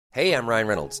Hey, I'm Ryan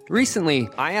Reynolds. Recently,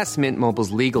 I asked Mint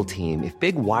Mobile's legal team if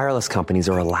big wireless companies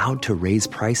are allowed to raise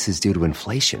prices due to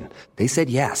inflation. They said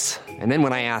yes. And then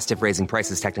when I asked if raising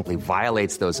prices technically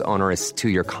violates those onerous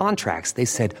two-year contracts, they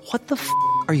said, "What the f***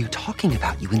 are you talking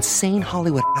about, you insane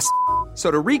Hollywood ass?" So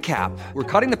to recap, we're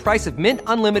cutting the price of Mint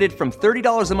Unlimited from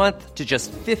 $30 a month to just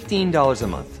 $15 a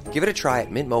month. Give it a try at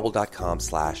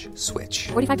mintmobile.com/switch.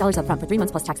 $45 up front for 3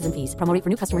 months plus taxes and fees. Promo rate for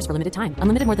new customers for limited time.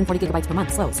 Unlimited more than 40 gigabytes per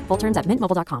month. Slows full terms at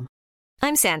mintmobile.com.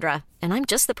 I'm Sandra, and I'm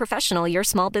just the professional your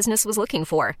small business was looking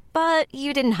for. But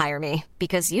you didn't hire me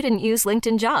because you didn't use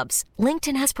LinkedIn Jobs.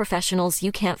 LinkedIn has professionals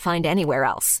you can't find anywhere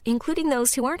else, including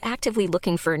those who aren't actively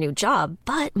looking for a new job,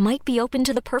 but might be open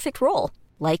to the perfect role,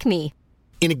 like me.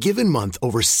 In a given month,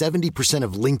 over 70%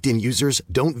 of LinkedIn users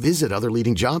don't visit other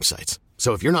leading job sites.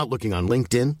 So if you're not looking on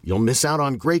LinkedIn, you'll miss out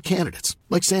on great candidates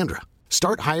like Sandra.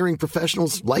 Start hiring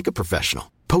professionals like a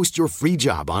professional. Post your free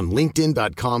job on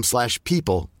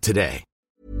linkedin.com/people today.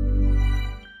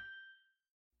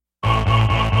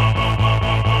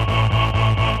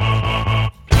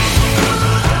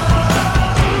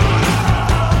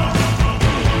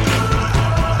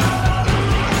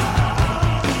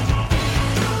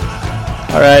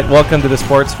 All right, welcome to the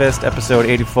Sports Fest, episode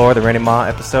 84, the Randy Ma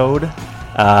episode.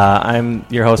 I'm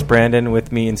your host, Brandon.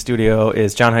 With me in studio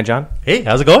is John. Hi, John. Hey,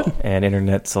 how's it going? And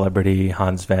internet celebrity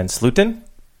Hans Van Slooten.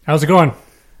 How's it going?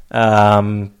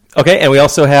 Okay, and we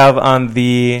also have on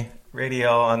the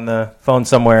radio, on the phone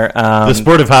somewhere... the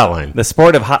Sportive Hotline. The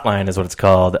Sportive Hotline is what it's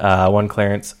called. One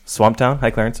Clarence Swamptown.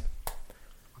 Hi, Clarence.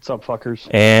 What's up,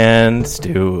 fuckers? And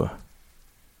Stu.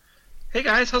 Hey,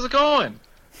 guys, how's it going?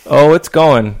 Oh, it's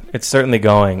going. It's certainly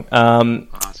going. Awesome.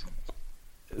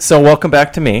 So welcome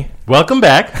back to me. Welcome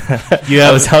back.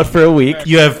 I was out for a week.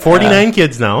 You have 49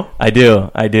 kids now. I do.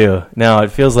 Now,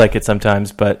 it feels like it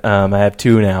sometimes, but I have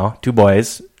two now. Two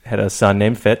boys. Had a son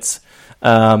named Fitz.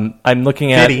 I'm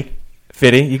looking at...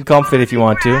 Fitty. You can call him Fitty if you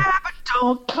want to.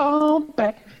 Don't call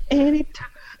back anytime.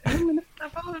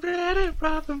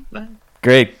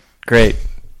 Great.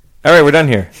 All right, we're done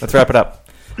here. Let's wrap it up.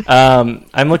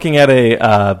 I'm looking at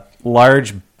a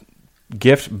large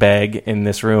gift bag in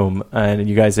this room, and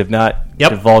you guys have not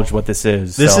divulged what this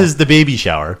is. This is the baby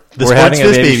shower. We're having a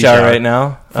baby shower right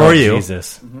now? For you.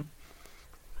 Jesus. Mm-hmm.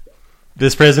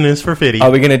 This present is for Fitty.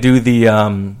 Are we going to do the,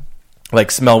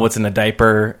 smell what's in the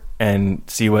diaper and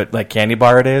see what, candy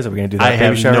bar it is? Are we going to do that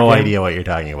baby shower? I have no game? idea what you're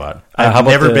talking about. I've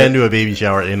never been to a baby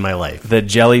shower in my life. The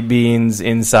jelly beans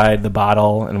inside the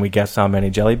bottle, and we guess how many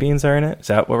jelly beans are in it? Is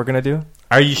that what we're going to do?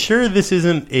 Are you sure this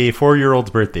isn't a 4-year-old's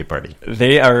birthday party?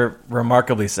 They are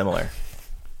remarkably similar.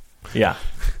 Yeah.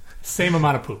 Same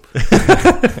amount of poop.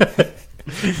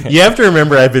 You have to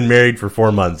remember I've been married for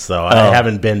 4 months, so I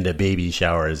haven't been to baby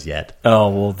showers yet. Oh,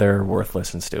 well, they're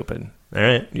worthless and stupid. All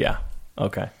right. Yeah.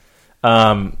 Okay.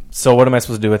 So what am I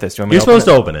supposed to do with this? You're supposed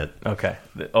to open it. Okay.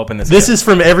 Open this. This is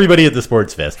from everybody at the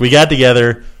Sports Fest. We got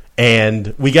together,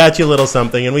 and we got you a little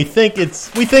something, and we think it's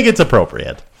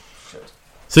appropriate.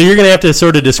 So you're going to have to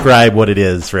sort of describe what it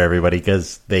is for everybody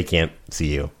because they can't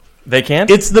see you. They can't?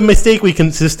 It's the mistake we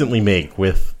consistently make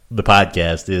with the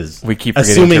podcast is we keep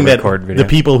assuming that the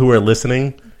people who are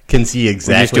listening can see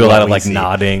exactly we just do a lot of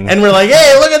nodding. And we're like,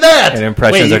 hey, look at that! And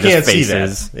impressions Wait, are just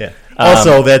faces. Yeah.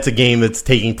 Also, that's a game that's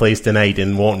taking place tonight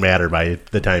and won't matter by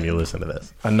the time you listen to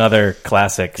this. Another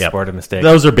classic sportive mistake.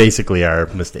 Those are basically our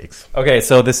mistakes. Okay,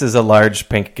 so this is a large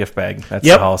pink gift bag. That's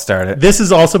how I'll start it. This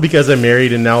is also because I'm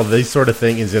married and now this sort of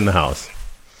thing is in the house.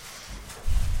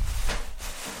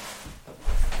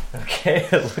 Okay,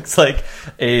 it looks like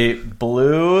a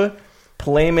blue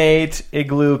Playmate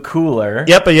Igloo cooler.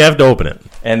 Yep, but you have to open it.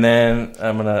 And then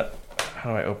I'm going to...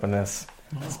 How do I open this?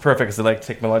 It's perfect because I like to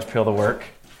take my lunch pail to work.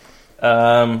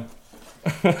 Okay,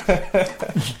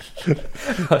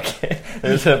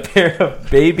 there's a pair of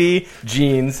baby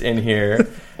jeans in here.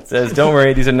 It says, "Don't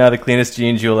worry, these are now the cleanest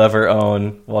jeans you'll ever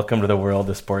own. Welcome to the world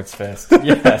of Sports Fest."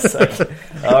 Yes. Okay.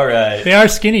 All right. They are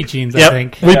skinny jeans, I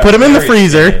think. We put them in the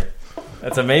freezer. Skinny.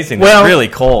 That's amazing. They're really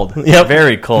cold. Yep.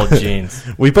 Very cold jeans.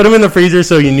 We put them in the freezer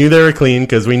so you knew they were clean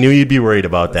because we knew you'd be worried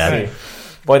about that. Right.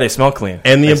 Boy, they smell clean.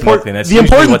 And the important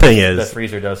thing is the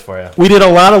freezer does for you. We did a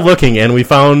lot of looking, and we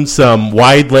found some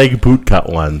wide leg boot cut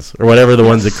ones, or whatever the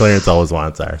ones that Clarence always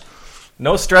wants are.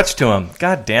 No stretch to them.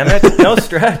 God damn it! No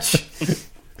stretch.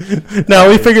 No,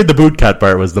 we figured the boot cut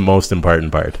part was the most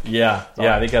important part. Yeah.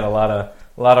 They got a lot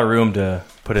of room to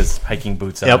put his hiking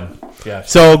boots on. Yep. Yeah.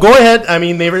 So go ahead. I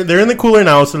mean, they're in the cooler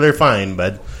now, so they're fine.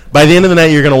 But by the end of the night,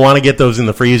 you're going to want to get those in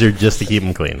the freezer just to keep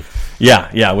them clean.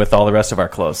 Yeah, with all the rest of our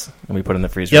clothes, and we put in the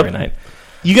freezer every night.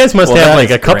 You guys must have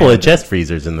like a couple of chest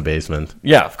freezers in the basement.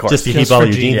 Yeah, of course, just to keep all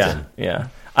your jeans in. Yeah.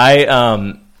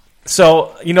 I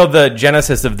So, the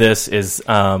genesis of this is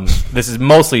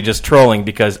mostly just trolling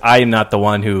because I am not the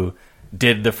one who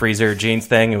did the freezer jeans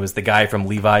thing. It was the guy from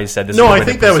Levi's said this. No, I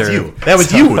think that was you. That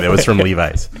was you that was from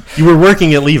Levi's. You were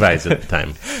working at Levi's at the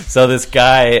time. So this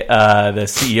guy, the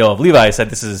CEO of Levi's, said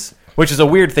this is, which is a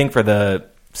weird thing for the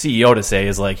CEO to say,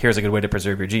 is like, here's a good way to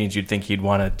preserve your jeans. You'd think he'd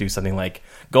want to do something like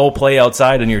go play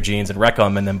outside in your jeans and wreck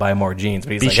them and then buy more jeans.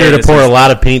 But he's Be like, sure to pour a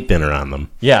lot of paint thinner on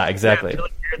them. Yeah, exactly. I feel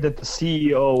like that the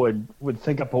CEO would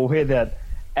think up a way that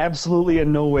absolutely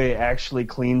in no way actually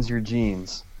cleans your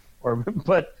jeans,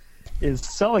 but is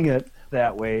selling it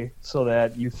that way so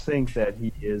that you think that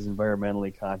he is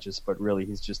environmentally conscious, but really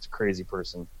he's just a crazy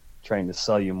person trying to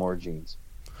sell you more jeans.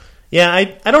 Yeah,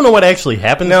 I don't know what actually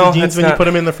happens to jeans when you put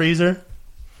them in the freezer.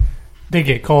 They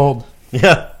get cold.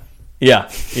 Yeah. Yeah.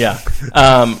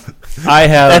 I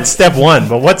have. That's step one,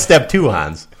 but what's step two,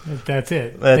 Hans? That's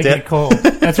it. They get cold.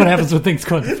 That's what happens when things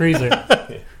go in the freezer.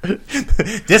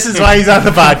 This is why he's on the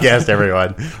podcast,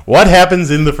 everyone. What happens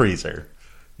in the freezer?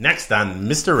 Next on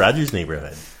Mr. Rogers'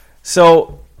 Neighborhood.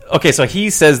 So he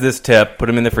says this tip, put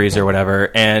them in the freezer,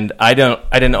 whatever, and I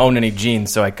didn't own any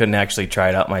jeans, so I couldn't actually try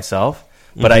it out myself.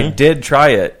 But I did try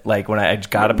it, like when I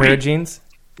got a pair of jeans.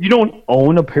 You don't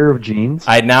own a pair of jeans?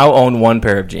 I now own one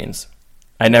pair of jeans.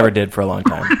 I never did for a long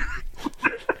time.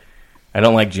 I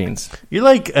don't like jeans. You're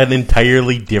like an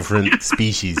entirely different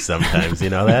species sometimes, you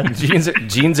know that?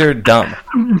 Jeans are dumb.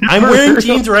 I'm wearing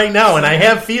jeans right now, and I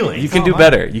have feelings. You can do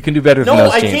better. You can do better than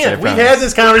those jeans. No, I can't. We've had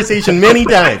this conversation many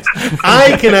times.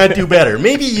 I cannot do better.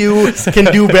 Maybe you can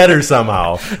do better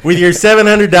somehow with your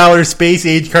 $700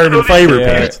 space-age carbon fiber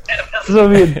pants.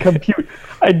 So compute.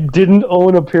 I didn't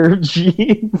own a pair of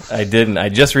jeans. I didn't. I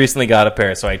just recently got a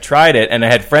pair, so I tried it, and I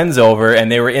had friends over,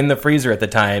 and they were in the freezer at the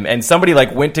time, and somebody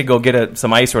went to go get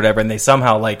some ice or whatever, and they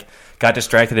somehow got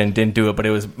distracted and didn't do it, but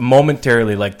it was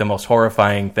momentarily the most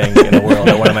horrifying thing in the world.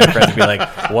 That one of my friends would be like,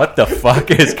 "What the fuck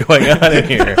is going on in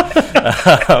here?"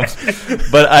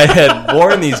 But I had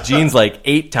worn these jeans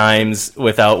 8 times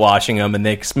without washing them, and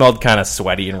they smelled kind of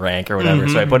sweaty and rank or whatever.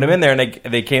 So I put them in there, and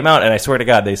they came out, and I swear to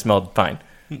God, they smelled fine.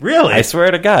 Really? I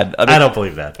swear to God. I don't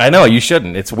believe that. I know, you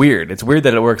shouldn't. It's weird. It's weird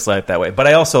that it works that way. But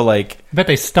I also I bet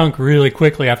they stunk really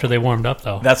quickly after they warmed up,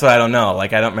 though. That's what I don't know. I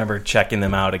don't remember checking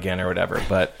them out again or whatever.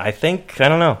 But I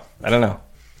don't know.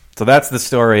 So that's the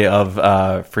story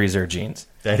of freezer jeans.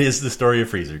 That is the story of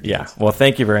freezer jeans. Yeah. Well,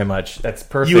 thank you very much. That's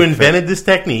perfect. You invented this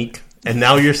technique, and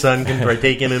now your son can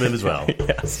partake in it as well.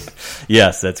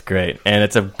 Yes, that's great. And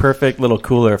it's a perfect little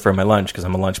cooler for my lunch because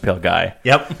I'm a lunch pail guy.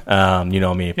 Yep. You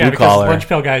know me, blue collar. Lunch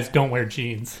pail guys don't wear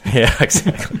jeans. Yeah,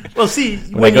 exactly. Well, see,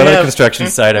 when I go to the construction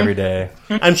site every day.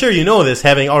 I'm sure you know this,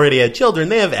 having already had children,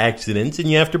 they have accidents, and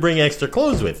you have to bring extra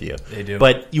clothes with you. They do.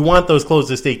 But you want those clothes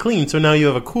to stay clean, so now you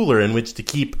have a cooler in which to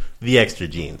keep the extra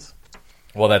jeans.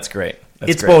 Well, that's great.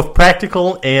 It's both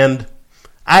practical and...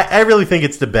 I really think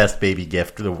it's the best baby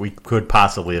gift that we could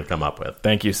possibly have come up with.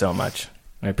 Thank you so much.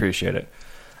 I appreciate it.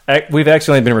 We've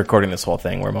actually been recording this whole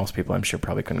thing where most people, I'm sure,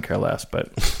 probably couldn't care less, but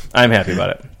I'm happy about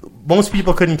it. Most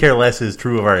people couldn't care less is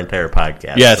true of our entire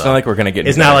podcast. Yeah, it's not like we're going to get...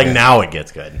 It's not like now it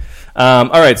gets good. All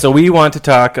right, so we want to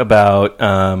talk about...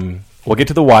 we'll get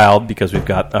to the Wild because we've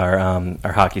got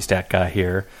our hockey stat guy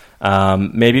here.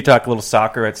 Maybe talk a little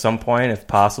soccer at some point, if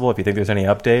possible, if you think there's any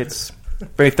updates.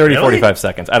 30, 45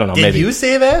 seconds. I don't know. Did you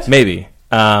say that? Maybe.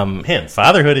 Man,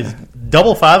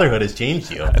 double fatherhood has changed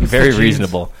you. Very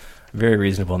reasonable. Very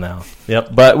reasonable now.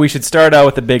 Yep. But we should start out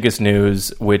with the biggest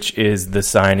news, which is the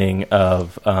signing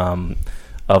of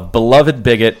beloved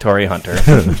bigot Torrey Hunter.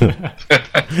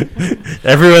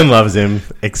 Everyone loves him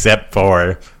except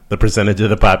for the percentage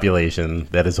of the population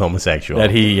that is homosexual.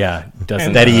 That he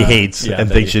doesn't. That he hates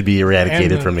and thinks should be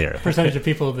eradicated from the earth. Percentage of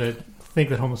people that think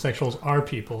that homosexuals are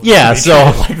people. Yeah, so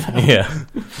yeah,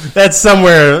 that's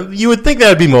somewhere you would think that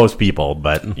would be most people,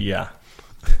 but yeah.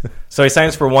 So he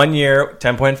signs for 1 year,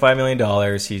 $10.5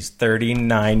 million. He's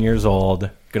 39 years old.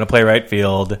 Going to play right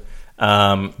field.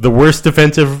 The worst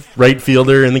defensive right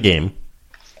fielder in the game.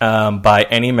 By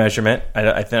any measurement.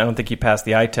 I don't think he passed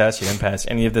the eye test. He didn't pass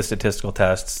any of the statistical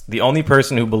tests. The only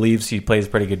person who believes he plays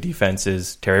pretty good defense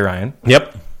is Terry Ryan.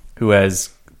 Yep. Who has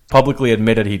publicly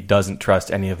admitted he doesn't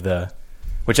trust any of the...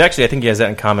 Which actually I think he has that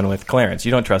in common with Clarence.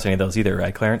 You don't trust any of those either,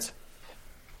 right, Clarence?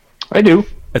 I do.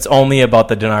 It's only about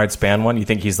the Denard Span one? You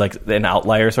think he's like an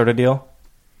outlier sort of deal?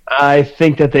 I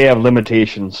think that they have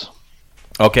limitations.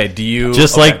 Okay, do you...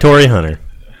 Just like Torrey Hunter.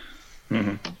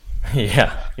 Mm-hmm.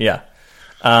 Yeah.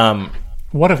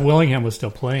 What if Willingham was still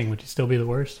playing? Would he still be the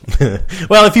worst?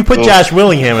 Well, if you put Josh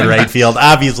Willingham in right field,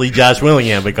 obviously Josh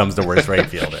Willingham becomes the worst right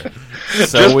fielder.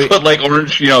 So just put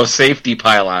orange, safety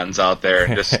pylons out there.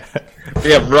 Just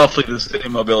They have roughly the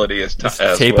same mobility as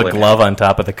Tape Will a and glove on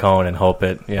top of the cone and hope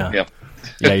it. Yeah. Yep.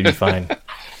 Yeah, you'd be fine.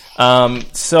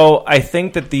 So I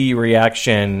think that the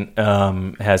reaction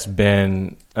has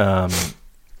been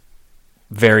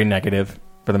very negative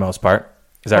for the most part.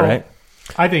 Is that right?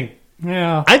 I think,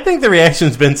 yeah. I think the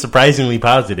reaction's been surprisingly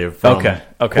positive from Okay.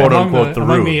 quote unquote the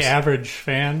among the Rubes. average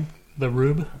fan, the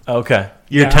Rube. Okay.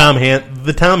 You're Yeah.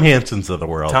 the Tom Hansons of the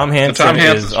world. Tom The Hansen Tom is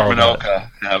Hansons all from about it. Anoka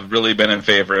have really been in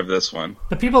favor of this one.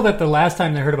 The people that the last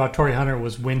time they heard about Torrey Hunter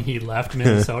was when he left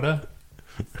Minnesota.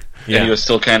 And he was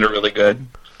still kind of really good.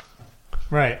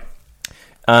 Right.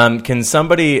 Can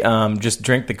somebody just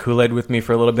drink the Kool-Aid with me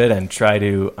for a little bit and try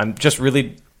to...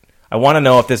 I want to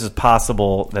know if this is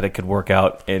possible that it could work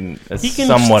out in He can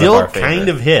somewhat still of our favor. kind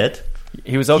of hit.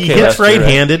 He was okay. He hits last year, right?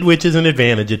 right-handed, which is an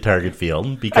advantage at target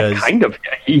field because Kind of.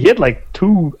 He hit like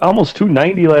almost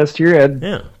 290 last year. Had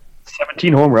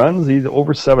 17 home runs. He's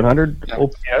over 700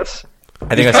 OPS.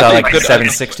 I think I saw Probably like good.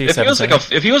 760, If he was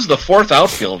 770. if he was the fourth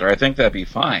outfielder, I think that'd be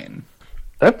fine.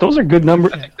 Those are good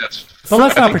numbers. I think that's. Well,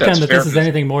 let's I not think pretend that's that fair this is business.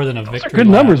 anything more than a victory. Good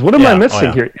numbers. What am I Yeah. missing Oh,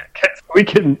 yeah. here? We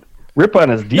can rip on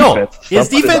his no, defense. his Stuff,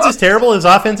 but defense is terrible. His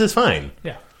offense is fine.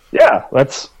 Yeah. Yeah,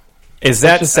 that's Is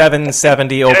that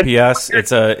 770 OPS?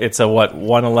 It's a what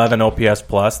 111 OPS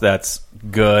plus. That's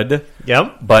good.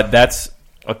 Yep. But that's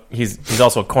he's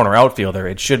also a corner outfielder.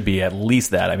 It should be at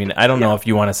least that. I mean, I don't know if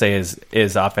you want to say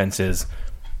his offense is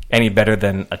any better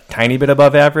than a tiny bit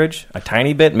above average. A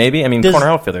tiny bit, maybe. I mean, corner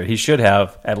outfielder. He should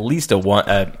have at least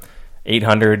a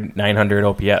 800, 900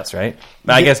 OPS, right?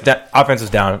 I guess offense is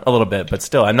down a little bit, but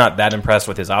still, I'm not that impressed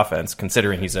with his offense,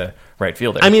 considering he's a right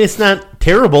fielder. I mean, it's not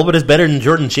terrible, but it's better than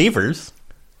Jordan Schaefer's.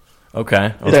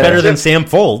 Okay. It's better than Sam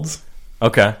Folds.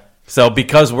 Okay. So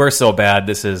because we're so bad,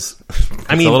 this is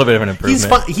a little bit of an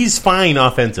improvement. He's fine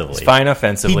offensively. He's fine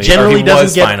offensively. He generally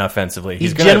was fine offensively. He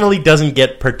generally doesn't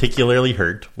get particularly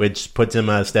hurt, which puts him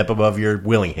a step above your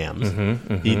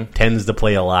Willinghams. He tends to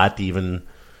play a lot, even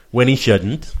when he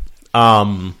shouldn't.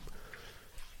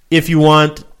 If you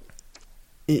want,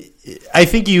 I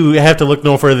think you have to look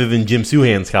no further than Jim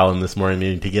Souhan's column this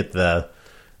morning to get the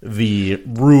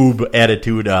Rube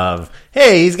attitude of,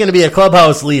 hey, he's going to be a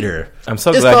clubhouse leader. I'm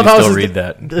so glad you still read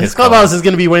that. His clubhouse is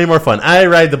going to be way more fun. I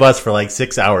ride the bus for like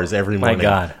 6 hours every morning. My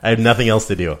God. I have nothing else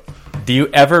to do. Do you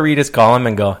ever read his column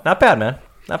and go, not bad, man?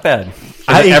 Not bad. Is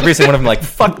every single one of them like,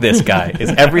 fuck this guy?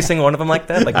 Is every single one of them like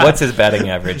that? Like, what's his batting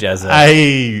average as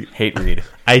a hate read?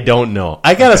 I don't know.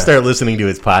 I got to start listening to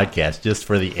his podcast just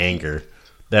for the anger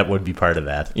that would be part of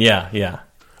that. Yeah.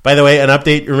 By the way, an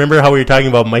update. Remember how we were talking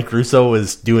about Mike Russo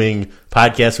was doing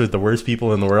podcasts with the worst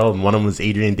people in the world, and one of them was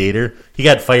Adrian Dater? He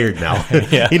got fired now.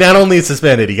 Yeah. He not only is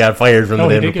suspended, he got fired from the he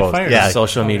Denver did get Post. fired. Yeah,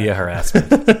 Social media harassment.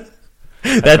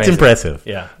 that's amazing. impressive.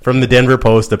 Yeah. From the Denver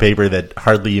Post, a paper that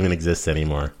hardly even exists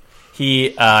anymore.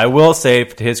 He, I will say,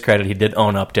 to his credit, he did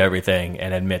own up to everything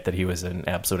and admit that he was an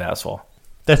absolute asshole.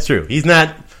 That's true. He's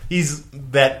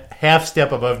that half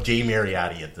step above Jay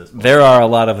Mariotti at this point. There are a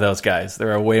lot of those guys.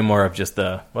 There are way more of just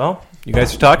you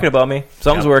guys are talking about me.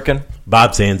 Something's working.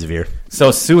 Bob Sansevier. So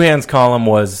Souhan's column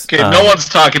was... Okay, no one's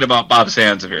talking about Bob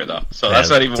Sansevier though, so that's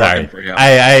not even Sorry. working for him.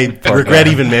 I regret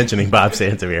even mentioning Bob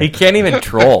Sansevier. He can't even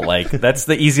troll. Like, that's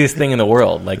the easiest thing in the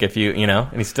world. Like, if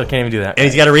and he still can't even do that. And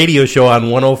he's got a radio show on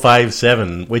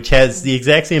 105.7, which has the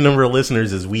exact same number of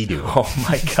listeners as we do. Oh,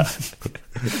 my God.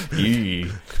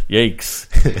 Yikes.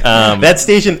 That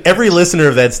station, every listener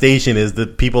of that station is the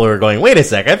people who are going, wait a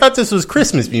sec, I thought this was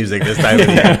Christmas music this time of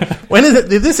year. When is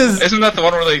it? Isn't that the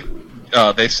one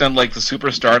where they send like the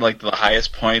superstar like to the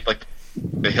highest point, like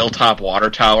the hilltop water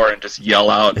tower, and just yell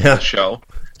out the show?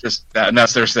 Just that, and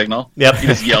that's their signal. Yep. He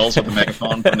just yells with the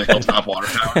megaphone from the hilltop water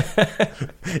tower.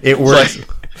 It works.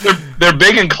 Like, they're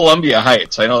big in Columbia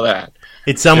Heights. I know that.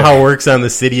 It somehow works on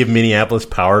the city of Minneapolis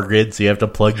power grid, so you have to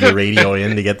plug your radio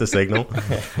in to get the signal.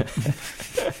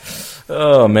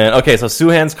 Oh, man. Okay, so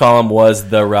Souhan's column was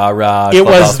the rah-rah It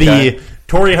clubhouse was guy.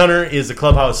 Torrey Hunter is a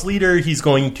clubhouse leader. He's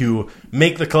going to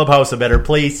make the clubhouse a better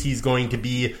place. He's going to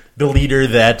be the leader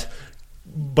that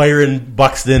Byron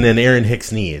Buxton and Aaron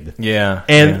Hicks need. Yeah.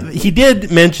 And he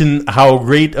did mention how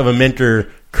great of a mentor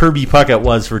Kirby Puckett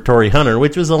was for Torrey Hunter,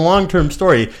 which was a long-term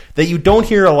story that you don't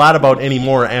hear a lot about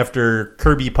anymore after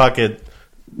Kirby Puckett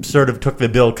sort of took the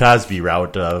Bill Cosby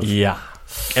route of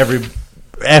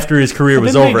after his career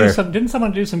was over. Didn't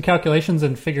someone do some calculations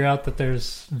and figure out that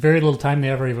there's very little time they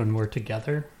ever even were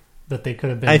together? That they could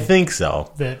have been. I think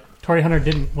so. That Torrey Hunter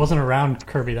wasn't around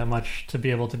Kirby that much to be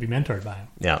able to be mentored by him.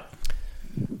 Yeah.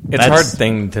 It's a hard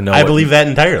thing to know. I believe that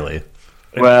entirely.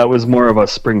 Well, it was more of a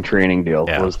spring training deal.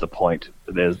 Yeah. Was the point?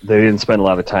 They didn't spend a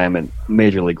lot of time at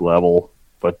major league level,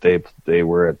 but they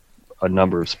were at a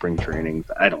number of spring trainings.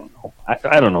 I don't know.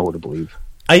 I don't know who to believe.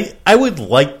 I would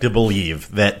like to believe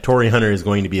that Torrey Hunter is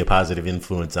going to be a positive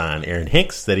influence on Aaron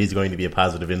Hicks, that he's going to be a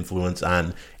positive influence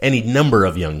on any number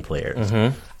of young players.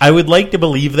 Mm-hmm. I would like to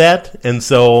believe that, and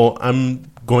so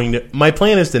my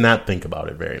plan is to not think about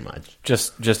it very much.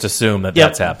 Just assume that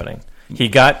that's happening.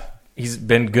 He's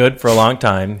been good for a long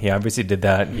time. He obviously did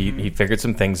that. He figured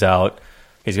some things out.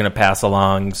 He's going to pass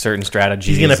along certain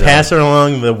strategies. He's going to pass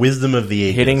along the wisdom of the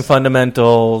ages. Hitting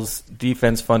fundamentals,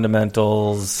 defense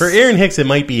fundamentals. For Aaron Hicks, it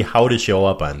might be how to show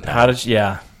up on time. How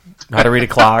to read a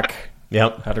clock.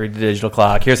 Yep. How to read the digital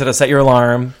clock. Here's how to set your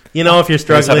alarm. You know, if you're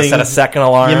struggling, here's how to set a second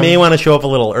alarm. You may want to show up a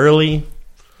little early.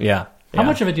 Yeah. How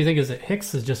much of it do you think is that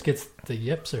Hicks just gets the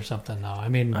yips or something now? I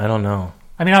mean, I don't know.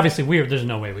 I mean, obviously, there's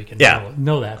no way we can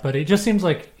know that, but it just seems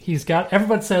like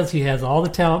everyone says he has all the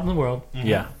talent in the world. Mm-hmm.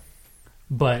 Yeah.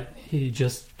 But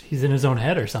he's in his own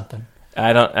head or something.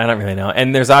 I don't really know.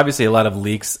 And there's obviously a lot of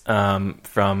leaks from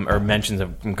mentions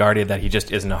from Guardia that he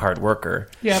just isn't a hard worker.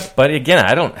 Yeah. But again,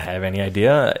 I don't have any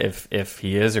idea if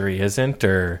he is or he isn't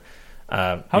or.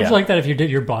 How would you like that if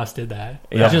your boss did that?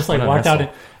 Yeah. Just like walked out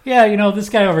and, this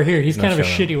guy over here, he's kind of a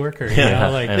shitty worker.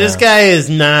 Yeah. This guy is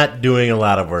not doing a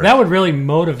lot of work. That would really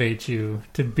motivate you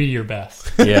to be your best.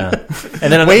 Yeah.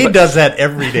 And then Wade does that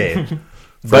every day.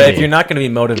 But if you're not going to be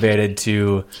motivated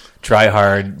to try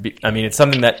hard, I mean, it's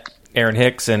something that Aaron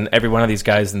Hicks and every one of these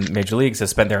guys in the major leagues has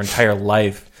spent their entire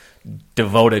life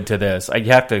devoted to this. I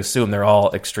have to assume they're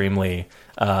all extremely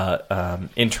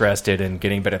interested in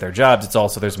getting better at their jobs. It's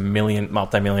also there's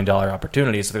multi-million-dollar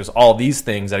opportunities. So there's all these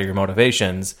things that are your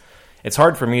motivations. It's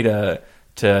hard for me to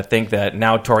think that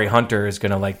now Torrey Hunter is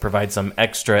going to provide some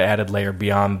extra added layer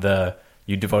beyond the.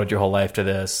 You devoted your whole life to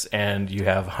this, and you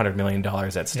have $100 million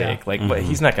at stake. Yeah. But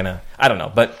he's not gonna. I don't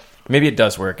know, but maybe it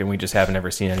does work, and we just haven't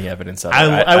ever seen any evidence of it.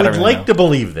 I would don't really like know. to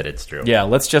believe that it's true. Yeah,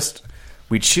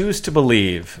 we choose to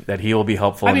believe that he will be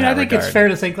helpful. I mean, in I that think regard. it's fair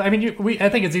to say. I mean, I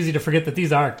think it's easy to forget that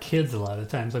these are kids a lot of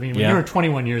times. I mean, when you were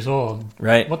 21 years old,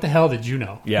 right? What the hell did you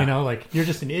know? Yeah. You're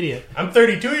just an idiot. I'm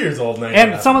 32 years old now.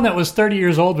 And someone that was 30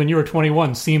 years old when you were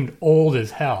 21 seemed old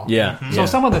as hell. Yeah. So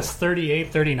someone that's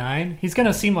 38, 39, he's going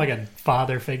to seem like a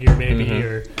father figure maybe.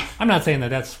 Or I'm not saying that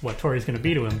that's what Torrey's going to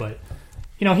be to him, but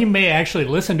he may actually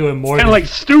listen to him more. Kind of like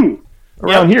Stu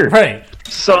around here, right?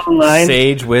 Sunline,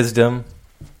 sage wisdom.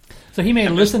 So he may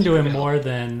listen to him more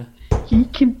than he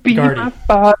can be Guardy. my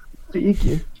father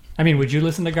figure. I mean, would you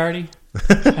listen to Guardy?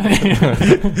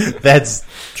 That's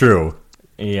true.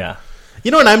 Yeah.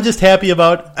 You know what I'm just happy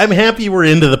about? I'm happy we're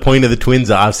into the point of the Twins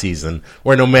offseason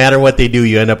where no matter what they do,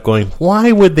 you end up going,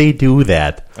 why would they do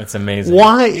that? That's amazing.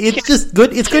 Why? It's just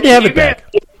good. It's good to have it back.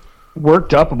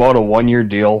 Worked up about a 1-year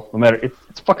deal. No matter,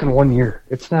 it's fucking 1 year.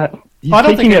 It's not. I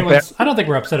don't think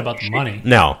we're upset about the money.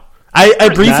 No. I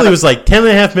briefly was like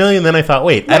 $10.5 million, then I thought,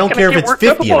 wait, I don't care if it's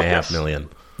 $50.5 million.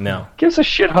 No. Gives a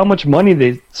shit how much money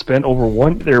they spent over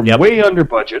one. They're way under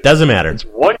budget. Doesn't matter. It's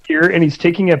 1 year, and he's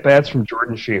taking at bats from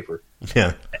Jordan Schaefer.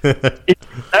 Yeah.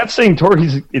 Not saying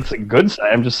Torrey's it's a good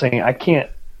side. I'm just saying I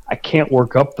can't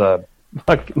work up the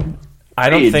fucking. I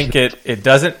don't think it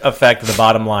doesn't affect the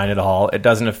bottom line at all. It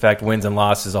doesn't affect wins and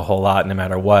losses a whole lot, no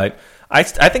matter what. I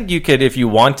think you could, if you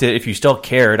wanted, if you still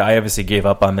cared. I obviously gave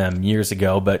up on them years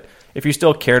ago, but if you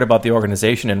still cared about the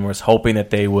organization and was hoping that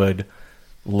they would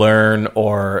learn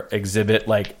or exhibit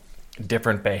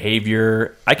different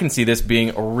behavior, I can see this being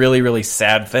a really, really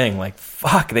sad thing.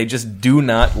 Fuck, they just do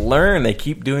not learn. They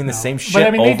keep doing the same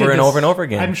shit over and over and over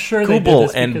again. I'm sure Kubel they did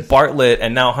this and because... Bartlett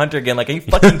and now Hunter again. Are you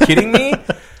fucking kidding me?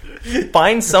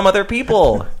 Find some other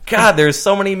people. God, there's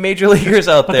so many major leaguers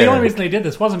out there. But the only reason they did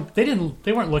this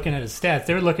they weren't looking at his stats.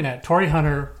 They were looking at Torrey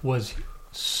Hunter was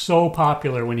so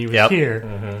popular when he was here.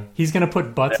 Mm-hmm. He's going to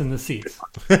put butts in the seats.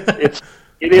 It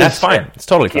is. That's fine. It's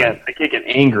totally fine. I can't get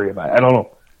angry about it. I don't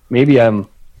know. Maybe I'm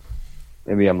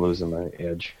losing my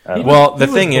edge. Well, the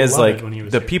thing is,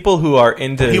 the people who are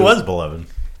into... He was beloved.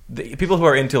 The people who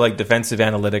are into, defensive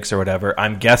analytics or whatever,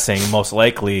 I'm guessing, most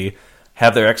likely,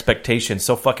 have their expectations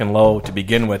so fucking low to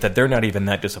begin with that they're not even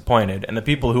that disappointed. And the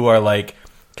people who are,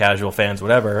 casual fans,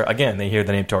 whatever, again, they hear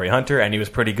the name Torrey Hunter, and he was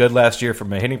pretty good last year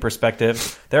from a hitting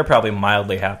perspective. They're probably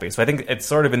mildly happy. So I think it's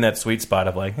sort of in that sweet spot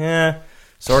of,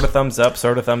 sort of thumbs up,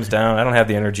 sort of thumbs down. I don't have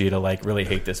the energy to really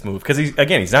hate this move because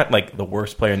he's not the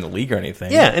worst player in the league or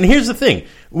anything. Yeah, and here's the thing: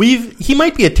 he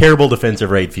might be a terrible defensive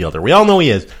right fielder. We all know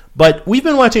he is, but we've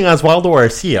been watching Oswaldo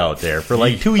Arcia out there for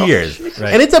 2 years,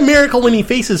 right. And it's a miracle when he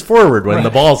faces forward when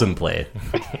the ball's in play.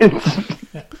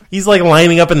 He's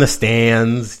lining up in the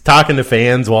stands, talking to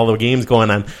fans while the game's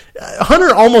going on.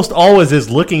 Hunter almost always is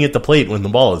looking at the plate when the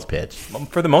ball is pitched,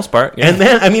 for the most part. Yeah. And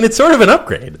then it's sort of an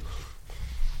upgrade.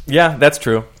 Yeah, that's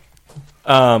true.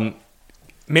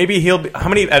 Maybe he'll be, how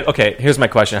many? Okay, here's my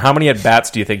question: how many at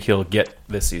bats do you think he'll get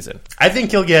this season? I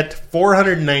think he'll get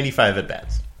 495 at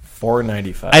bats.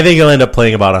 495. I think he'll end up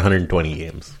playing about 120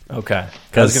 games. Okay,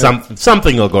 because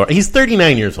something will go. He's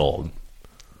 39 years old.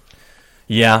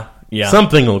 Yeah.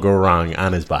 Something will go wrong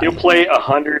on his body. He'll play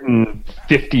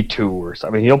 152 or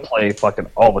something. I mean, he'll play fucking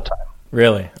all the time.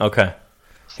 Really? Okay.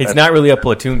 He's not really a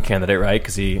platoon candidate, right?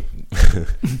 Because he.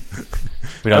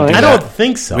 We don't. I don't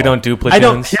think so. We don't do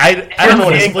platoons. I don't know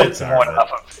what his splits are.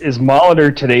 Is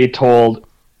Molitor today told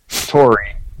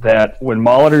Torrey that when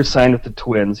Molitor signed with the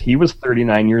Twins, he was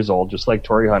 39 years old, just like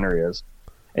Torrey Hunter is,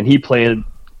 and he played,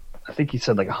 I think he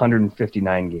said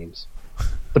 159 games.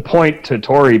 The point to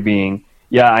Torrey being,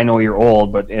 yeah, I know you're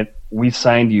old, but we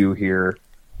signed you here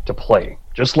to play,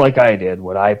 just like I did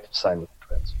when I signed with the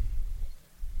Twins.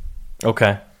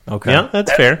 Okay. Yeah,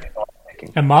 that's fair.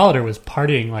 And Molitor was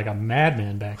partying like a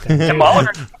madman back then. And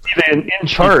Molitor was in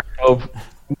charge of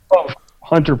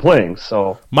Hunter playing.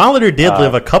 So Molitor did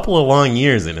live a couple of long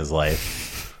years in his life.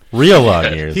 Real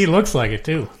long years. He looks like it,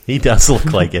 too. He does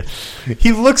look like it.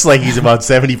 He looks like he's about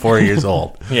 74 years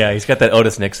old. Yeah, he's got that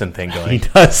Otis Nixon thing going. He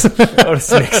does.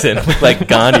 Otis Nixon looked like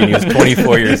Gandhi and he was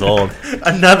 24 years old.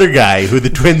 Another guy who the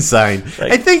Twins signed.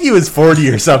 I think he was 40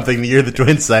 or something the year the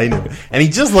Twins signed him. And he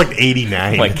just looked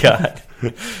 89. Oh, my God.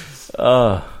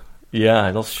 Yeah, a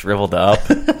little shriveled up.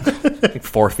 Like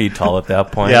 4 feet tall at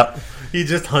that point. Yep. He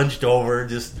just hunched over,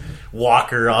 just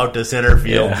walker out to center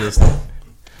field.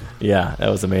 Yeah, that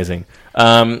was amazing.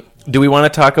 Do we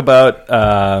want to talk about,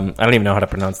 I don't even know how to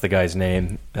pronounce the guy's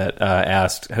name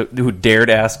that who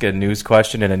dared ask a news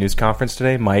question in a news conference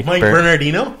today? Mike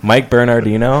Bernardino? Mike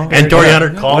Bernardino. And Torrey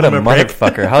Hunter called him a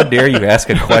motherfucker. How dare you ask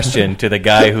a question to the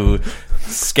guy who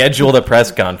scheduled a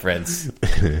press conference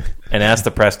and asked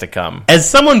the press to come? As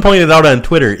someone pointed out on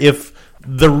Twitter, if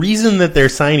the reason that they're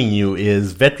signing you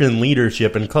is veteran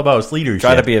leadership and clubhouse leadership,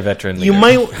 try to be a veteran leader.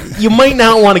 You might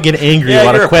not want to get angry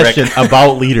about a question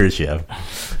about leadership.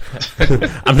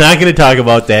 I'm not going to talk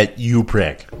about that, you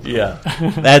prick. Yeah.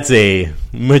 That's a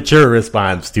mature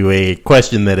response to a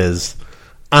question that is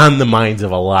on the minds of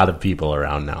a lot of people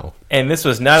around now. And this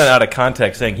was not an out of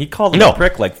context thing. He called him a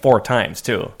prick like 4 times,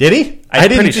 too. Did he? I'm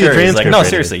pretty sure. He's like, no,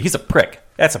 seriously, he's a prick.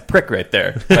 That's a prick right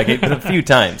there. Like a few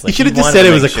times. Like, he should have just said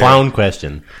it was a clown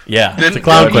question. Yeah. It's a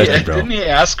clown question, bro. Didn't he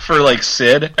ask for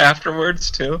Sid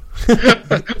afterwards too?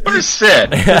 Where's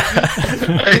Sid?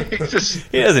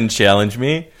 He doesn't challenge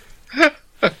me.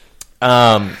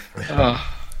 That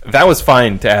was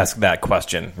fine to ask that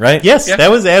question, right? Yes, that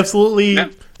was absolutely. Yeah.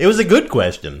 It was a good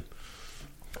question.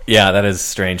 Yeah, that is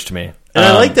strange to me. And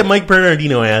I like that Mike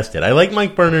Bernardino asked it. I like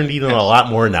Mike Bernardino a lot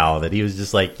more now that he was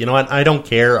just like, you know what? I don't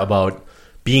care about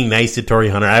being nice to Torrey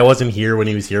Hunter. I wasn't here when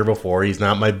he was here before. He's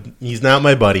not my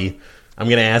buddy. I'm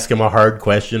going to ask him a hard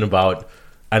question about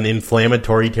an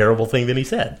inflammatory, terrible thing that he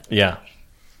said. Yeah.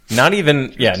 Not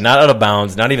out of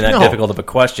bounds, not even that difficult of a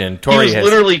question. Torrey he was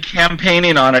literally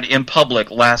campaigning on it in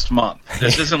public last month.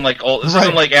 This isn't like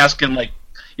isn't like asking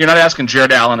you're not asking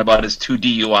Jared Allen about his 2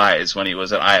 DUIs when he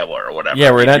was at Iowa or whatever.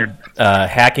 Yeah, we're not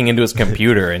hacking into his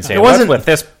computer and saying, what's with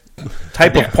this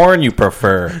type of porn you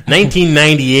prefer?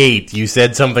 1998, you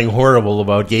said something horrible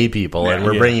about gay people, and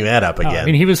we're bringing that up again. I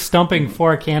mean, he was stumping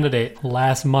for a candidate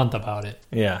last month about it.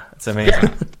 Yeah, it's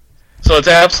amazing. So it's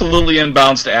absolutely in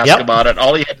bounds to ask about it.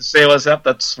 All he had to say was,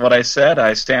 that's what I said.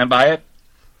 I stand by it.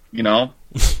 You know?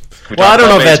 Well, I don't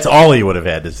know if that's all he would have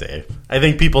had to say. I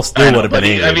think people still would have been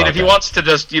angry. I mean, if he wants to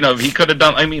just, he could have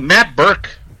done. I mean, Matt Burke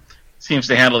seems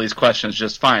to handle these questions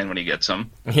just fine when he gets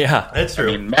them. Yeah, that's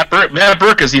true. I mean, Matt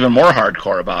Burke is even more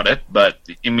hardcore about it, but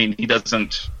I mean, he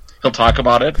doesn't. He'll talk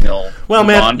about it. And he'll move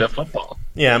on to football.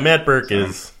 Yeah, Matt Burke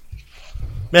is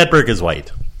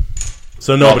white,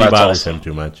 so nobody bothers him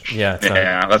too much. Yeah,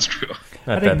 that's true.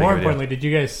 I think more importantly, did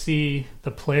you guys see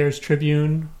the Players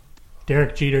Tribune?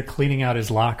 Derek Jeter cleaning out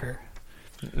his locker.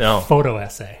 No. Photo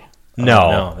essay.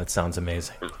 No, that sounds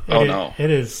amazing. No.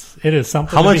 It is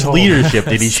something. How much leadership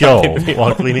did he show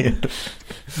while cleaning?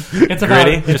 It's about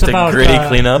a gritty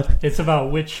cleanup. It's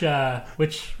about which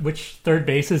third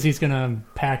bases he's going to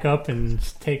pack up and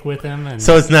take with him. And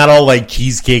so it's not all like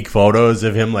cheesecake photos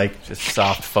of him, like just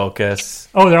soft focus.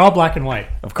 Oh, they're all black and white.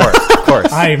 Of course.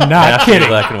 I am not kidding.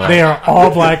 Black and white. They are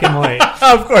all black and white.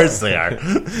 Of course they are.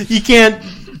 You can't.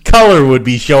 Color would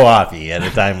be show-offy at a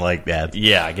time like that.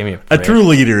 Yeah, give me a true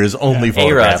leader is only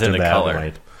photographed in the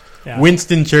color. Yeah.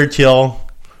 Winston Churchill,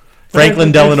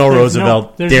 Franklin Delano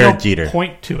Roosevelt, Derek Jeter. There's no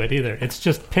point to it either. It's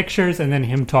just pictures and then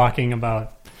him talking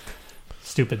about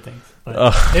stupid things.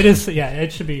 But it is,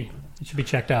 it should be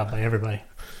checked out by everybody.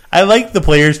 I like the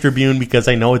Players Tribune because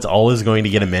I know it's always going to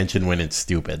get a mention when it's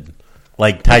stupid.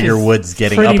 like Tiger Woods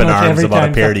getting up pretty in much arms every about a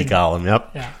time parody something- column.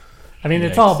 Yep. Yeah. I mean,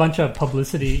 it's all a bunch of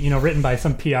publicity, written by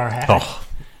some PR hack. Oh.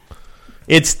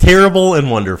 It's terrible and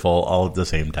wonderful all at the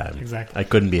same time. Exactly. I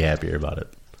couldn't be happier about it.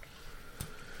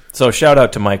 So shout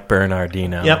out to Mike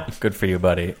Bernardino. Yep. Good for you,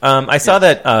 buddy. I saw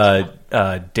that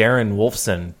Darren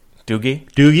Wolfson,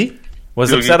 Doogie,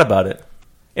 was upset about it.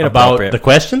 Inappropriate. About the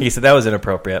question? He said that was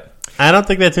inappropriate. I don't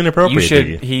think that's inappropriate.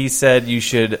 Doogie. He said he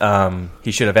should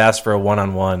have asked for a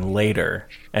one-on-one later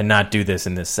and not do this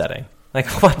in this setting. Like,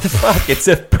 what the fuck? It's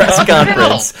a press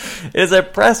conference. It's a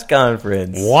press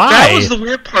conference. Why? That was the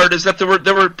weird part, is that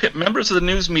there were members of the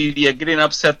news media getting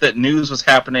upset that news was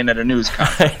happening at a news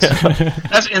conference.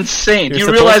 That's insane. Do you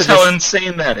realize how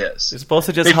insane that is? You're supposed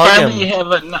to just they hug finally him.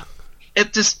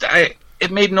 have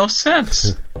it made no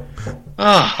sense.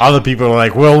 Other people are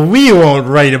like, well, we won't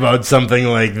write about something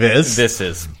like this. This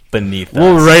is beneath us.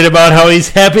 We'll write about how he's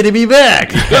happy to be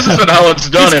back. This isn't how it's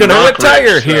done. He's in going to Rockridge.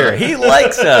 retire here. He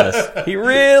likes us. He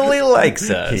really likes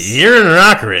us. Here in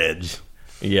Rockridge.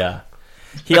 Yeah.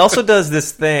 He also does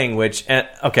this thing, which,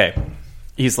 okay,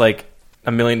 he's like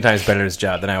a million times better at his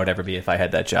job than I would ever be if I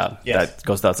had that job. Yes. That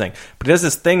goes without saying. But he does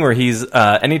this thing where he's,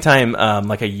 anytime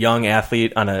like a young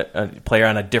athlete on a player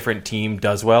on a different team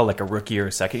does well, like a rookie or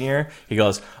a second year, he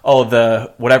goes, oh,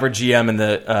 the whatever GM and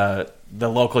the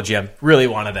local GM really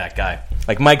wanted that guy.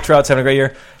 Like Mike Trout's having a great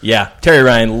year. Yeah, Terry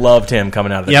Ryan loved him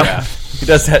coming out of the draft. He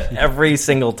does that every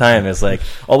single time. It's like,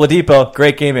 Oladipo,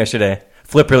 great game yesterday.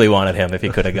 Flip really wanted him if he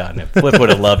could have gotten him. Flip would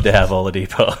have loved to have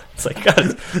Oladipo. It's like,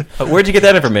 God, where'd you get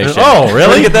that information? Oh, really?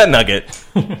 Where'd you get that nugget?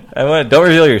 Don't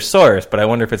reveal your source, but I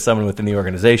wonder if it's someone within the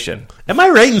organization. Am I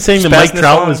right in saying that Mike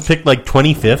Trout was picked like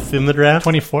 25th in the draft?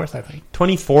 24th, I think.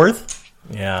 24th?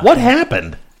 Yeah. What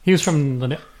happened? He was from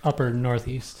the upper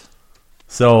northeast.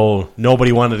 So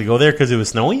nobody wanted to go there because it was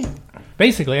snowy?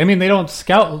 Basically. I mean, they don't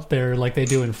scout there like they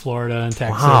do in Florida and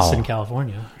Texas and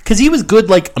California. Because he was good,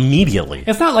 like, immediately.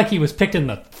 It's not like he was picked in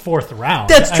the 4th round.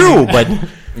 That's true, but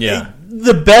yeah,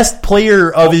 the best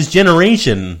player of his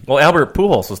generation. Well, Albert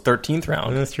Pujols was 13th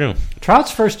round. That's true.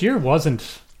 Trout's first year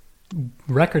wasn't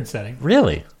record-setting.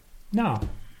 Really? No.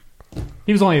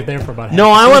 He was only there for about half No,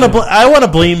 the season. I want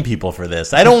to blame people for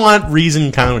this. I don't want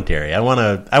reasoned commentary. I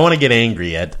want to get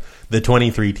angry at the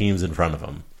 23 teams in front of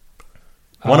him.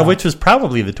 One of which was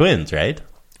probably the Twins, right?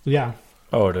 Yeah.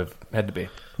 Oh, it would have had to be.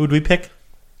 Who'd we pick?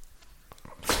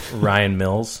 Ryan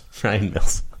Mills. Ryan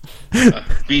Mills.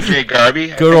 BJ Garvey.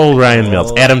 Good old Ryan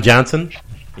Mills. Adam Johnson.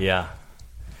 Yeah.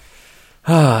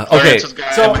 Okay, Clarence's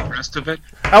guy, so Mike Restovich.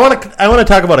 I want to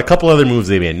talk about a couple other moves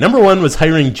they made. Number one was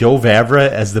hiring Joe Vavra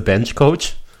as the bench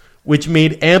coach, which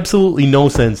made absolutely no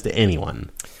sense to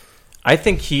anyone. I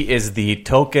think he is the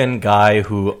token guy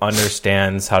who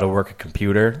understands how to work a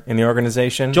computer in the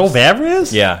organization. Joe Vavra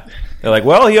is? Yeah. They're like,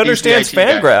 well, he understands the IT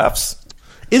guy. Fangraphs.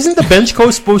 Isn't the bench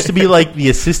coach supposed to be like the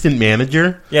assistant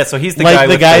manager? Yeah, so he's the like guy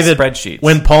the with guy the that spreadsheets.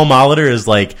 When Paul Molitor is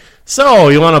like, so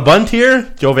you want a bunt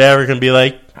here? Joe Vavra can be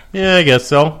like, yeah, I guess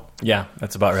so. Yeah,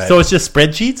 that's about right. So it's just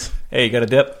spreadsheets? Hey, you got a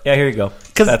dip? Yeah, here you go.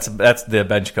 That's the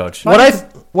bench coach.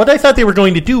 What I thought they were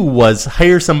going to do was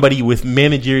hire somebody with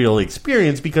managerial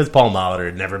experience because Paul Molitor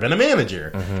had never been a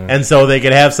manager. Mm-hmm. And so they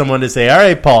could have someone to say, all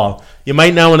right, Paul, you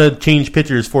might not want to change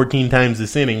pitchers 14 times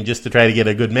this inning just to try to get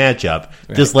a good matchup.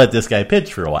 Right. Just let this guy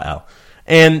pitch for a while.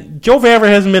 And Joe Vavra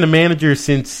hasn't been a manager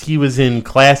since he was in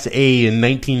Class A in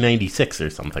 1996 or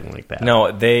something like that.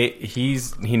 No, he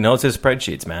knows his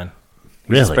spreadsheets, man.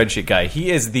 He's a spreadsheet guy. He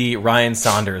is the Ryan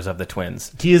Saunders of the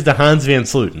Twins. He is the Hans Van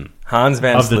Sluten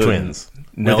of the Twins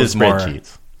knows with his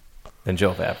spreadsheets than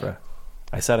Joe Vavra.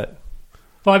 I said it.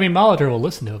 Well, I mean, Molitor will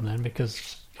listen to him then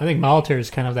because I think Molitor is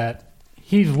kind of that.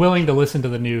 He's willing to listen to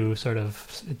the new sort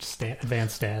of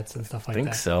advanced stats and stuff like that. I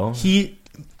think so.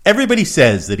 Everybody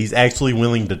says that he's actually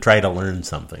willing to try to learn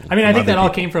something. I mean, I think that all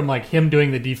came from like him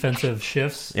doing the defensive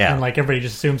shifts, and like everybody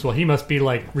just assumes, well, he must be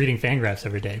like reading Fangraphs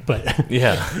every day. But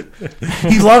yeah,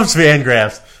 he loves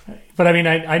Fangraphs. But I mean,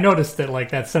 I noticed that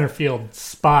like that center field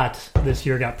spot this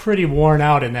year got pretty worn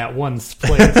out in that one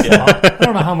split. So I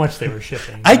don't know how much they were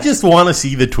shifting. I just want to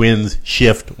see the Twins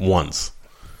shift once.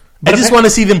 I just want to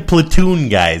see them platoon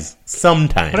guys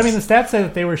sometimes. But I mean, the stats say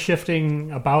that they were shifting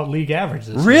about league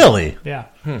averages. Really? Yeah.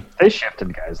 They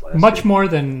shifted guys last much year. more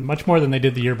than they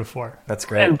did the year before. That's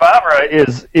great. And Vavra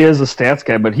is a stats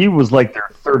guy, but he was like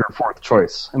their third or fourth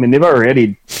choice. I mean, they've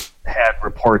already had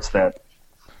reports that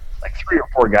like 3 or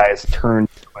 4 guys turned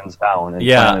Twins down. And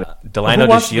Delino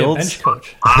DeShields. Bench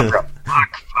coach. Vavra,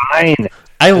 fine.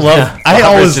 I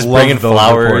always just love bringing those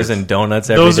flowers reports. and donuts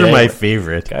every Those day. are my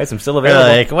favorite. Guys, I'm still They're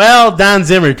available. like, well, Don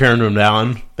Zimmer turned him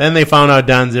down. Then they found out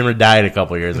Don Zimmer died a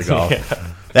couple years ago.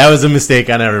 That was a mistake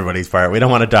on everybody's part. We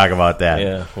don't want to talk about that.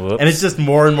 Yeah. Whoops. And it's just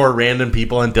more and more random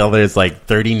people until there's like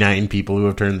 39 people who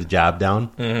have turned the job down.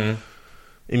 Mm-hmm.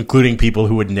 Including people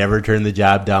who would never turn the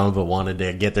job down but wanted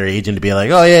to get their agent to be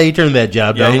like, oh, yeah, he turned that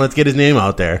job down. Let's get his name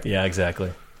out there. Yeah,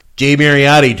 exactly. Jay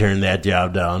Mariotti turned that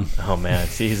job down. Oh, man.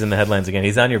 See, he's in the headlines again.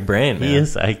 He's on your brain, man. He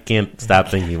is. I can't stop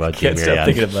thinking about Jay Mariotti. Can't stop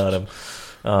thinking about him.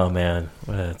 Oh, man.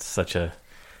 It's such a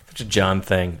John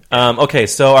thing. Okay,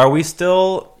 so are we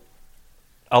still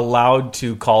allowed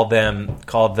to call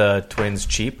the Twins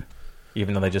cheap,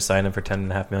 even though they just signed him for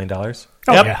 $10.5 million? Oh,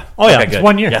 yep. yeah. Oh, yeah. Okay, It's good.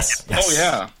 1 year. Yes. Oh,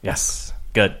 yeah. Yes.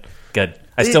 Good.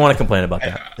 I still want to complain about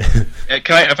that.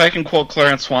 If I can quote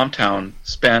Clarence Swamptown,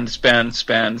 spend.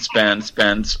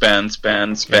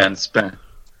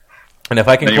 And if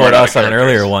I can Then you quote run out us of on an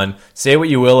earlier characters. one, say what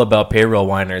you will about payroll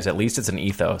whiners, at least it's an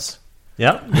ethos.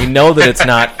 Yep. We know that it's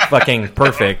not fucking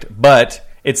perfect, but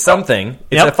it's something.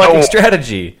 It's Yep. a fucking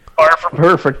strategy. Far from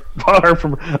perfect. Far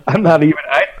from. I'm not even.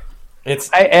 I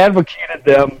advocated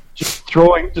them just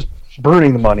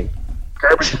burning the money.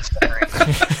 Garbage incineration.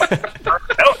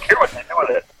 I don't care what they do with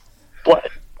it.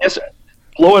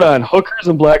 Blow it on hookers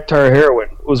and black tar heroin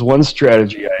was one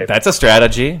strategy I had. That's a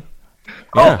strategy.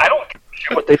 Oh, Yeah. I don't give a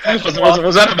shit what they do.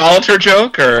 Was that a Molitor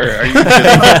joke, or are you?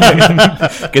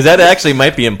 Because that actually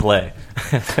might be in play.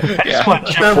 Yeah.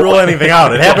 Let's not rule anything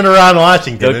out. It happened around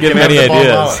Washington. Don't give him any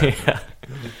ideas. Yeah.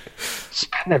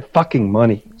 Spend that fucking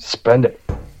money. Spend it.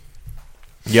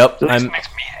 Yep. This makes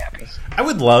me happy. I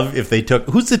would love if they took...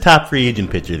 Who's the top free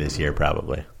agent pitcher this year,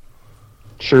 probably?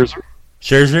 Scherzer.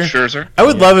 Scherzer. I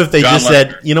would love if they John just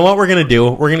Lester. said, you know what we're going to do?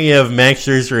 We're going to give Max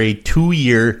Scherzer a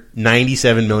 2-year,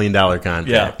 $97 million contract.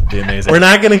 Yeah, be amazing. We're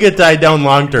not going to get tied down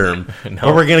long term, No.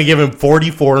 but we're going to give him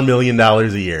 $44 million a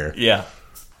year. Yeah.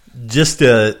 Just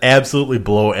to absolutely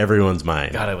blow everyone's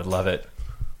mind. God, I would love it.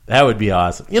 That would be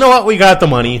awesome. You know what? We got the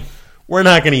money. We're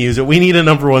not going to use it. We need a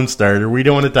number one starter. We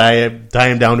don't want to tie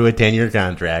him down to a 10-year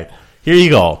contract. Here you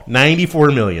go.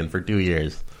 $94 million for 2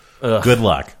 years. Ugh. Good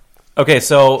luck. Okay,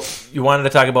 so you wanted to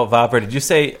talk about Vavra. Did you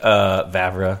say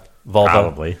Vavra? Volva?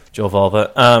 Probably. Joe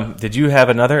Volva. Did you have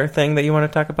another thing that you want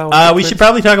to talk about? We should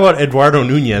probably talk about Eduardo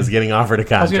Nunez getting offered a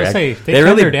I was contract. going to say, they They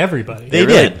really- tendered everybody. They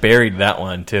really did. buried that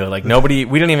one too. Like nobody,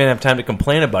 we didn't even have time to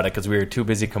complain about it because we were too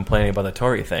busy complaining about the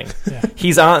Torrey thing. Yeah.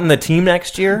 He's on the team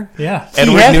next year. Yeah.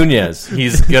 Edward Nunez.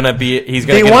 He's gonna They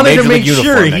get a wanted major to make league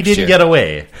uniform sure he next didn't year. get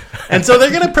away. And so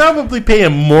they're going to probably pay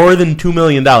him more than $2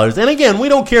 million. And again, we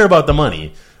don't care about the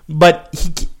money. But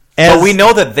But we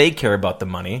know that they care about the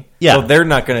money. Yeah. So they're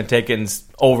not going to take and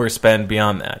overspend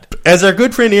beyond that. as our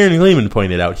good friend Aaron Lehman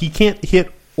pointed out, he can't hit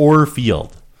or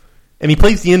field. And he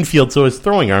plays the infield, so his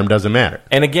throwing arm doesn't matter.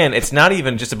 And again, it's not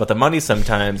even just about the money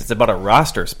sometimes. It's about a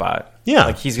roster spot. Yeah.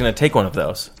 Like he's going to take one of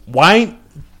those. Why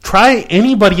try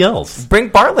anybody else? Bring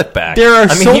Bartlett back. There are I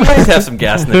mean, so he many- might have some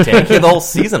gas in the tank. He had the whole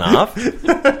season off.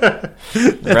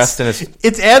 Rest in his...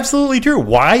 It's absolutely true.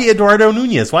 Why Eduardo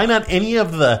Nunez? Why not any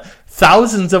of the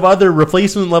thousands of other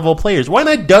replacement level players? Why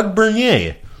not Doug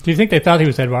Bernier? Do you think they thought he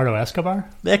was Eduardo Escobar?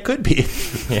 That could be.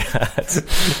 Yeah.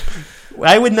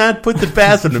 I would not put the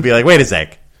past him to be like, wait a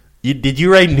sec. Did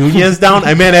you write Nunez down?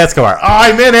 I meant Escobar. Oh,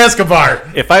 I meant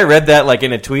Escobar. If I read that like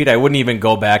in a tweet, I wouldn't even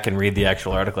go back and read the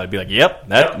actual article. I'd be like, yep,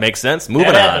 that makes sense.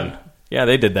 Moving That on. happened. Yeah,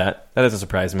 they did that. That doesn't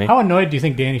surprise me. How annoyed do you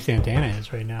think Danny Santana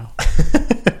is right now?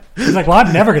 He's like, well,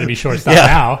 I'm never going to be shortstop Yeah.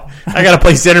 now. I got to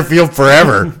play center field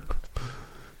forever.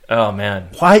 Oh, man.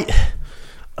 Why?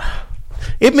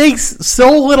 It makes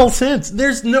so little sense.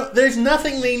 There's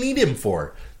nothing they need him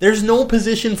for. There's no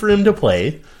position for him to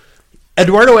play.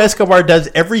 Eduardo Escobar does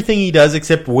everything he does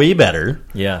except way better.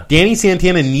 Yeah. Danny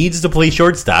Santana needs to play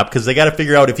shortstop because they got to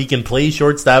figure out if he can play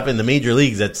shortstop in the major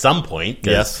leagues at some point.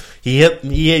 'cause Yes. he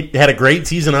had a great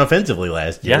season offensively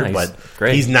last year, Yeah, he's but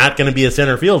great. he's not going to be a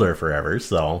center fielder forever.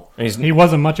 So And he's, He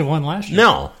wasn't much of one last year.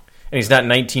 no, and he's not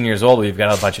 19 years old. We've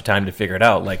got a bunch of time to figure it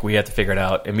out. Like, we have to figure it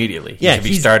out immediately. He Yeah, should be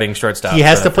he's- starting shortstop. he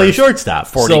has for to the play first shortstop.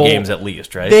 40 So games at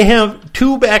least, right? They have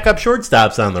 2 backup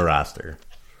shortstops on the roster.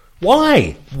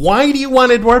 Why? Why do you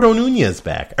want Eduardo Nunez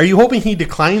back? Are you hoping he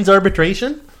declines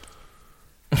arbitration?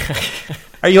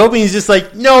 Are you hoping he's just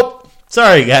like, nope,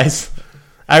 sorry guys.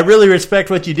 I really respect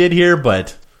what you did here,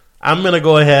 but I'm going to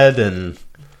go ahead and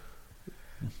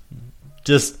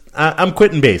just, I'm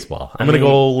quitting baseball. I'm going to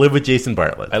go live with Jason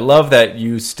Bartlett. I love that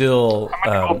you still...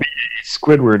 I'll be a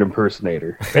Squidward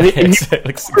impersonator. And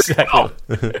exactly.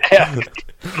 yeah.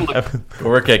 Go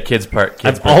work at Kids Park.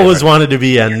 I've always wanted to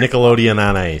be on Nickelodeon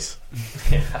on Ice.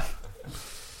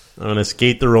 I'm going to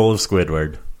skate the role of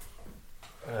Squidward.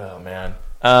 Oh man.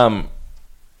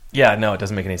 Yeah, no, it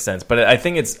doesn't make any sense. But I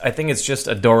think it's just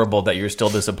adorable that you're still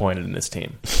disappointed in this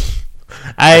team.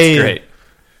 That's great.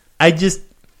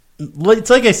 it's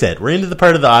like I said, we're into the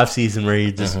part of the offseason where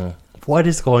you just, what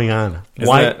is going on?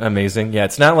 Isn't that amazing? Yeah,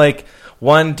 it's not like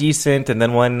one decent and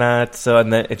then one not. So,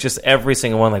 and then it's just every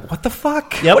single one like, what the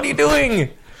fuck? Yep. What are you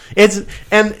doing?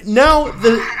 And now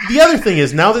the other thing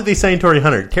is, now that they signed Torrey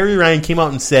Hunter, Terry Ryan came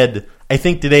out and said, I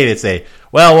think today, to say,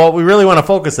 well, what we really want to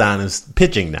focus on is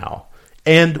pitching now.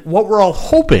 And what we're all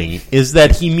hoping is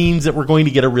that he means that we're going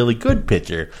to get a really good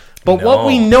pitcher. But what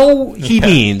we know he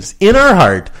means in our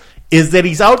heart is that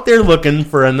he's out there looking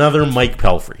for another Mike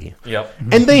Pelfrey. Yep.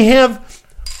 And they have,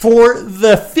 for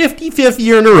the 55th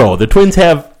year in a row, the Twins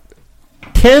have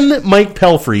 10 Mike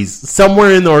Pelfreys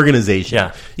somewhere in the organization.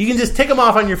 Yeah. You can just tick them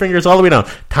off on your fingers all the way down.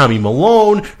 Tommy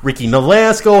Malone, Ricky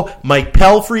Nolasco, Mike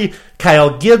Pelfrey,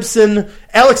 Kyle Gibson.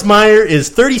 Alex Meyer is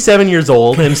 37 years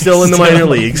old and still in the minor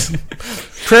leagues.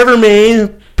 Trevor May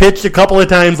pitched a couple of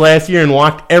times last year and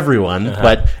walked everyone,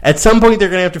 but at some point they're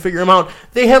going to have to figure him out.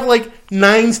 They have like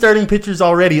 9 starting pitchers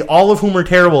already, all of whom are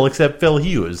terrible except Phil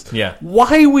Hughes. Yeah.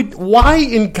 Why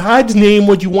in God's name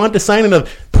would you want to sign another?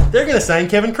 They're going to sign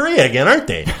Kevin Correa again, aren't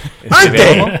they?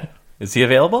 Is he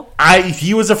available?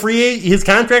 He was a free agent. His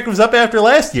contract was up after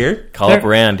last year. Call up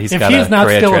Rand. If he's not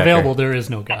still available, there is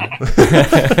no God.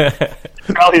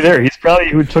 Probably there. He's probably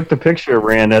who took the picture of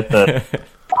Rand at the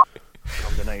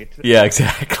night. Yeah,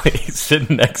 exactly. He's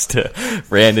sitting next to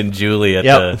Rand and Julie at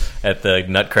the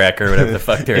Nutcracker, whatever the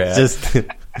fuck they're at. Just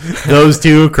those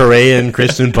two, Correa and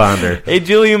Christian Ponder. Hey,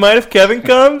 Julie, you mind if Kevin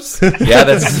comes? Yeah,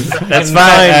 that's fine,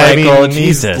 Michael.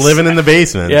 Jesus, he's living in the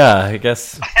basement. Yeah, I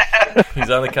guess he's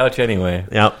on the couch anyway.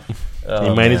 Yep.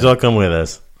 You might as well come with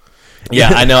us. Yeah,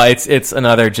 I know. It's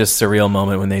another just surreal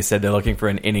moment when they said they're looking for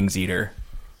an innings eater.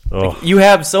 Oh. Like, you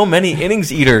have so many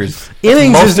innings eaters.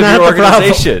 Innings most is of not your the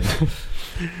organization.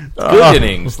 Good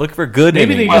innings. Look for good innings.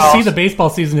 Maybe they just see the baseball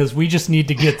season as we just need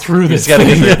to get through this. We just got to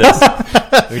get through this.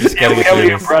 We just got to get through this. We haven't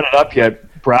even brought it up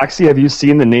yet. Broxy, have you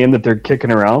seen the name that they're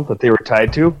kicking around that they were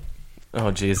tied to?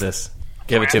 Oh, Jesus.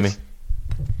 Give it to me.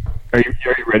 Are you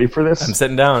ready for this? I'm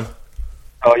sitting down.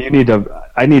 Oh,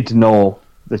 I need to know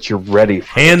that you're ready.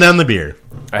 Hand on the beer.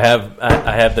 I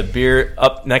have the beer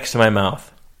up next to my mouth.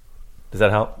 Does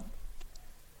that help?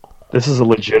 This is a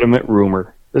legitimate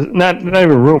rumor. Not even a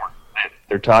rumor.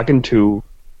 They're talking to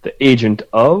the agent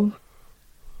of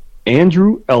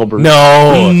Andrew Elbert.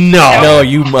 No,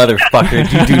 you motherfucker.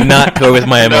 You do not go with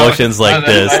my emotions like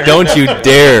this. Don't you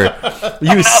dare.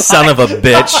 You son of a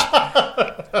bitch.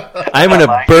 I'm going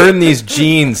to burn these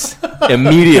jeans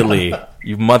immediately.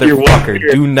 You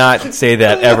motherfucker. Do not say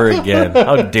that ever again.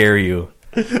 How dare you.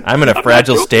 I'm in a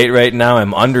fragile state right now.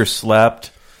 I'm underslept.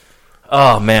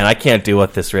 Oh, man, I can't deal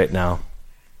with this right now.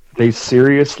 They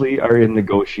seriously are in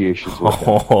negotiations with them.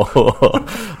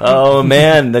 Oh,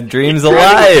 man, the dream's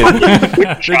alive.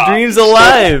 The dream's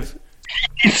alive.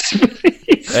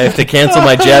 I have to cancel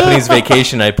my Japanese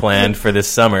vacation I planned for this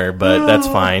summer, but that's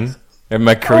fine. Or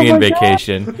my Korean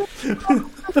vacation.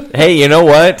 Hey, you know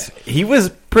what? He was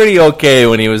pretty okay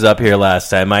when he was up here last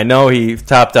time. I know he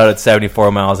topped out at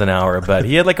 74 miles an hour, but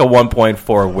he had like a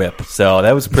 1.4 whip, so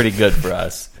that was pretty good for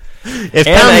us. If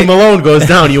Tommy Malone goes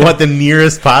down, you want the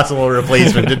nearest possible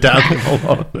replacement to Tommy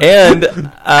Malone.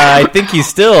 And I think he's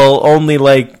still only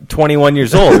like 21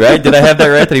 years old, right? Did I have that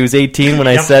right? That he was 18 when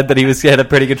I said that he had a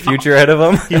pretty good future ahead of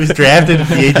him? He was drafted at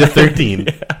the age of 13.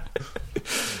 Yeah.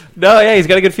 No, yeah, he's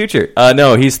got a good future.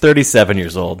 No, he's 37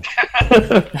 years old.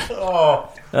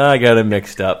 I got him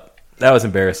mixed up. That was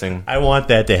embarrassing. I want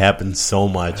that to happen so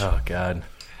much. Oh, God.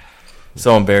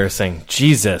 So embarrassing.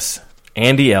 Jesus.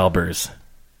 Andy Albers.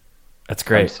 That's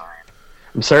great.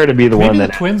 I'm sorry to be the one that...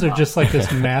 Maybe the Twins are just like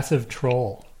this massive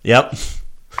troll. Yep.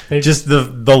 Just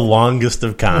the longest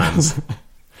of cons.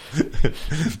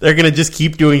 They're going to just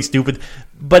keep doing stupid...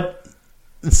 But...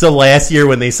 So last year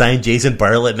when they signed Jason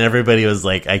Bartlett and everybody was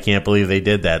like, I can't believe they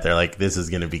did that. They're like, this is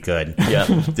going to be good. Yeah.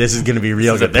 This is going to be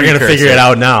real good. They're going to figure it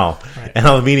out now. Right. And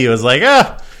all the media was like,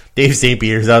 Dave St.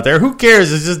 Peter's out there. Who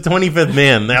cares? It's just 25th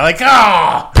man. They're like,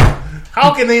 how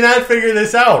can they not figure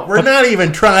this out? We're not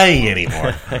even trying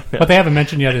anymore. What they haven't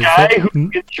mentioned yet is... The guy who's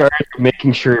in charge of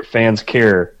making sure fans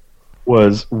care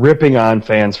was ripping on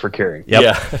fans for caring. Yep.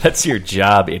 Yeah, that's your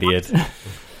job, idiot.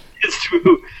 It's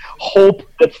to hope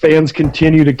that fans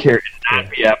continue to care and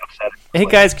not be apathetic. Hey,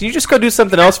 guys, can you just go do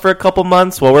something else for a couple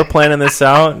months while we're planning this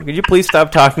out? Could you please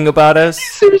stop talking about us?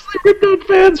 Seriously, ripped on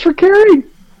fans for caring.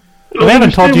 We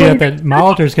haven't told you yet that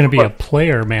Molitor's going to be a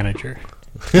player manager.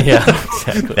 Yeah,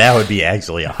 exactly. That would be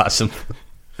actually awesome.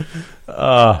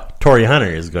 Torrey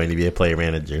Hunter is going to be a player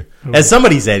manager. As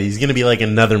somebody said, he's going to be like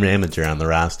another manager on the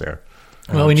roster.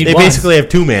 Well, we need They basically have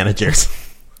two managers.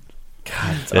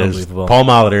 God, it's unbelievable. Paul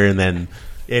Molitor, and then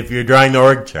if you're drawing the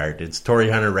org chart, it's Torrey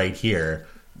Hunter right here,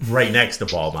 right next to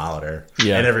Paul Molitor,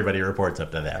 and everybody reports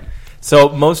up to them. So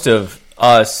most of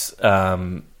us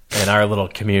in our little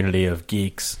community of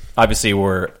geeks, obviously,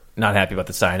 we're not happy about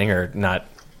the signing or not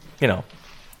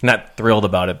thrilled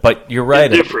about it. But you're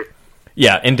right. Indifferent.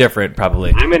 Indifferent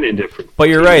probably. I'm an indifferent. But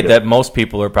you're right that most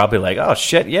people are probably like, oh,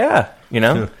 shit, yeah.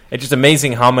 It's just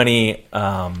amazing how many,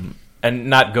 and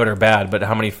not good or bad, but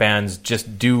how many fans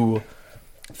just do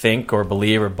think or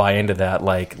believe or buy into that,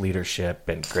 like, leadership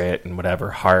and grit and whatever,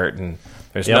 heart. And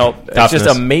there's it's just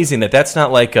amazing that's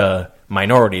not like a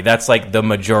minority. That's like the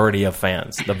majority of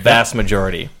fans, the vast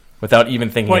majority. Without even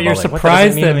thinking about you're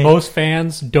surprised that most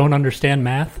fans don't understand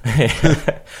math?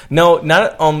 No,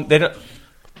 not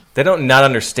they don't not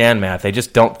understand math. They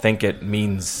just don't think it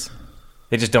means.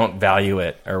 They just don't value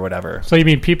it or whatever. So you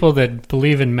mean people that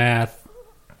believe in math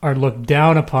are looked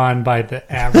down upon by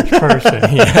the average person?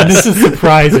 And this is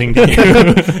surprising to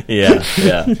you.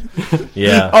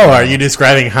 Yeah. Oh, are you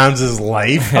describing Hans's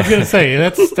life? I was going to say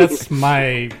that's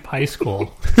my high school.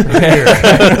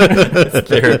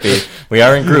 Therapy. We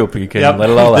are in group. You can let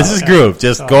it all out. This is group.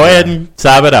 Just go ahead and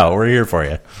sob it out. We're here for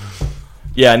you.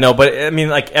 Yeah, no, but I mean,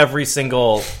 like every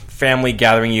single family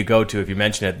gathering you go to, if you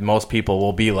mention it, most people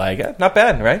will be like, not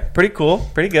bad, right? Pretty cool,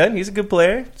 pretty good. He's a good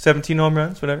player. 17 home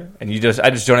runs, whatever. And I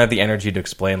just don't have the energy to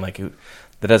explain like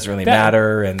that doesn't really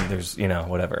matter. And there's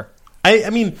whatever. I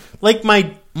mean, like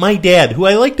my dad, who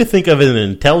I like to think of as an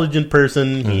intelligent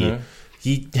person. Mm-hmm.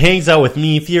 He hangs out with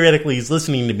me. Theoretically, he's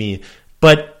listening to me.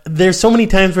 But there's so many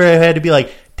times where I had to be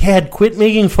like, Dad, quit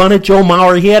making fun of Joe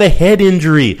Mauer. He had a head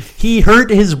injury. He hurt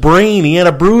his brain. He had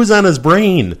a bruise on his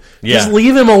brain. Yeah. Just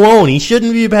leave him alone. He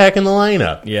shouldn't be back in the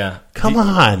lineup. Yeah. Come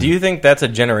on. Do you think that's a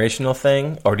generational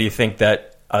thing? Or do you think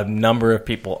that a number of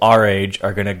people our age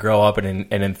are going to grow up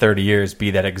and in 30 years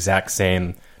be that exact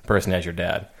same person as your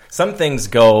dad? Some things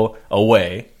go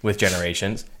away with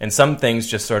generations, and some things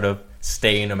just sort of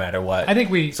stay no matter what. I'm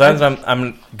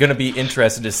going to be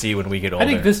interested to see when we get older. I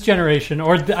think this generation,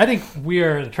 I think we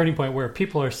are at a turning point where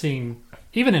people are seeing,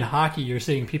 even in hockey, you're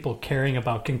seeing people caring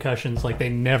about concussions like they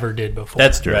never did before.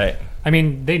 That's true. Right. I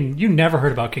mean, you never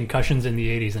heard about concussions in the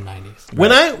 80s and 90s.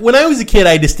 When I was a kid,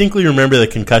 I distinctly remember the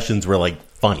concussions were like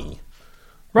funny.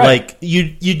 Right. Like,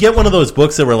 you'd get one of those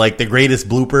books that were like the greatest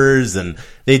bloopers, and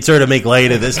they'd sort of make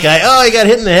light of this guy. Oh, he got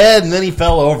hit in the head, and then he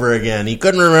fell over again. He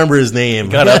couldn't remember his name.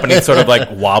 Got up, and he sort of like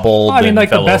wobbled. Well, I mean, like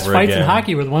the best fights in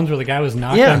hockey were the ones where the guy was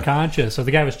knocked unconscious, or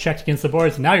the guy was checked against the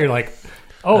boards, and now you're like,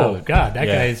 oh God, that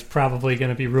guy's probably going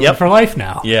to be ruined for life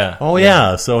now. Yeah. Oh,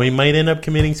 yeah. So he might end up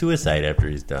committing suicide after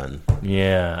he's done.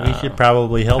 Yeah. We should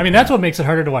probably help him. That's what makes it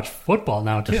harder to watch football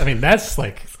now, too. I mean, that's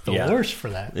like the worst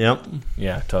for that. Yep.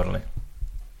 Yeah, totally.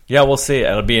 Yeah, we'll see.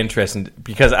 It'll be interesting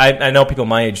because I know people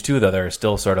my age too, though. They're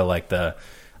still sort of like the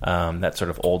that sort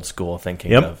of old school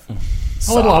thinking of.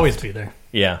 Well, it'll always be there.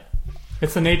 Yeah,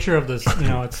 it's the nature of this.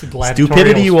 It's gladiatorial.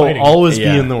 Stupidity will always be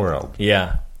in the world.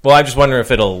 Yeah. Well, I just wonder if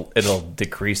it'll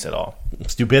decrease at all.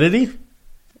 Stupidity?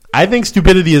 I think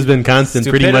stupidity has been constant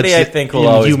pretty much. I think will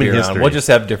always human be around. history. We'll just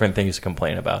have different things to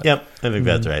complain about. Yep, I think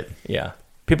that's right. Yeah,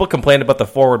 people complained about the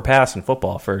forward pass in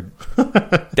football for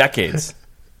decades.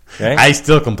 Okay. I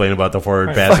still complain about the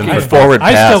forward pass and the forward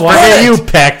pass. Forget you,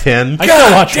 Pac-10. I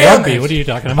still watch rugby. What are you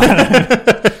talking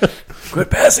about? Quit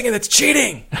passing it. It's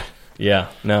cheating. Yeah.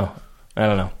 No. I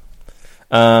don't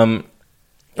know.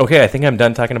 Okay. I think I'm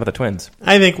done talking about the Twins.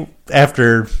 I think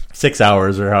after 6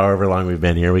 hours or however long we've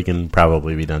been here, we can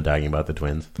probably be done talking about the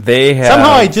Twins.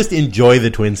 Somehow I just enjoy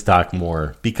the Twins talk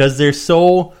more because there's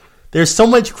so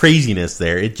much craziness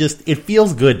there. It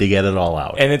feels good to get it all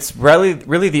out. And it's really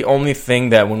the only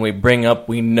thing that when we bring up,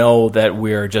 we know that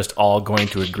we're just all going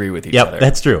to agree with each other. Yep,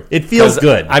 that's true. It feels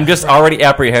good. I'm just already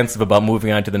apprehensive about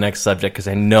moving on to the next subject because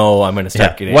I know I'm going to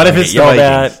start getting what if it's yelled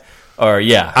at? Or,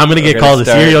 I'm going to get called a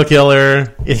serial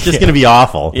killer. It's just going to be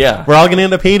awful. Yeah. We're all going to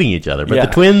end up hating each other. But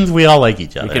the Twins, we all like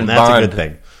each other, and that's a good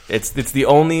thing. It's the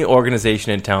only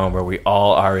organization in town where we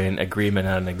all are in agreement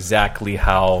on exactly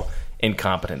how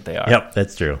incompetent they are. Yep,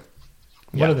 that's true.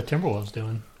 What are the Timberwolves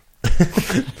doing? They're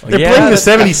playing the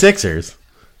 76ers.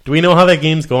 Do we know how that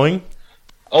game's going?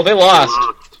 Oh, they lost.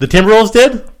 The Timberwolves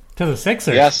did? To the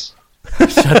Sixers? Yes.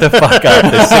 Shut the fuck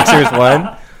up. The Sixers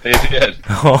won? They did.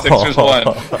 Sixers won.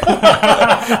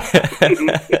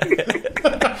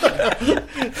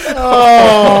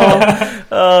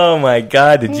 Oh my my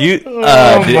God! Did you? Did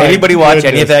anybody watch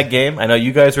any of that game? I know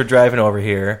you guys were driving over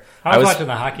here. I was watching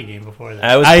the hockey game before that.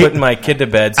 I was putting my kid to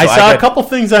bed. So I saw a couple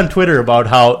things on Twitter about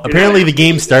how apparently the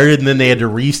game started and then they had to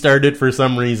restart it for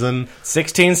some reason.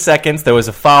 16 seconds. There was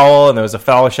a foul and there was a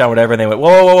foul shot, whatever. And they went,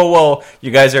 whoa! You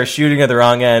guys are shooting at the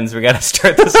wrong ends. We got to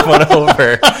start this one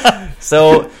over.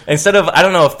 So instead of, I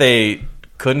don't know if they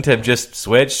couldn't have just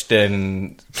switched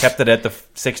and kept it at the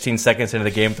 16 seconds into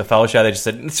the game with the foul shot. They just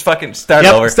said, let's fucking start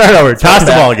over. Start over. Toss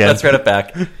the ball again. Let's run it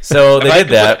back. So they did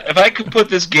that. If I could put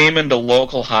this game into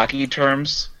local hockey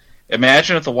terms,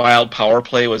 imagine if the Wild power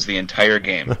play was the entire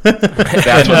game.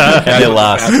 That's what they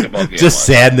lost. Just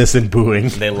sadness and booing.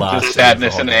 They lost. Just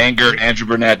sadness and anger. Andrew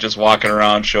Burnett just walking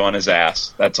around showing his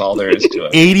ass. That's all there is to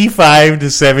it.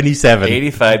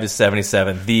 85-77.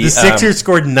 85-77. The Sixers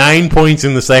scored 9 points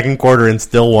in the second quarter and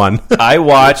still won. I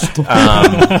watched.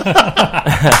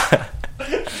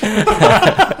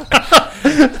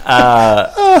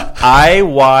 I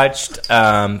watched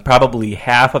probably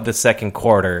half of the second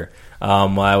quarter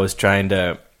while I was trying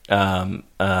to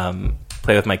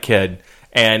play with my kid,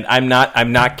 and I'm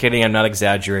not kidding. I'm not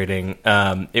exaggerating.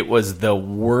 It was the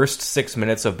worst 6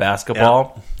 minutes of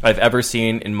basketball I've ever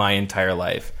seen in my entire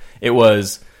life. It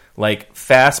was like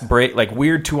fast break, like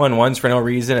weird 2-on-1s for no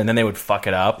reason, and then they would fuck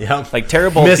it up. Like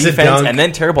terrible defense and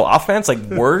then terrible offense, like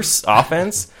worse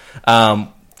offense.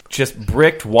 Just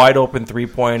bricked wide open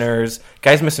 3-pointers.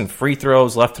 Guys missing free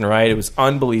throws left and right. It was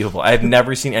unbelievable. I've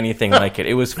never seen anything like it.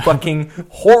 It was fucking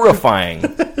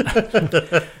horrifying.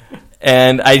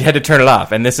 And I had to turn it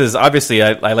off. And this is obviously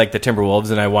I like the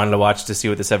Timberwolves, and I wanted to watch to see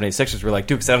what the 76ers were like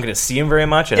too, because I don't get to see them very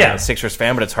much. And I'm a Sixers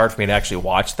fan, but it's hard for me to actually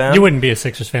watch them. You wouldn't be a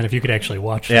Sixers fan if you could actually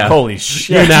watch them. Yeah. Holy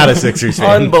shit! You're not a Sixers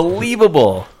fan.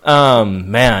 Unbelievable.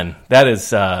 Man, that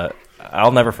is.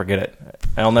 I'll never forget it.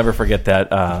 I'll never forget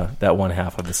that one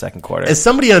half of the second quarter. As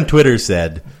somebody on Twitter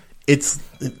said,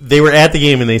 they were at the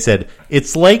game and they said,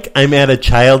 it's like I'm at a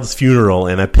child's funeral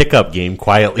and a pickup game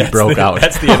quietly broke out.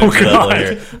 That's the energy level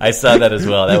here. I saw that as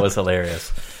well. That was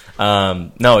hilarious.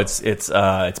 No,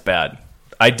 it's bad.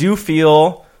 I do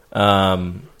feel.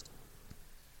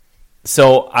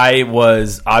 So I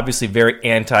was obviously very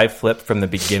anti-Flip from the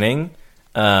beginning.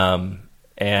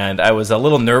 And I was a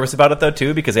little nervous about it, though,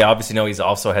 too, because I obviously know he's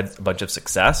also had a bunch of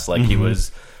success. Like, he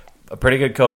was a pretty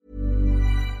good coach.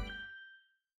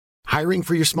 Hiring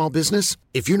for your small business?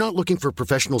 If you're not looking for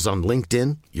professionals on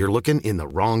LinkedIn, you're looking in the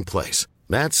wrong place.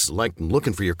 That's like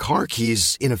looking for your car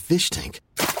keys in a fish tank.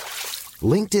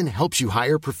 LinkedIn helps you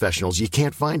hire professionals you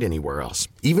can't find anywhere else,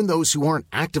 even those who aren't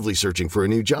actively searching for a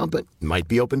new job but might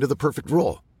be open to the perfect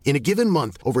role. In a given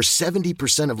month, over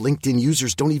 70% of LinkedIn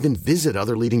users don't even visit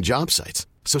other leading job sites.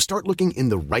 So start looking in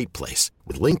the right place.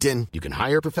 With LinkedIn, you can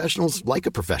hire professionals like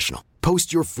a professional.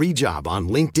 Post your free job on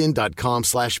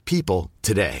linkedin.com/people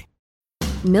today.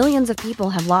 Millions of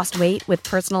people have lost weight with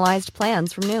personalized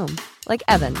plans from Noom. Like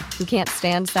Evan, who can't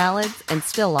stand salads and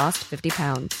still lost 50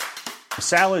 pounds.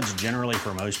 Salads generally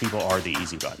for most people are the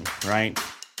easy button, right?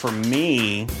 For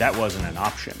me, that wasn't an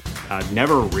option. I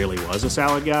never really was a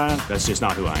salad guy. That's just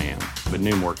not who I am. But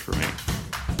Noom worked for me.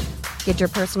 Get your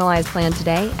personalized plan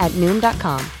today at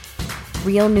Noom.com.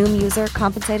 Real Noom user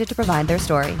compensated to provide their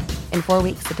story. In 4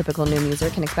 weeks, the typical Noom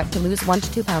user can expect to lose 1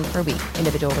 to 2 pounds per week.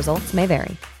 Individual results may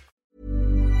vary.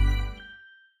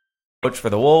 Coach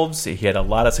for the Wolves. He had a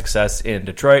lot of success in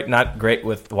Detroit. Not great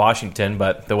with Washington,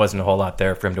 but there wasn't a whole lot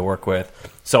there for him to work with.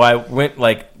 So I went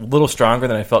like a little stronger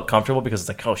than I felt comfortable, because it's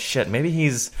like, oh shit, maybe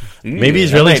he's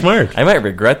really smart. I might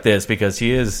regret this, because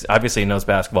he is obviously knows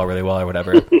basketball really well or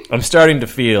whatever. I'm starting to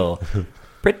feel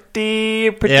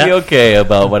pretty okay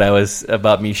about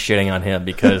about me shitting on him,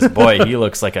 because boy, he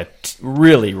looks like a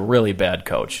really, really bad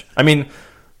coach. I mean,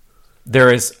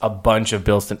 there is a bunch of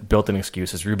built-in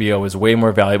excuses. Rubio is way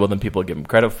more valuable than people give him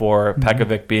credit for.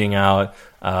 Pekovic being out,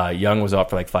 Young was out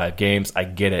for like 5 games. I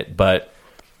get it, but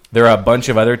there are a bunch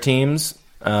of other teams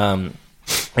in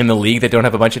the league that don't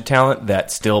have a bunch of talent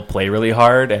that still play really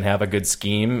hard and have a good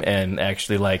scheme and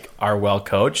actually like are well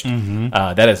coached.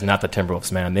 That is not the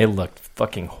Timberwolves, man. They looked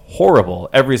fucking horrible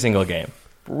every single game.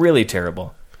 Really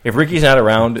terrible. If Ricky's not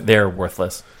around, they're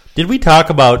worthless. Did we talk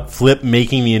about Flip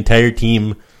making the entire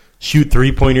team shoot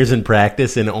 3-pointers in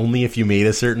practice, and only if you made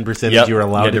a certain percentage you were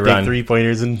allowed to take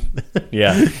 3-pointers? And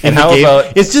and how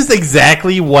about, it's just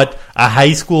exactly what a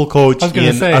high school coach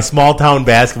in a small town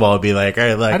basketball would be like.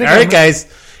 All right,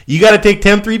 guys, you got to take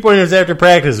 10 3-pointers after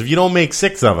practice. If you don't make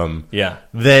 6 of them,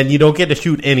 then you don't get to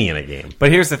shoot any in a game.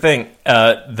 But here's the thing: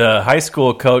 the high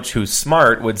school coach who's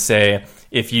smart would say,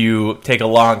 if you take a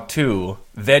long 2,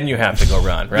 then you have to go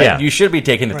run, right? Yeah. You should be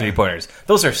taking the 3-pointers.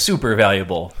 Those are super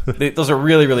valuable. Those are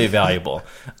really, really valuable.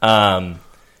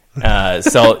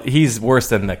 So he's worse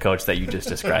than the coach that you just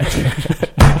described.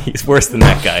 He's worse than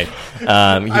that guy.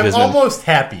 I'm almost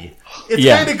happy. It's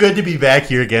kind of good to be back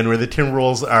here again where the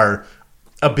Timberwolves are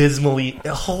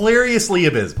hilariously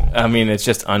abysmal. I mean, it's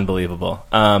just unbelievable.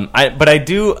 But I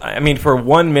do, for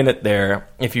 1 minute there,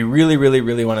 if you really, really,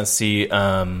 really want to see,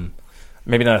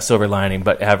 maybe not a silver lining,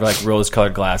 but have like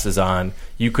rose-colored glasses on,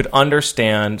 you could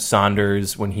understand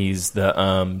Saunders when he's the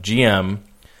GM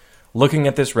looking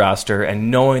at this roster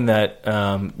and knowing that,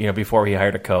 before he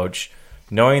hired a coach,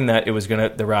 knowing that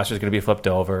the roster was gonna be flipped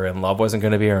over and Love wasn't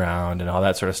gonna be around and all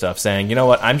that sort of stuff, saying, you know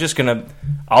what,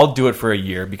 I'll do it for a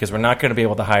year because we're not gonna be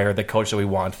able to hire the coach that we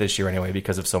want this year anyway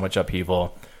because of so much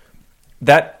upheaval.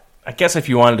 That, I guess, if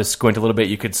you wanted to squint a little bit,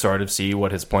 you could sort of see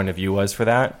what his point of view was for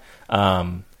that.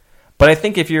 But I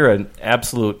think if you're an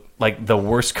absolute, like, the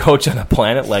worst coach on the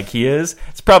planet like he is,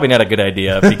 it's probably not a good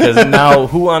idea because now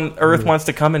who on earth wants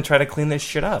to come and try to clean this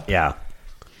shit up? Yeah.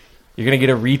 You're going to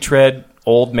get a retread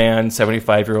old man,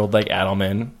 75-year-old like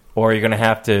Adelman, or you're going to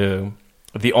have to...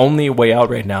 The only way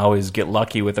out right now is get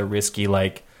lucky with a risky,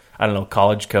 like, I don't know,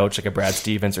 college coach like a Brad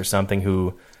Stevens or something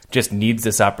who just needs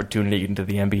this opportunity into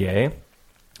the NBA,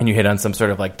 and you hit on some sort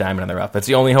of, like, diamond in the rough. That's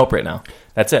the only hope right now.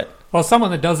 That's it. Well,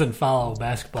 someone that doesn't follow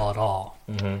basketball at all,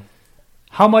 mm-hmm.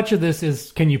 How much of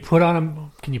this can you put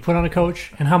on a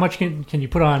coach, and how much can you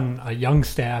put on a young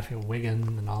staff, Wiggins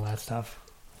and all that stuff,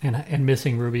 and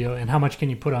missing Rubio, and how much can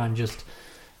you put on just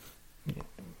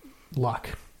luck?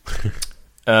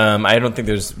 I don't think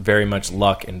there's very much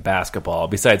luck in basketball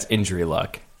besides injury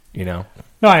luck. No,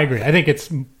 I agree. I think it's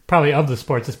probably of the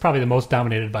sports, it's probably the most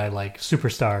dominated by like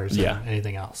superstars and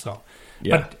anything else. So,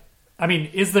 yeah. But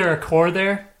is there a core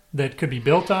there that could be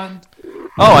built on?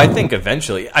 Oh, I think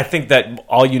eventually. I think that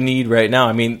all you need right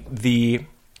now, the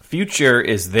future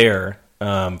is there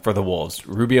for the Wolves.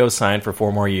 Rubio signed for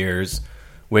 4 more years.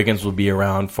 Wiggins will be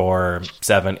around for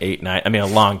 7, 8, 9. A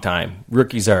long time.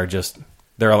 Rookies are just,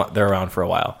 they're around for a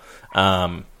while.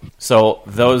 So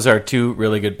those are 2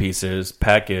 really good pieces.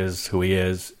 Peck is who he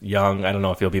is. Young, I don't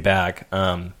know if he'll be back.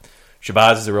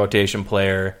 Shabazz is a rotation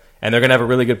player. And they're going to have a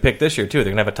really good pick this year, too.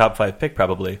 They're going to have a top 5 pick,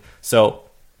 probably. So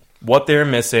what they're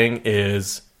missing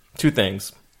is 2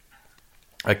 things.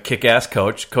 A kick-ass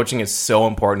coach. Coaching is so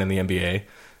important in the NBA.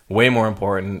 Way more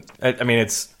important.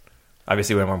 It's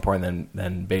obviously way more important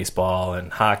than baseball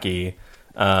and hockey.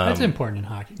 That's important in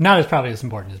hockey. Not as probably as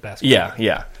important as basketball.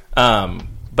 Yeah.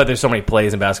 But there's so many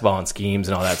plays in basketball and schemes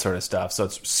and all that sort of stuff. So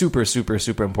it's super, super,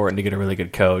 super important to get a really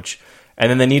good coach. And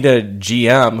then they need a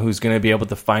GM who's going to be able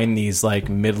to find these like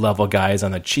mid-level guys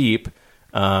on the cheap.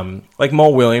 Like Mo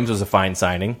Williams was a fine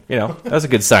signing. That was a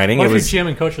good signing. What if your GM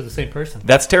and coach are the same person?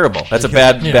 That's terrible. That's a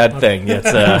bad thing.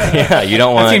 It's you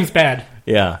don't want. That seems bad.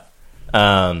 Yeah.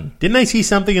 Didn't I see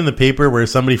something in the paper where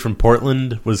somebody from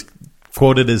Portland was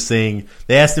quoted as saying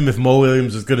they asked him if Mo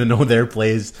Williams was going to know their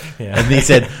plays, and they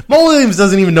said Mo Williams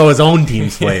doesn't even know his own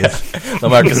team's plays.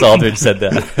 LaMarcus Aldridge said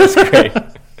that. That's great.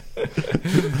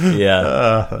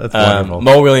 Yeah, that's wonderful.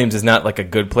 Mo Williams is not like a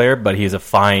good player, but he's a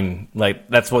fine. Like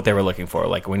that's what they were looking for.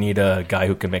 Like we need a guy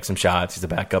who can make some shots. He's a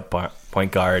backup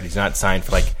point guard. He's not signed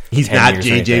for like he's 10 not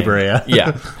years JJ Barea.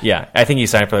 Yeah. I think he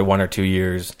signed for like 1 or 2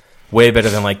 years. Way better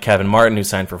than like Kevin Martin, who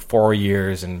signed for 4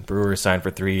 years, and Brewer signed for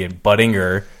 3, and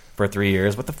Budinger for 3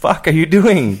 years. What the fuck are you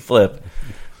doing, Flip?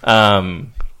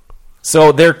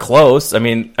 So they're close. I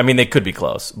mean, they could be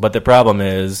close, but the problem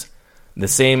is the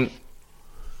same.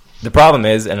 The problem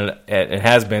is, and it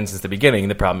has been since the beginning,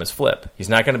 the problem is Flip. He's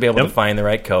not going to be able to find the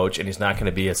right coach, and he's not going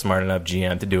to be a smart enough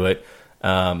GM to do it.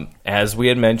 As we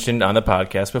had mentioned on the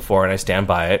podcast before, and I stand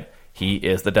by it, he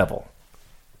is the devil.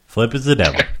 Flip is the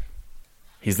devil.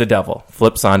 He's the devil.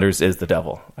 Flip Saunders is the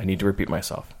devil. I need to repeat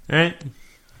myself. All right.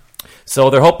 So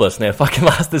they're hopeless, and they fucking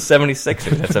lost the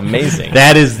 76ers. That's amazing.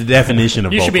 That is the definition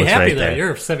of you hopeless. You should be happy right that there.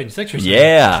 you're 76ers.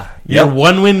 Yeah. You're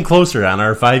 1 win closer on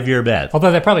our 5-year bet.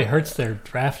 Although that probably hurts their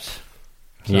draft.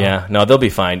 So. Yeah, no, they'll be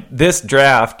fine. This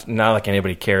draft, not like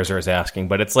anybody cares or is asking,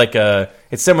 but it's like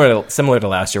it's similar to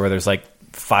last year where there's like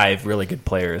 5 really good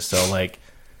players. So like,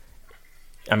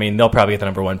 they'll probably get the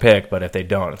number 1 pick, but if they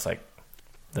don't, it's like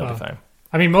they'll be fine.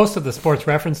 Most of the sports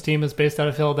reference team is based out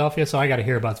of Philadelphia, so I got to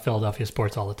hear about Philadelphia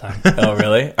sports all the time. Oh,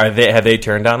 really? Have they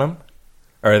turned on them?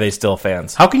 Or are they still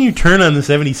fans? How can you turn on the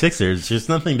 76ers? There's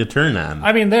nothing to turn on.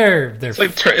 They're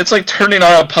it's like turning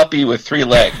on a puppy with 3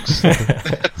 legs.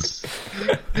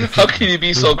 How can you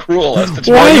be so cruel as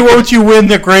to Why won't you win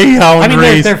the Greyhound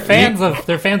race? They're fans of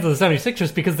the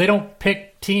 76ers because they don't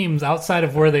pick teams outside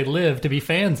of where they live to be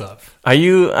fans of. Are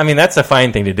you? That's a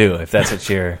fine thing to do if that's what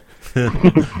you're.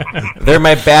 They're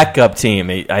my backup team.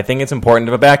 I think it's important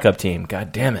to have a backup team.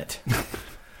 God damn it.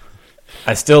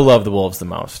 I still love the Wolves the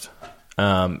most.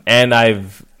 And I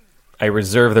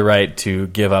reserve the right to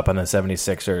give up on the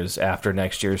 76ers after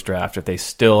next year's draft if they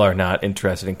still are not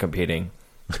interested in competing.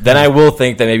 Then I will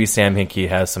think that maybe Sam Hinkie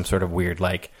has some sort of weird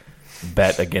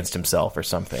bet against himself or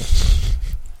something.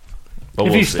 But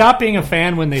if you stop being a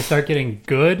fan when they start getting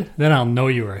good, then I'll know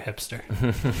you were a hipster.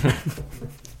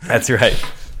 That's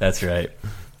right.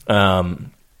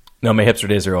 No, my hipster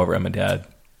days are over. I'm a dad.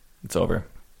 It's over.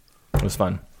 It was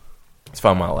fun. It's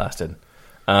fun while it lasted.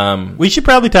 We should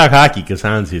probably talk hockey because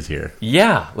Hans is here.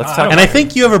 Yeah, let's talk. And I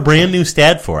think you have a brand new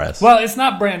stat for us. Well, it's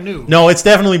not brand new. No, it's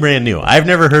definitely brand new. I've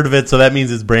never heard of it, so that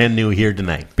means it's brand new here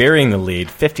tonight. Burying the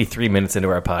lead, 53 minutes into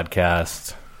our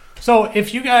podcast. So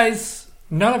if you guys,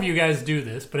 none of you guys do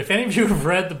this, but if any of you have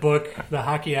read the book, The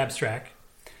Hockey Abstract,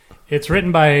 it's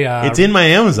written by... it's in my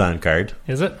Amazon card.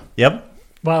 Is it? Yep.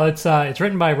 Well, it's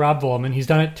written by Rob Volman. He's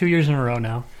done it 2 years in a row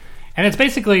now. And it's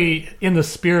basically in the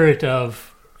spirit of...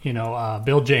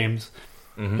 Bill James.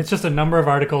 Mm-hmm. It's just a number of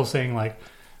articles saying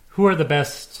who are the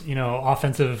best,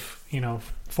 offensive,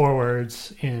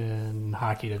 forwards in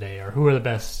hockey today, or who are the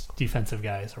best defensive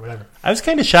guys, or whatever. I was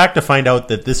kind of shocked to find out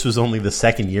that this was only the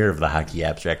second year of the Hockey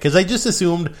Abstract, because I just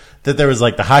assumed that there was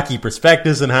the Hockey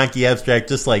Prospectus and Hockey Abstract,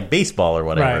 just like baseball or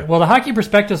whatever. Right. Well, the Hockey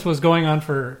Prospectus was going on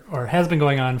has been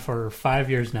going on for 5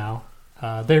 years now.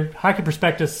 Their Hockey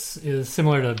Prospectus is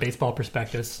similar to Baseball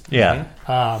Prospectus. Yeah.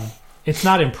 It's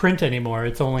not in print anymore.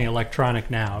 It's only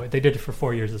electronic now. They did it for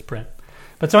 4 years as print.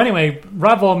 But so anyway,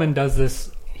 Rob Volman does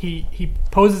this. He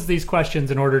poses these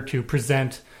questions in order to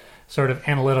present sort of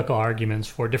analytical arguments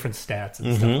for different stats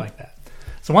and stuff like that.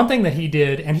 So one thing that he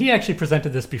did, and he actually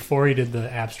presented this before he did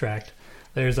the abstract,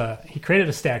 he created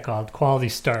a stat called quality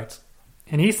starts.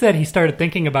 And he said he started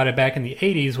thinking about it back in the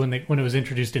 80s when it was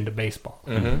introduced into baseball.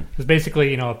 Because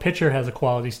basically, a pitcher has a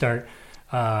quality start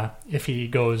if he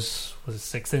goes,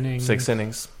 6 innings? 6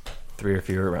 innings, 3 or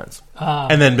fewer runs.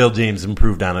 And then Bill James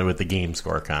improved on it with the game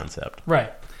score concept.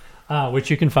 Right. Which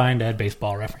you can find at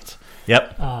Baseball Reference.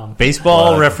 Yep.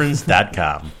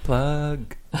 Baseballreference.com.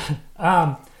 Plug.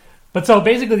 But so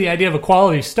basically the idea of a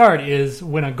quality start is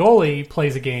when a goalie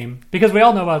plays a game, because we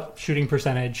all know about shooting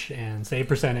percentage and save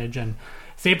percentage, and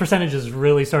save percentage is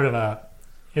really sort of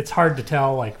it's hard to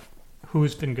tell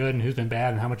who's been good and who's been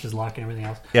bad and how much is luck and everything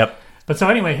else. Yep. But so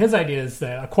anyway, his idea is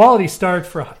that a quality start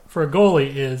for a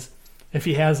goalie is if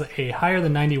he has a higher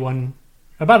than 91,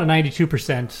 about a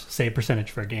 92% save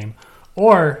percentage for a game,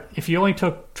 or if he only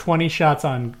took 20 shots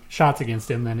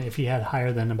against him, then if he had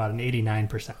higher than about an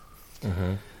 89%.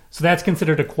 Mm-hmm. So that's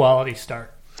considered a quality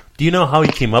start. Do you know how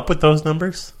he came up with those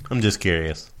numbers? I'm just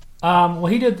curious. Well,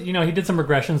 he did some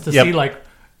regressions to see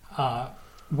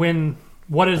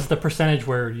what is the percentage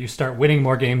where you start winning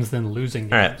more games than losing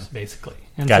games, basically.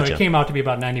 And so it came out to be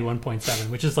about 91.7,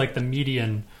 which is the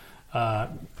median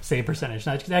save percentage.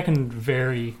 Now, that can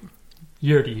vary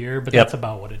year to year, but that's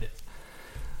about what it is.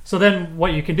 So then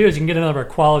what you can do is you can get a number of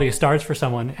quality starts for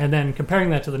someone, and then comparing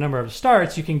that to the number of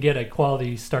starts, you can get a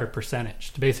quality start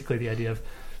percentage. Basically the idea of,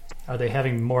 are they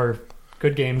having more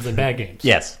good games than bad games?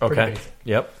 Yes. Okay.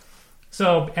 Yep.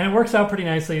 So, and it works out pretty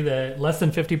nicely that less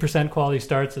than 50% quality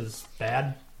starts is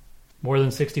bad, more than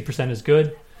 60% is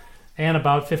good, and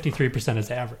about 53%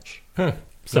 is average.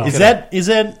 So is that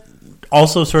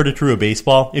also sort of true of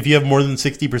baseball? If you have more than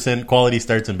 60% quality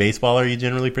starts in baseball, are you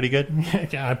generally pretty good?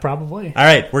 Yeah, probably. All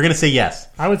right, we're going to say yes.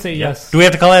 I would say yes. Do we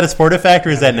have to call that a sportive fact, or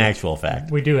is that an actual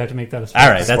fact? We do have to make that a sportive fact.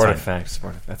 All right, that's sportive fine.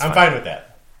 Fact. That's I'm fine with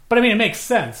that. But I mean, it makes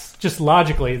sense, just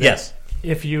logically, that yes.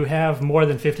 If you have more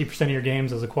than 50% of your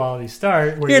games as a quality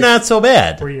start, you're not so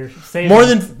bad. Where you're saving more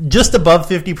than just above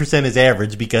 50% is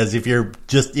average, because if you're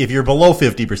below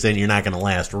 50%, you're not going to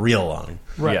last real long.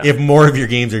 Right. If more of your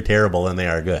games are terrible than they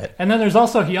are good. And then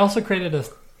he also created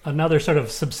another sort of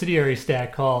subsidiary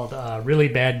stat called really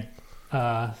bad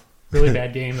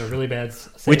games or really bad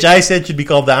saves. Which I said should be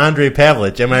called the Andre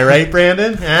Pavlich. Am I right,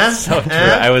 Brandon? Huh? So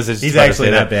true. He's actually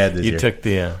not bad this year. You took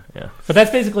the But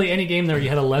that's basically any game where you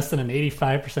had a less than an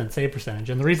 85% save percentage.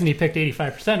 And the reason he picked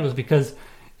 85% was because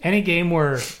any game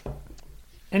where a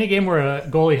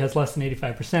goalie has less than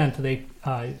 85%,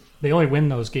 they only win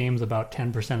those games about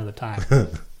 10% of the time.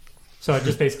 So it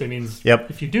just basically means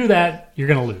if you do that, you're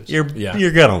going to lose. You're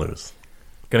going to lose.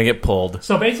 Going to get pulled.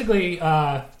 So basically,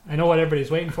 I know what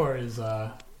everybody's waiting for is.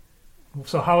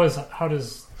 So how do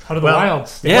the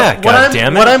Wilds? Yeah,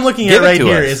 what I'm looking at right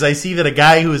here is I see that a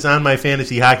guy who is on my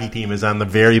fantasy hockey team is on the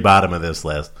very bottom of this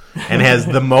list and has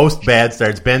the most bad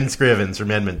starts. Ben Scrivens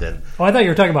from Edmonton. Oh, I thought you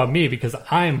were talking about me because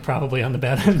I'm probably on the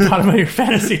bottom of your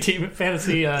fantasy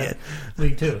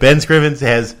league too. Ben Scrivens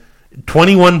has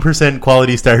 21%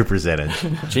 quality start percentage.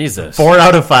 Jesus. 4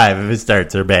 out of 5 of his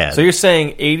starts are bad. So you're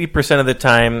saying 80% of the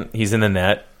time he's in the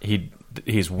net,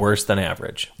 he's worse than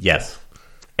average. Yes.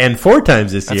 And 4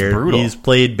 times this That's year, brutal. he's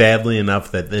played badly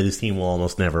enough that his team will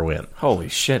almost never win. Holy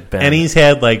shit, Ben. And he's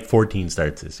had like 14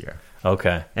 starts this year.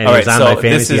 Okay. And All he's right, on so my fantasy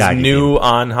this is hockey new team.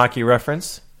 on Hockey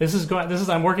Reference?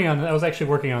 I'm working on. I was actually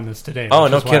working on this today. Oh,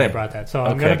 which no is why kidding. I brought that. So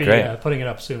I'm Okay, going to great. be putting it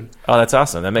up soon. Oh, that's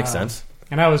awesome. That makes sense.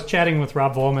 And I was chatting with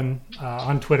Rob Volman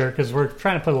on Twitter because we're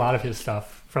trying to put a lot of his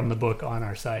stuff from the book on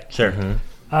our site. Sure.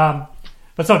 But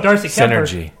so Darcy Kemper.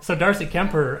 Synergy. So Darcy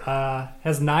Kemper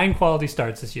has 9 quality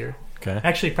starts this year. Okay.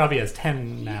 Actually, probably has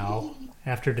 10 now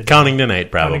after today. Counting tonight,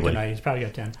 probably. Counting tonight, he's probably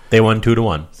got 10. They won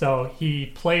 2-1. So he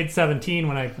played 17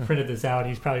 when I printed this out.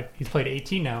 He's played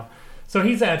 18 now. So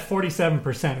he's at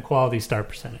 47% quality start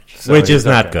percentage. So which is he's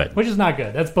not okay. good. Which is not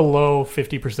good. That's below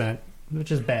 50%,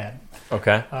 which is bad.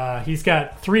 Okay. He's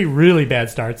got 3 really bad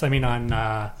starts. I mean, on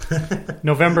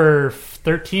November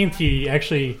 13th, he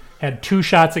actually had 2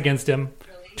 shots against him,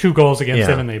 2 goals against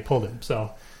him, and they pulled him.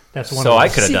 So that's one. So of I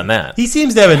those. could have done that. He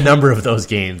seems to have a number of those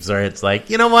games where it's like,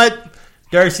 you know what?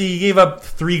 Darcy, you gave up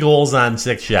 3 goals on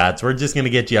 6 shots. We're just going to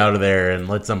get you out of there and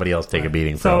let somebody else take a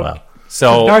beating for a while.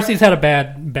 So Darcy's had a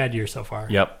bad year so far.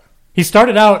 Yep. He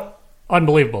started out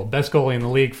unbelievable, best goalie in the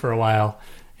league for a while,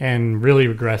 and really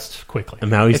regressed quickly. And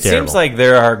now he's it terrible. seems like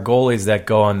there are goalies that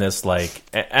go on this, like,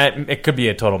 it could be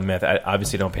a total myth. I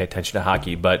obviously don't pay attention to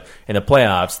hockey, but in the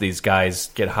playoffs, these guys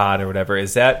get hot or whatever.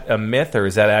 Is that a myth, or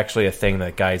is that actually a thing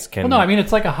that guys can... Well, no, I mean,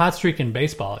 it's like a hot streak in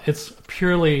baseball. It's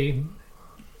purely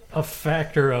a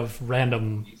factor of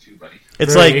random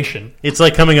variation. It's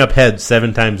like coming up heads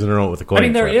 7 times in a row with a coin I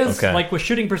mean, there flip. is, like with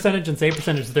shooting percentage and save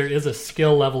percentage, there is a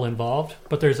skill level involved,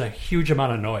 but there's a huge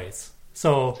amount of noise.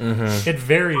 So it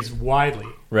varies widely.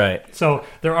 Right. So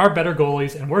there are better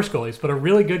goalies and worse goalies, but a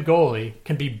really good goalie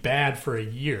can be bad for a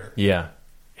year. Yeah.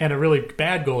 And a really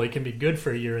bad goalie can be good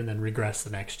for a year and then regress the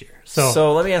next year.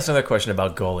 So let me ask another question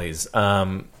about goalies.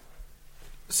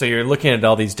 So you're looking at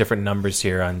all these different numbers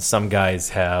here. On some guys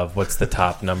have, what's the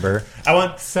top number? I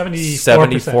want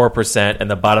 74%,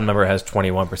 and the bottom number has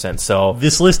 21%. So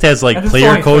this list has like And it's player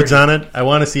only codes 30. on it. I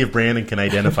want to see if Brandon can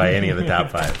identify any of the top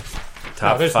 5.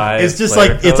 top there's- 5. It's just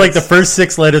player like it's like the codes? first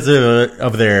 6 letters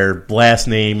of their last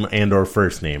name and or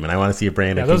first name, and I want to see if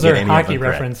Brandon yeah, can those get are any hockey of them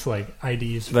correct. reference like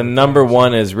IDs. The number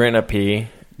 1 is Rinapie.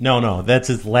 No, that's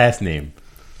his last name.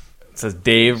 It says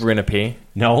Dave Rinapie.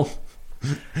 No.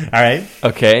 All right.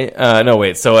 Okay. No,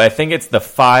 wait. So I think it's the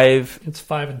 5 It's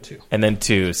 5 and 2. and then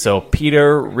 2. So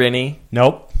Peter Rinne,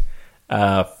 Nope.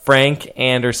 Frank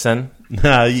Anderson,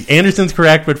 Anderson's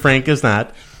correct, but Frank is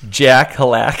not. Jack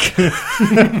Halak.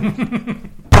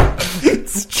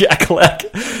 It's Jack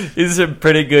Halak. This is a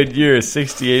pretty good year,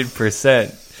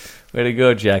 68%. Way to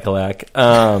go, Jack Halak.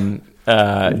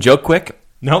 Joe Quick.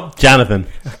 Nope. Jonathan.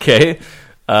 Okay.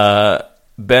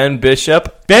 Ben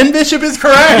Bishop. Ben Bishop is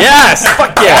correct. Yes!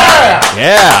 Fuck yeah!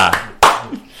 Yeah!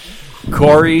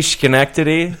 Corey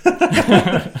Schenectady. All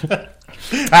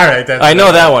right. That's I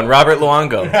know that one. Robert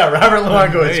Luongo. Yeah, Robert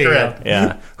Luongo is There you correct.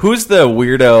 Yeah. Who's the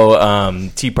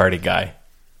weirdo Tea Party guy?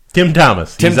 Tim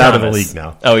Thomas. He's out of the league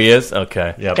now. Oh, he is?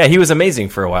 Okay. Yep. Yeah, he was amazing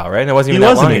for a while, right? It wasn't He even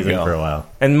was that long amazing ago. for a while.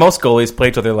 And most goalies play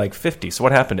till they're like 50. So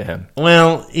what happened to him?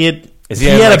 Well, Is he, he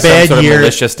in had like a bad some sort year, of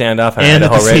militia standoff in and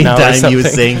at Idaho the right same now or time, he was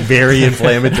something? saying very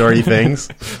inflammatory things.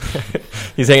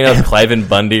 He's hanging out with Cliven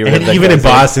Bundy. Or And whatever that even in guy's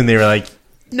name. Boston, they were like,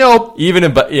 "Nope, Even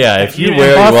in if you Even in wear,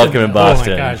 you're Boston. welcome in Oh, my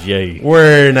Boston. gosh. Yay.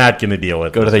 we're not going to deal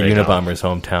with Go to this the right now." Unabomber's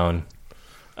hometown.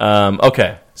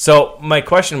 Okay, so my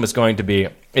question was going to be,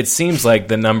 it seems like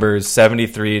the numbers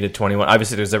 73 to 21,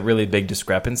 obviously there's a really big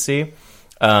discrepancy.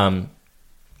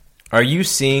 Are you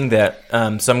seeing that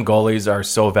some goalies are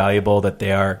so valuable that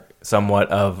they are somewhat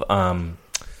of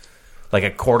like a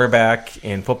quarterback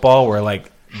in football, where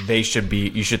like they should be,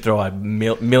 you should throw out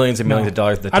millions and millions of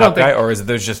dollars at the I don't top guy, think- or is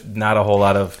there's just not a whole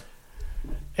lot of...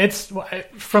 It's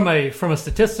from a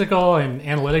statistical and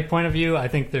analytic point of view, I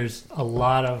think there's a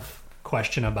lot of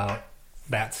question about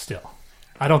that still.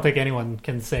 I don't think anyone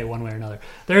can say one way or another.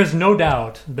 There is no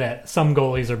doubt that some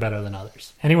goalies are better than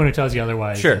others. Anyone who tells you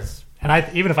otherwise Sure. is, and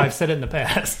even if I've said it in the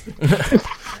past.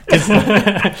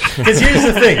 Because here's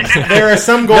the thing: there are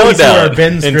some No goalies who doubt. are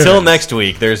Ben Until Scrivens. next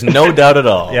week, there's no doubt at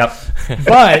all. Yep.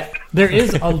 But there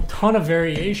is a ton of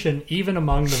variation even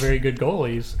among the very good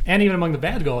goalies and even among the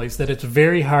bad goalies, that it's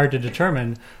very hard to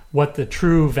determine what the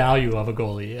true value of a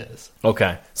goalie is.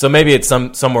 Okay, so maybe it's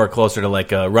somewhere closer to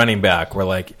like a running back, where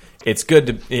like it's good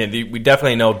to. We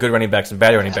definitely know good running backs and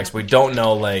bad running backs. We don't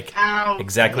know like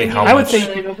exactly how I would much.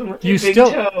 say you still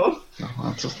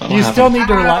need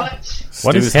to rely.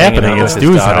 What is Stu's hanging happening out in with his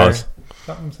Stu's daughter. house?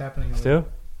 Something's happening. Stu?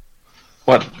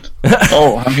 What?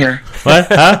 Oh, I'm here. What?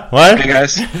 Huh? What? Hey,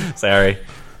 guys. Sorry.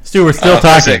 Stu, we're still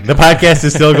talking. The podcast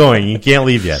is still going. You can't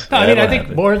leave yet. No, I mean, I think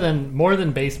more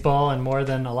than baseball and more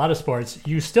than a lot of sports,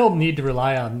 you still need to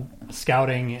rely on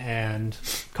scouting and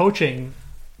coaching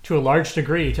to a large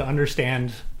degree to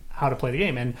understand how to play the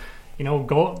game. And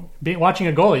watching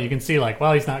a goalie, you can see like,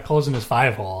 well, he's not closing his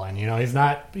 5-hole, and he's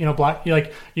not block.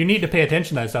 You need to pay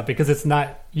attention to that stuff because it's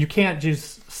not. You can't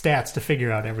use stats to figure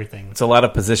out everything. It's a lot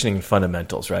of positioning and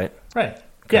fundamentals, right? Right.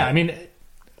 Okay. Yeah. I mean,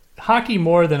 hockey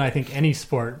more than I think any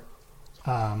sport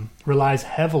relies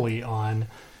heavily on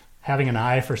having an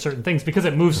eye for certain things because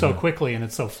it moves so quickly and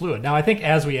it's so fluid. Now, I think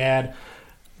as we add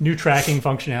new tracking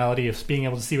functionality of being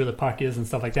able to see where the puck is and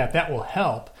stuff like that, that will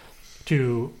help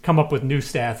to come up with new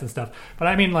stats and stuff. But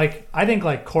I mean, I think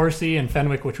Corsi and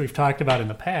Fenwick, which we've talked about in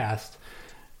the past,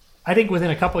 I think within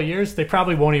a couple of years, they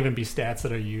probably won't even be stats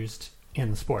that are used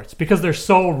in sports because they're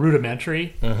so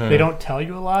rudimentary. They don't tell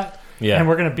you a lot. Yeah. And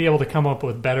we're going to be able to come up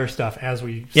with better stuff as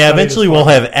we eventually we'll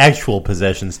have actual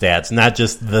possession stats, not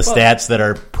just the stats that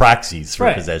are proxies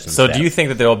for possession stats. So do you think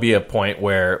that there will be a point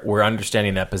where we're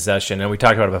understanding that possession, and we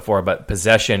talked about it before, but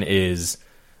possession is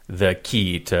the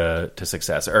key to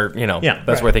success, or that's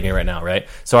what we're thinking right now, right?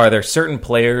 So are there certain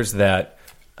players that,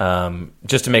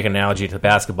 just to make an analogy to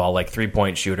basketball, like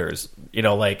 3-point shooters,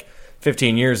 like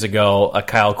 15 years ago, a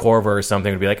Kyle Korver or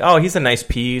something would be like, oh, he's a nice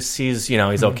piece, he's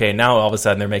okay. Now all of a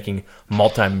sudden they're making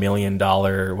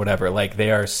multi-million-dollar whatever. Like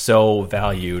they are so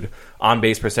valued. On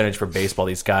base percentage for baseball,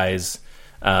 these guys,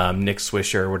 Nick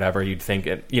Swisher or whatever, you'd think,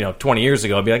 20 years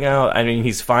ago, it'd be like, oh, I mean,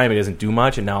 he's fine, but he doesn't do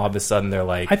much. And now all of a sudden they're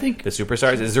like, I think the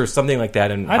superstars. Is there something like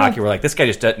that in hockey where like this guy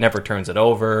just never turns it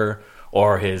over,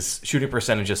 or his shooting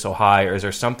percentage is so high, or is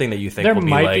there something that you think will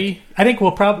be like? There might be. I think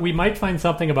we might find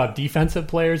something about defensive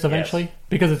players eventually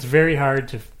because it's very hard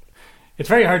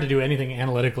to do anything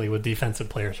analytically with defensive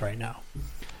players right now.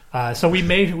 So we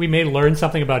may learn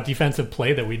something about defensive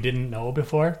play that we didn't know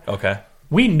before. Okay.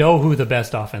 We know who the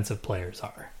best offensive players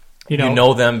are. You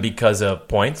know them because of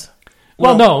points?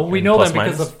 Well, no, we know them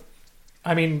because of.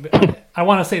 I mean, I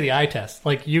want to say the eye test.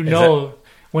 Like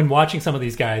when watching some of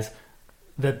these guys,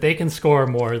 that they can score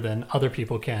more than other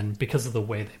people can because of the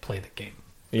way they play the game.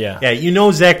 Yeah.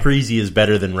 Yeah, Zach Parise is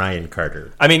better than Ryan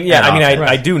Carter.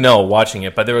 I do know watching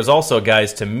it, but there was also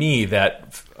guys to me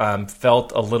that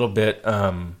felt a little bit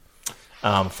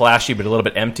flashy, but a little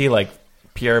bit empty, like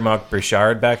Pierre-Marc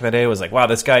Brichard back in the day was like, wow,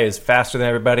 this guy is faster than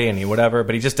everybody and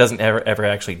but he just doesn't ever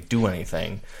actually do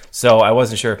anything. So I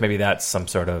wasn't sure if maybe that's some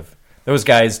sort of... Those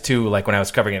guys, too, like when I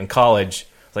was covering it in college...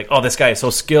 Like, oh, this guy is so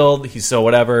skilled, he's so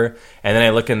whatever. And then I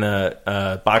look in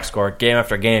the box score, game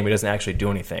after game, he doesn't actually do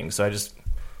anything. So I just...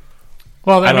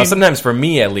 Well, I don't know, sometimes for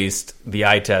me, at least, the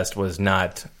eye test was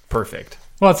not perfect.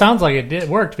 Well, it sounds like it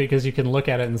worked because you can look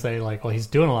at it and say, like, well, he's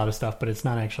doing a lot of stuff, but it's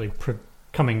not actually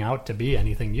coming out to be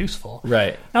anything useful.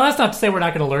 Right. Now, that's not to say we're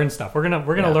not going to learn stuff. We're going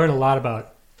to learn a lot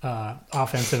about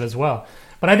offensive as well.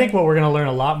 But I think what we're going to learn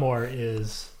a lot more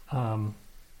is...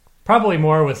 probably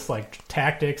more with like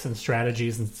tactics and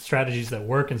strategies that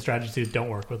work and strategies that don't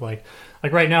work. With like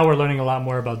right now we're learning a lot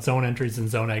more about zone entries and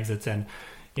zone exits, and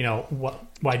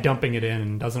why dumping it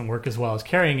in doesn't work as well as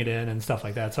carrying it in and stuff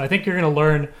like that. So I think you're going to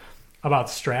learn about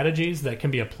strategies that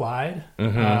can be applied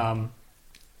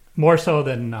more so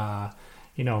than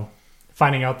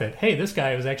finding out that, hey, this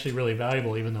guy was actually really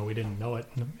valuable even though we didn't know it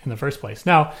in the first place.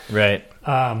 Now, right.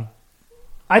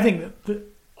 I think that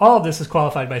all of this is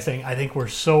qualified by saying I think we're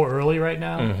so early right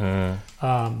now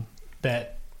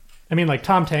that, I mean, like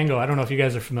Tom Tango, I don't know if you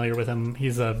guys are familiar with him.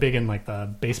 He's big in like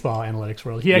the baseball analytics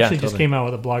world. He actually just came out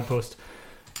with a blog post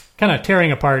kind of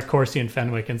tearing apart Corsi and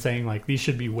Fenwick and saying like these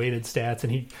should be weighted stats.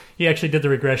 And he actually did the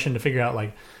regression to figure out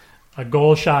like a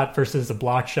goal shot versus a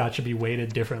block shot should be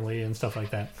weighted differently and stuff like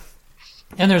that.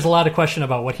 And there's a lot of question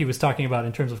about what he was talking about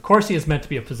in terms of Corsi is meant to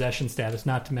be a possession stat. It's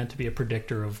not meant to be a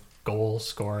predictor of goal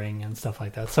scoring and stuff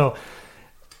like that. So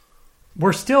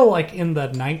we're still like in the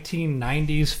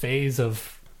 1990s phase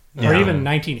of, or even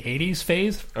 1980s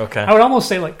phase. Okay. I would almost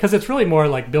say like, because it's really more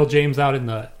like Bill James out in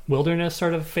the wilderness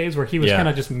sort of phase where he was kind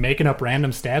of just making up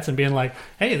random stats and being like,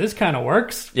 hey, this kind of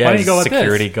works. Yeah, why don't you go with this?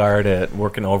 Security guard at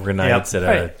working overnights at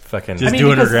a fucking... Just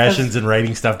doing regressions and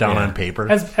writing stuff down on paper.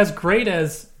 As great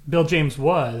as Bill James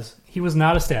was, he was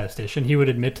not a statistician. He would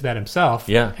admit to that himself.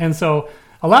 Yeah. And so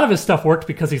a lot of his stuff worked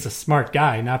because he's a smart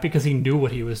guy, not because he knew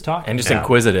what he was talking about. And just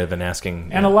inquisitive and asking.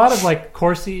 And a lot of like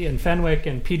Corsi and Fenwick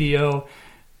and PDO,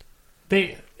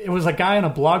 it was a guy on a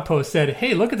blog post said,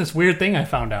 hey, look at this weird thing I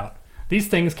found out. These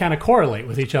things kind of correlate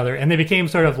with each other. And they became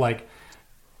sort of like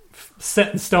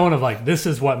set in stone of like, this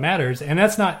is what matters. And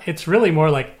that's not, it's really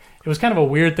more like, it was kind of a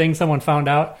weird thing someone found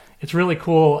out. It's really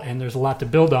cool, and there's a lot to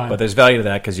build on. But there's value to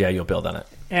that because, you'll build on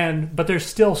it. But there's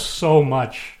still so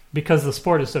much because the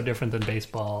sport is so different than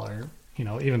baseball or,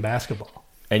 even basketball.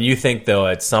 And you think, though,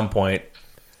 at some point,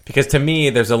 because to me,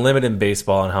 there's a limit in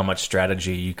baseball on how much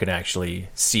strategy you can actually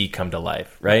see come to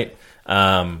life, right?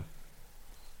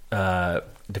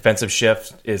 Defensive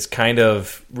shift is kind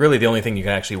of really the only thing you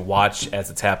can actually watch as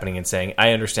it's happening and saying,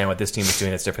 I understand what this team is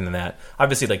doing that's different than that.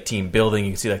 Obviously, like team building,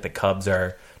 you can see like the Cubs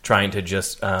are trying to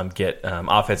just get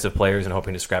offensive players and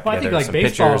hoping to scrap together some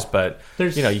baseball, pitchers, but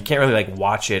you can't really like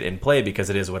watch it and play because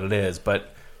it is what it is.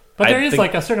 But there is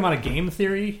like a certain amount of game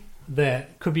theory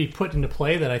that could be put into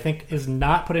play that I think is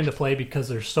not put into play because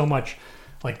there's so much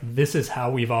like this is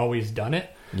how we've always done it.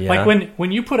 Yeah. Like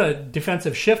when you put a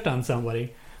defensive shift on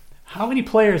somebody, how many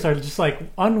players are just like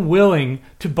unwilling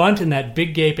to bunt in that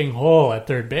big gaping hole at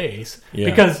third base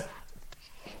because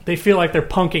they feel like they're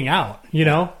punking out,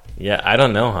 Yeah, I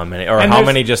don't know how many, or how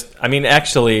many just,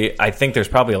 actually, I think there's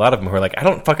probably a lot of them who are like, I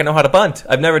don't fucking know how to bunt.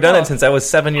 I've never done it since I was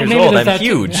 7 years old. I'm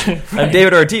huge. Right. I'm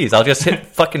David Ortiz. I'll just hit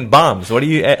fucking bombs.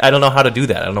 I don't know how to do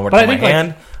that. I don't know where to put my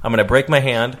hand. I'm going to break my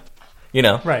hand,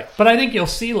 Right. But I think you'll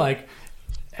see, like,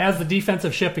 as the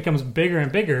defensive shift becomes bigger and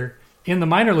bigger, in the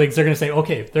minor leagues, they're going to say,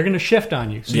 okay, they're going to shift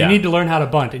on you. So you need to learn how to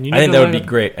bunt. And you need I think that would be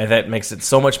great. And that makes it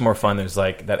so much more fun. There's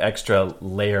like that extra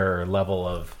layer or level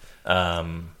of,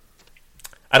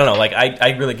 I don't know, like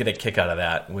I really get a kick out of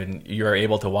that when you're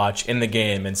able to watch in the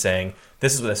game and saying,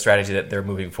 this is the strategy that they're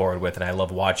moving forward with, and I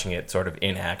love watching it sort of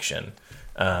in action.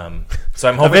 So I'm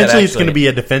hoping eventually it's going to be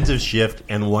a defensive shift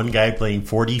and one guy playing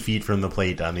 40 feet from the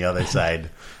plate on the other side.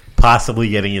 Possibly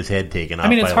getting his head taken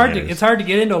off. It's hard to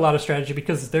get into a lot of strategy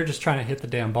because they're just trying to hit the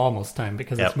damn ball most of the time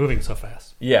because it's moving so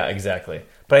fast. Yeah, exactly.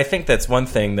 But I think that's one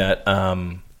thing that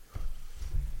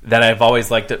that I've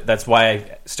always liked. That's why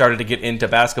I started to get into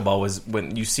basketball was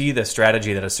when you see the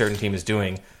strategy that a certain team is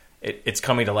doing, it's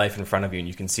coming to life in front of you, and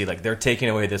you can see like they're taking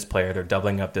away this player, they're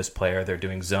doubling up this player, they're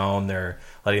doing zone, they're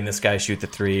letting this guy shoot the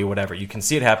three, whatever. You can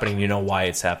see it happening, you know why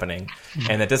it's happening,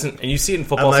 and that doesn't. And you see it in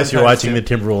football. Unless you're watching the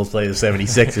Timberwolves play the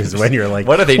 76ers, when you're like,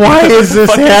 what are they? Why doing? is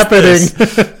this happening?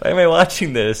 Why am I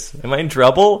watching this? Am I in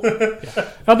trouble?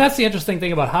 Well, that's the interesting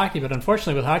thing about hockey. But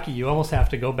unfortunately, with hockey, you almost have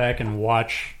to go back and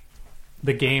watch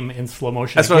the game in slow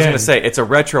motion. That's what I was going to say. It's a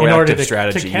retroactive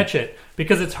strategy to catch it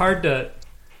because it's hard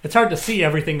to see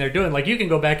everything they're doing. Like you can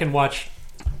go back and watch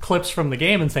clips from the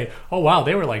game and say, "Oh wow,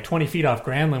 they were like 20 feet off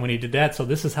Granlund when he did that, so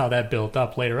this is how that built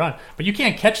up later on." But you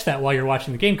can't catch that while you're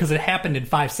watching the game because it happened in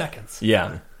 5 seconds.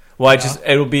 Yeah. Well,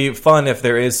 it'll be fun if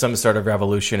there is some sort of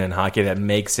revolution in hockey that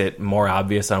makes it more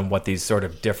obvious on what these sort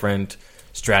of different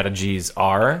strategies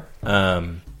are.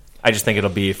 I just think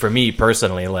it'll be, for me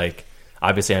personally, like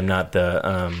obviously I'm not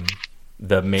the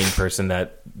main person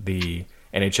that the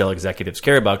NHL executives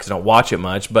care about because I don't watch it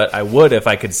much, but I would if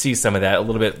I could see some of that a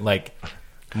little bit like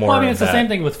more. Well, I mean, it's the same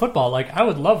thing with football. Like, I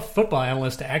would love football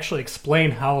analysts to actually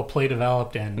explain how a play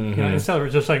developed, and instead of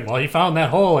just saying, "Well, he found that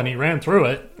hole and he ran through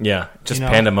it." Yeah, just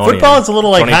pandemonium. Football is a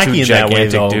little like hockey in that way,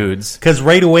 though, dudes. Because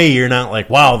right away you're not like,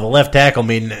 "Wow, the left tackle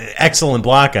made an excellent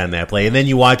block on that play," and then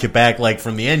you watch it back like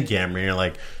from the end camera, and you're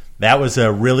like, that was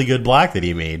a really good block that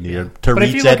he made to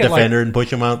reach that defender and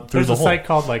push him out through the hole. There's a site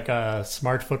called like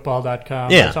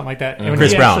smartfootball.com or something like that. And when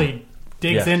Chris he Brown actually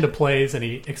digs into plays and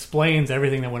he explains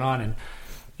everything that went on. And,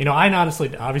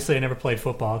 obviously I never played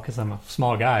football because I'm a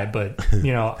small guy, but,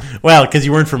 well, because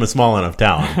you weren't from a small enough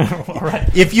town. Right.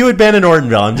 If you had been in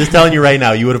Ortonville, I'm just telling you right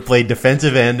now, you would have played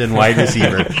defensive end and wide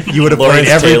receiver. You would have played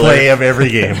every play of every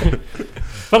game.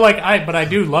 But I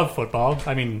do love football.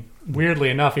 I mean, weirdly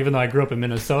enough, even though I grew up in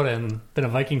Minnesota and been a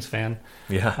Vikings fan,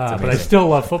 but I still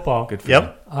love football. Good for you.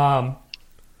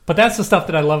 But that's the stuff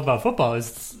that I love about football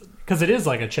is because it is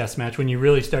like a chess match when you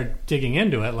really start digging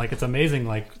into it. Like it's amazing,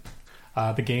 like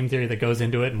the game theory that goes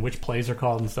into it and which plays are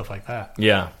called and stuff like that.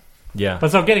 Yeah.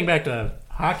 But so getting back to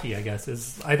hockey, I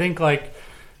guess I think like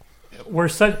we're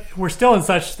still in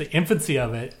such the infancy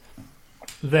of it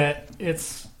that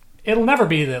it'll never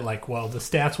be that like, well, the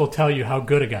stats will tell you how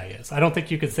good a guy is. I don't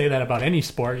think you could say that about any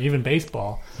sport, even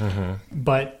baseball. Mm-hmm.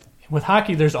 But with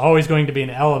hockey, there's always going to be an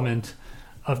element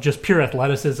of just pure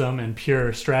athleticism and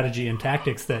pure strategy and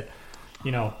tactics that,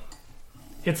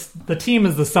 it's the team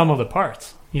is the sum of the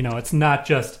parts. It's not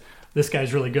just this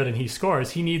guy's really good and he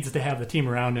scores. He needs to have the team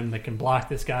around him that can block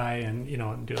this guy and,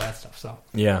 and do that stuff. So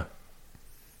yeah.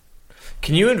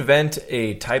 Can you invent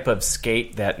a type of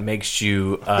skate that makes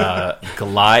you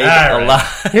glide a lot?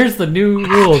 Here's the new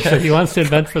rules that he wants to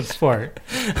invent for the sport.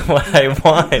 What I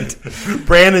want.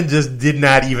 Brandon just did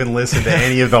not even listen to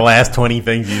any of the last 20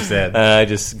 things you said.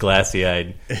 Just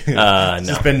glassy-eyed. It's No.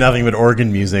 just been nothing but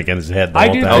organ music in his head the I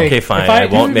whole do time. think- Okay, fine. If I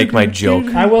won't make my joke.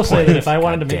 I will say that if I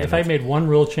wanted to God make, if damn I it. made one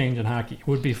rule change in hockey, it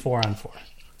would be 4-on-4,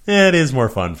 Yeah, it is more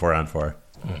fun 4-on-4.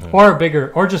 or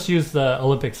bigger, or just use the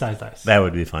Olympic-sized ice. That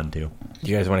would be fun, too.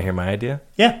 Do you guys want to hear my idea?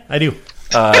 Yeah, I do.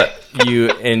 You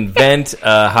invent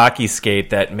a hockey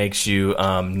skate that makes you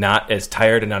not as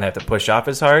tired and not have to push off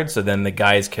as hard, so then the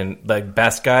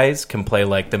best guys can play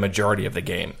like the majority of the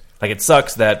game. Like, it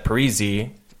sucks that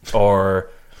Parise, or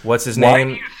what's his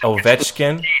name?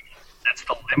 Ovechkin? That's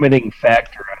the limiting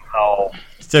factor on how.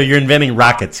 So you're inventing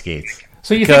rocket skates.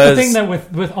 So you think the thing that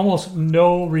with almost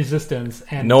no resistance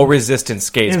and no resistance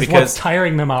skates is because what's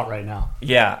tiring them out right now.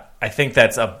 Yeah, I think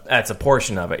that's a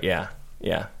portion of it. Yeah.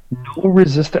 No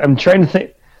resistance. I'm trying to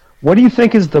think. What do you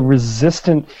think is the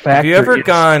resistant factor? Have you ever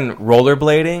gone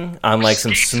rollerblading on like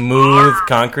some smooth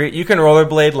concrete? You can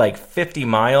rollerblade like 50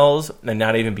 miles and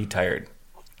not even be tired,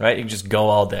 right? You can just go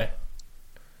all day.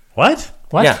 What?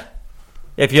 Yeah.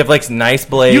 If you have like nice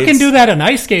blades, You can do that on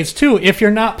ice skates too. If you're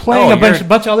not playing Oh, a bunch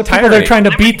of other people, tiring. they're trying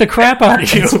to beat the crap out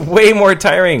of you. It's way more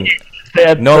tiring.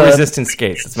 No resistance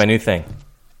skates. That's my new thing.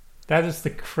 That is the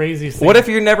craziest thing. What if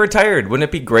you're never tired? Wouldn't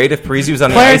it be great if Parise was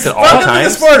on the Clarence, ice at all welcome to the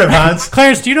times? sport of Hans.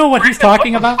 Clarence, do you know what he's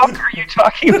talking about? What the fuck are you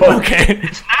talking about? Okay.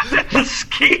 It's not that the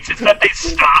skates, it's that they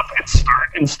stop and start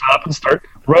and stop and start,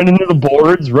 run into the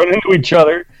boards, run into each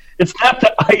other. It's not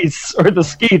the ice or the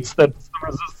skates that's the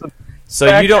resistant. So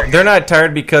factor. you don't. They're not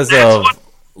tired because of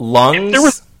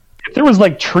lungs. If there was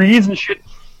like trees and shit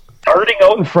darting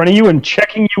out in front of you and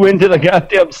checking you into the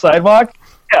goddamn sidewalk,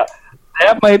 yeah,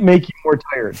 that might make you more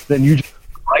tired than you just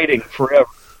riding forever.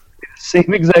 It's the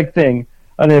same exact thing.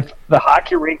 And if the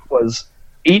hockey rink was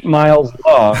 8 miles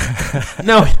long,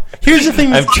 No, here's the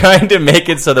thing. I'm trying to make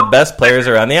it so the best players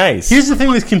are on the ice. Here's the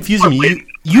thing that's confusing me.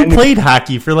 You played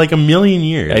hockey for like a million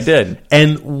years. I did.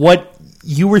 And what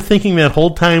you were thinking that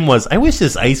whole time was, I wish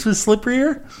this ice was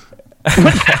slipperier.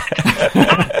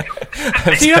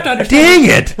 So you have to understand. Dang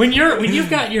it! When you've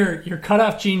got your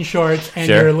cutoff jean shorts and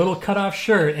Sure. your little cutoff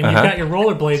shirt and you've got your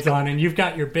rollerblades on and you've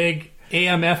got your big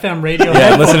AM FM radio.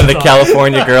 Yeah, listen to the headphones on,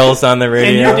 California girls on the and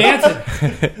radio. you're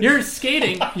dancing. You're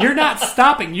skating. You're not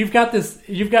stopping. You've got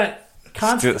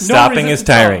constant. Stopping is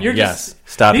tiring. You're Yes.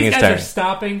 Stopping these is guys tiring. are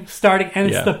stopping, starting, and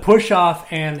it's Yeah. the push off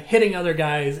and hitting other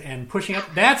guys and pushing up.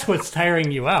 That's what's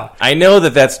tiring you out. I know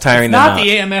that's tiring It's them not out.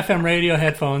 the AM FM radio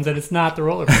headphones, and it's not the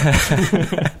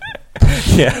rollerblades.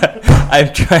 Yeah,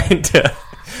 I'm trying to.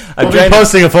 We'll be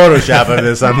posting a Photoshop of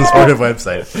this on the Sportive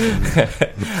website.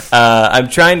 I'm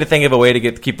trying to think of a way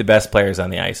to keep the best players on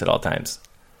the ice at all times,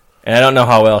 and I don't know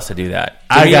how else to do that.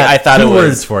 To me, I thought two it was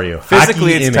words for you. Physically,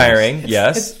 Hockey it's innings. tiring,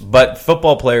 yes, but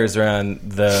football players are on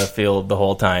the field the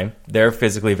whole time. They're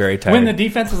physically very tired. When the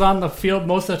defense is on the field,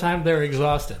 most of the time they're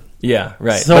exhausted. Yeah,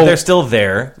 right. So- But they're still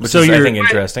there, which is, I you're- think,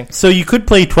 interesting. So you could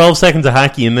play 12 seconds of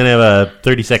hockey and then have a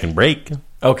 30-second break.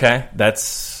 Okay,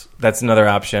 that's another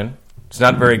option. It's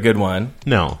not a very good one.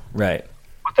 No. Right.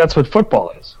 but that's what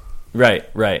football is. Right.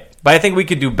 But I think we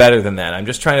could do better than that. I'm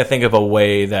just trying to think of a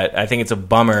way that I think it's a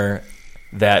bummer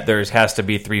that there has to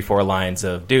be 3-4 lines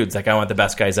of dudes. Like, I want the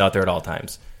best guys out there at all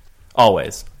times.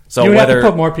 Always. So You would whether have to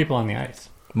put more people on the ice.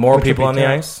 more which would people be on the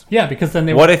terrible. ice? Yeah, because then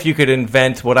they What if you could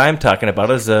invent what I'm talking about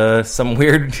as some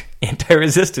weird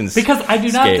anti-resistance Because I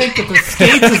do not skate? think that the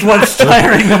skates is what's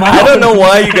tiring them out. I don't know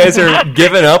why you guys are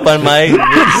giving up on my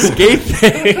skate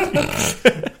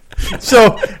thing.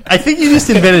 So I think you just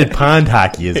invented pond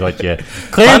hockey is what you... Pond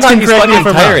Clarence can hockey's correct me if fucking I'm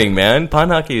wrong. tiring, man.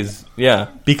 Pond hockey is, yeah.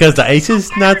 Because the ice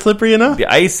is not slippery enough? The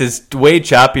ice is way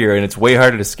choppier and it's way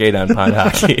harder to skate on pond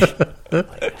hockey.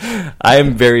 I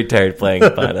am very tired playing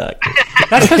pond hockey.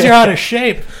 That's because you're out of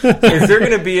shape. Is there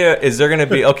going to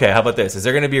be okay, how about this? Is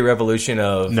there going to be a revolution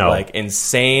of No. like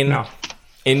insane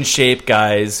in shape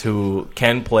guys who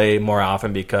can play more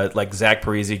often because like Zach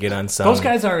Parise get on some Those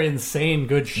guys are insane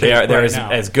good shape. They're right as, now.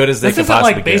 as good as they This can isn't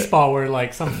possibly like baseball where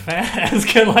like some fat ass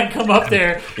can like come up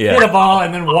there, Yeah. hit a ball,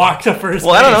 and then walk to first.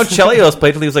 Well, I don't know. base. Chelios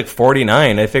played till he was like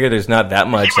 49. I figure there's not that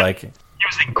much like He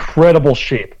was in incredible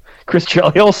shape. Chris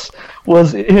Chelios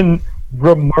was in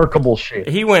remarkable shape.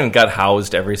 he went and got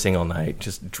housed every single night,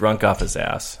 just drunk off his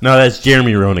ass. No, that's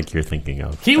Jeremy Roenick you're thinking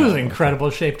of. He was in incredible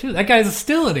shape too. That guy's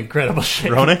still in incredible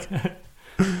shape. Roenick?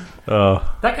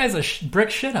 Oh, That guy's a brick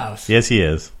shithouse. yes, he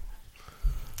is.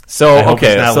 So I hope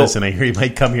okay, he's not so, listening. He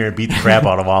might come here and beat the crap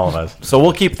out of all of us. So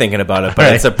we'll keep thinking about it, but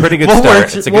Right. it's a pretty good We'll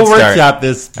start. It's a good we'll start. workshop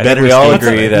this I think better we all state.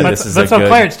 agree that this is a so good.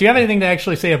 Clarence, do you have anything to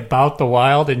actually say about the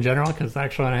Wild in general? Because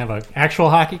actually, I want to have an actual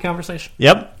hockey conversation.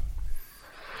 Yep.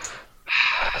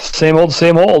 Same old,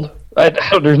 same old.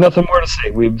 There's nothing more to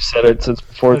say. We've said it since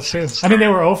before. That's true. I mean, they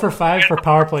were 0 for 5 for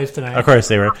power plays tonight. Of course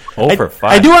they were. 0 for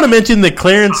 5. I do want to mention that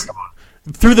Clarence,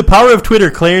 through the power of Twitter,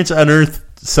 Clarence unearthed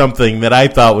something that I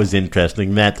thought was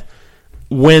interesting. That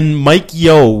when Mike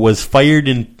Yeo was fired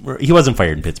he wasn't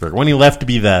fired in Pittsburgh. When he left to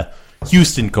be the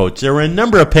Houston coach, there were a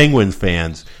number of Penguins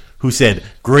fans who said,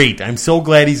 "Great, I'm so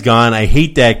glad he's gone. I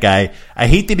hate that guy. I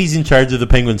hate that he's in charge of the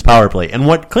Penguins power play." And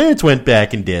what Clarence went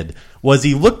back and did was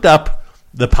he looked up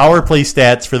the power play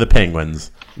stats for the Penguins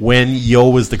when Yeo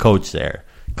was the coach there.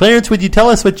 Clarence, would you tell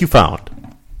us what you found?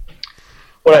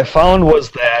 What I found was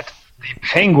that the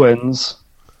Penguins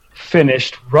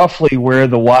finished roughly where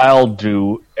the Wild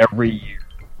do every year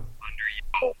under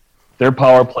Yeo. Their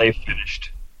power play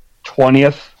finished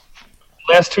 20th.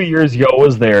 Last 2 years, Yeo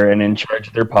was there and in charge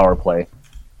of their power play.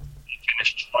 They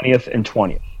finished 20th and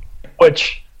 20th,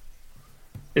 which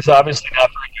is obviously not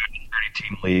very good in a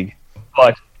 30-team league.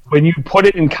 But when you put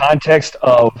it in context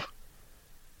of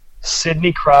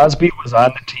Sidney Crosby was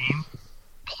on the team,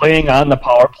 playing on the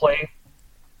power play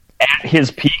at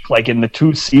his peak, like in those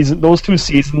 2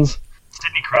 seasons,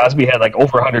 Sidney Crosby had like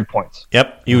over 100 points.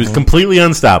 Yep, he was completely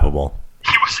unstoppable.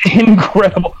 He was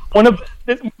incredible. When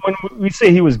we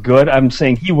say he was good, I'm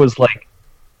saying he was like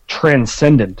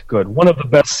transcendent good. One of the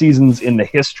best seasons in the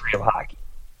history of hockey.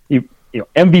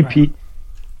 MVP. Right.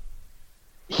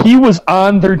 He was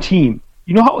on their team.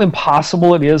 You know how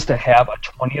impossible it is to have a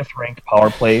 20th ranked power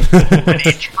play when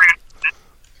each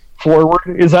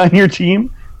forward is on your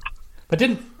team? But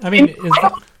is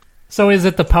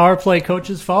it the power play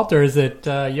coach's fault or is it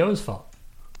Yeo's fault?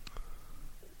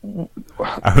 Yeo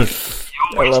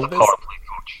is the power play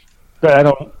coach.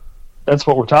 That's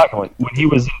what we're talking about. When he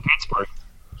was in Pittsburgh,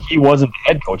 he wasn't the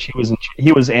head coach.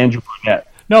 He was Andrew Brunette.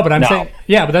 No, but I'm saying,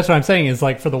 yeah, but that's what I'm saying is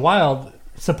like for the Wild,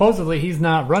 supposedly he's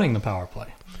not running the power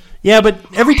play. Yeah, but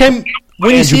every time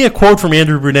when you see a quote from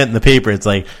Andrew Brunette in the paper, it's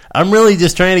like, I'm really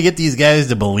just trying to get these guys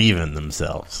to believe in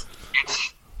themselves.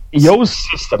 Yeo's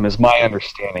system is my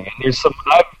understanding. And there's some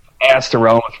I've asked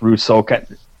around with Russo,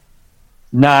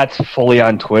 not fully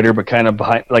on Twitter, but kind of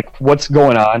behind, like what's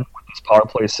going on with this power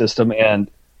play system. And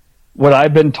what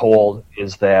I've been told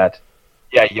is that,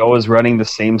 yeah, Yeo is running the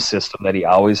same system that he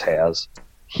always has.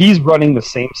 He's running the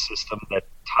same system that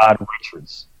Todd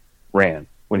Richards ran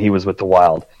when he was with the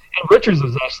Wild. And Richards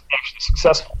was actually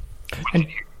successful.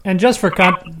 And just for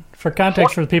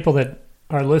context for the people that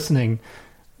are listening,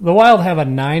 the Wild have a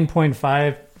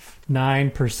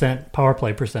 9.59% power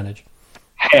play percentage.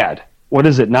 Had. What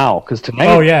is it now? Because tonight...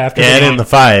 Oh, yeah. After in the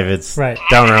 5, it's right.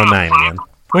 Down around 9 again.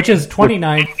 Which is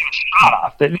 29.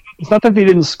 It's not that they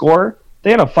didn't score.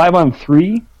 They had a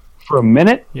 5-on-3 for a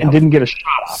minute and didn't get a shot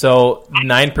off. So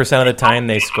 9% of the time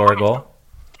they score a goal?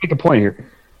 Make a point here.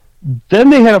 Then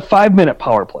they had a 5-minute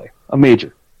power play, a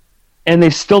major, and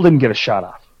they still didn't get a shot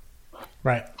off.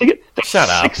 Right. They shut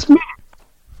up. 6 minutes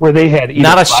where they had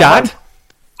not a shot.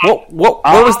 Where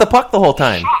was the puck the whole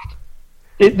time?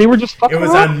 They were just fucking. It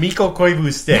was on Mikko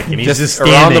Koivu's stick, and he's just around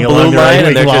standing the blue along line, the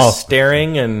and they're wall. just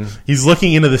staring. And he's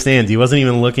looking into the stands. He wasn't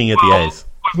even looking at the ice.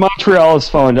 What Montreal has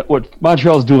found, what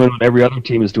Montreal's doing, what every other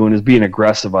team is doing, is being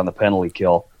aggressive on the penalty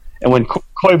kill. And when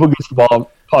Koivu gets the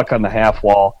puck on the half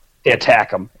wall, they attack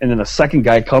him, and then the second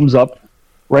guy comes up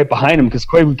right behind him because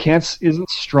Koivu isn't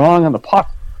strong on the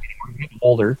puck. He's getting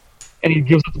older, and he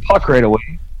gives up the puck right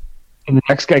away. And the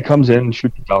next guy comes in and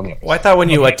shoots it down the ice. Well, I thought when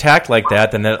you attack like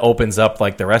that, then that opens up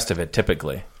like the rest of it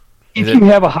typically. If you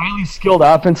have a highly skilled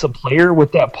offensive player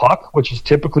with that puck, which is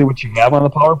typically what you have on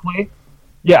the power play,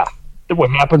 yeah.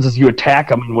 What happens is you attack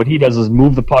him, and what he does is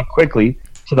move the puck quickly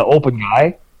to the open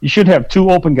guy. You should have 2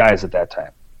 open guys at that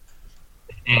time.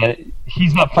 And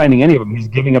he's not finding any of them. He's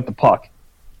giving up the puck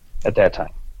at that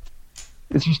time.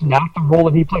 It's just not the role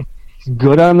that he plays. He's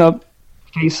good on the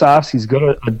face-offs. He's good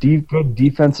at a good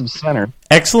defensive center.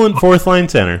 Excellent fourth-line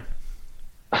center.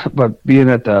 But being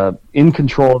in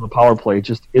control of the power play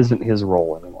just isn't his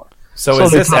role anymore. So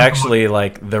is this actually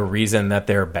like the reason that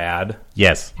they're bad?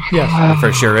 Yes. Yes.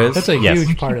 For sure is. That's a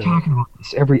huge part of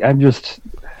it.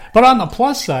 But on the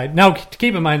plus side, now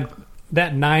keep in mind,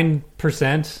 that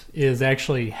 9% is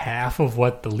actually half of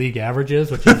what the league average is,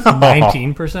 which is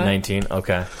 19%. 19,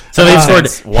 okay. So they've scored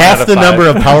It's half the number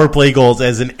of power play goals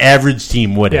as an average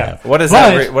team would have. What does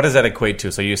that equate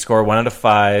to? So you score 1 out of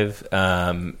 5,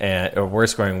 or we're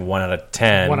scoring 1 out of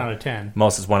 10. 1 out of 10.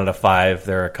 Most is 1 out of 5.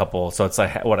 There are a couple. So it's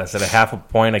like, what is it, a half a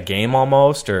point a game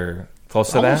almost, or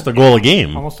close to Almost that? a goal a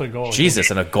game. Almost a goal. Jesus,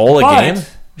 and a goal a game?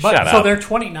 Shut so up. they're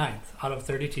 29th out of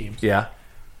 30 teams. Yeah.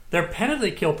 Their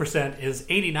penalty kill percent is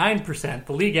 89%.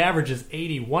 The league average is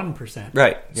 81%.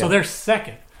 Right. So yeah. they're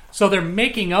second. So they're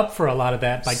making up for a lot of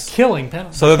that by killing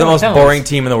penalties. So they're the most boring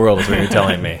team in the world, is what you're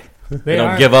telling me. They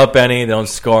don't give up any. They don't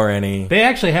score any. They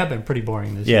actually have been pretty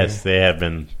boring this year. Yes, they have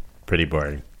been pretty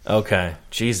boring. Okay.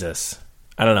 Jesus.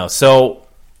 I don't know. So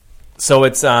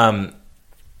it's when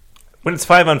it's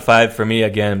 5-on-5 for me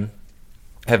again.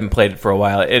 Haven't played it for a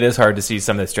while. It is hard to see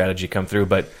some of the strategy come through,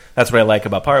 but that's what I like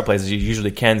about power plays is you usually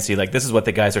can see, like, this is what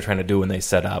the guys are trying to do when they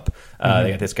set up.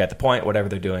 They got this guy at the point, whatever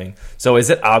they're doing. So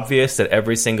is it obvious that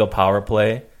every single power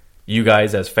play, you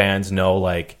guys as fans know,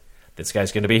 like, this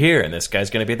guy's going to be here, and this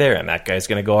guy's going to be there, and that guy's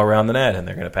going to go around the net, and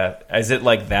they're going to pass? Is it,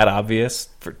 like, that obvious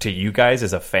to you guys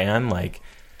as a fan? Like,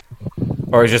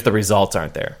 or is just the results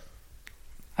aren't there?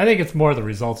 I think it's more the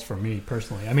results for me,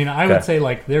 personally. I mean, I would say,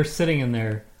 like, they're sitting in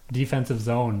their defensive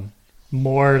zone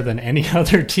more than any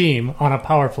other team on a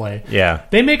power play. Yeah.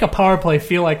 They make a power play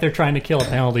feel like they're trying to kill a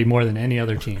penalty more than any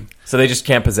other team. So they just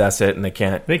can't possess it, and they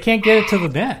can't get it to the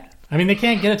net. I mean, they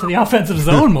can't get it to the offensive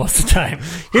zone most of the time.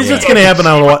 Here's what's going to happen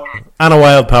on a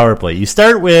Wild power play. You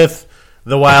start with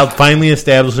the Wild finally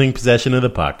establishing possession of the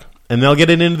puck, and they'll get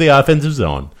it into the offensive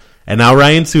zone. And now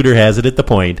Ryan Suter has it at the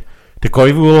point. To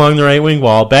Koivu along the right wing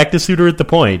wall, back to Suter at the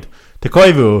point. To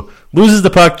Koivu, loses the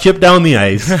puck, chip down the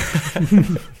ice.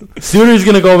 Suter's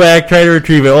going to go back, try to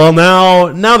retrieve it. Well,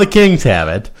 now the Kings have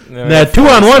it. That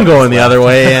 2-on-1 going the other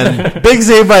way, and big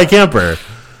save by Kemper.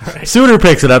 Right. Suter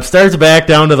picks it up, starts back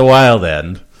down to the Wild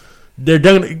end. They're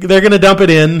going to dump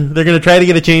it in. They're going to try to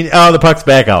get a change. Oh, the puck's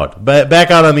back out. Back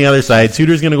out on the other side.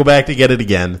 Suter's going to go back to get it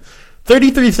again.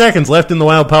 33 seconds left in the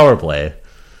Wild power play.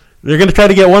 They're going to try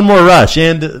to get one more rush,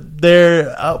 and they're,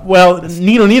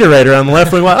 Nino Niederreiter on the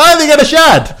left wing. Oh, they got a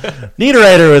shot!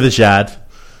 Niederreiter with a shot.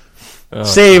 Oh,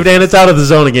 saved, and it's out of the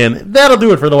zone again. That'll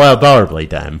do it for the Wild power play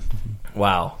time.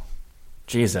 Wow.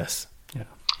 Jesus. Yeah.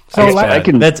 So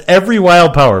that's every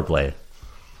Wild power play.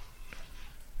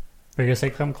 Are you going to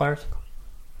say something, Clarence?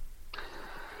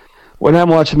 When I'm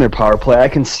watching their power play, I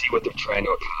can see what they're trying to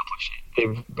accomplish.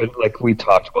 They've been, like we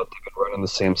talked about, they've been running the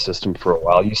same system for a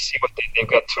while. You see what they've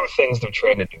got two things they're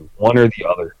trying to do, one or the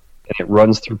other, and it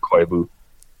runs through Koivu.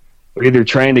 They're either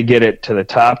trying to get it to the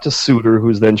top to Suter,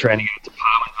 who's then trying to get it to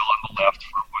Pominville on the left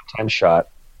for a one-time shot,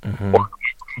 or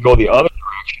we can go the other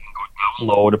direction and go down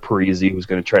low to Parisi, who's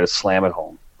going to try to slam it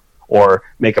home, or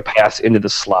make a pass into the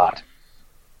slot.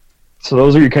 So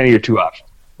those are your two options.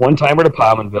 One-timer to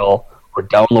Pominville, or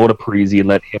down low to Parisi and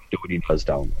let him do what he does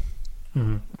down low.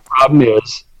 Mm-hmm. The problem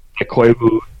is that Koivu doesn't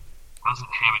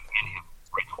have it in him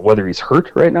right now, whether he's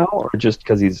hurt right now or just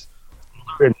because he's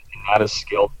older and not as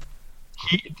skilled.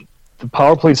 The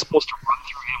power play is supposed to run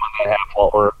through him on that half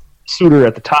wall, or Suter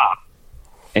at the top,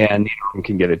 and neither of them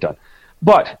can get it done.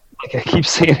 But, like I keep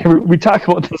saying, we talk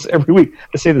about this every week.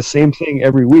 I say the same thing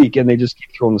every week, and they just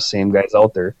keep throwing the same guys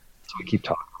out there. So we keep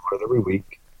talking about it every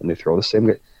week, and they throw the same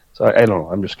guy. So I don't know.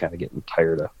 I'm just kind of getting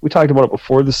tired of. We talked about it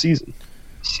before the season.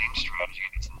 The same strategy.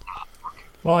 It's not working.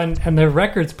 Well, and their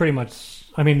record's pretty much.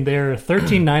 I mean, they're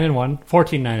 13-9-1,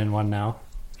 14-9-1 now.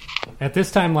 At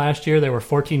this time last year, they were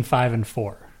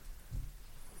 14-5-4.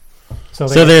 So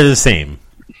they're the same.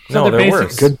 So no, they're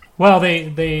worse. Good. Well,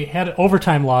 they had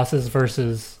overtime losses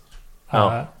versus.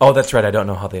 That's right. I don't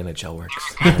know how the NHL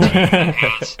works.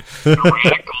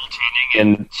 Goaltending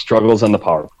and struggles on the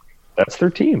power play. That's their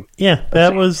team. Yeah,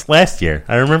 that was last year.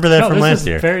 I remember that from last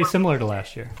year. Very similar to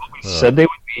last year. Said they would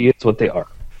be. It's what they are.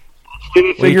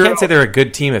 Well, you can't say they're a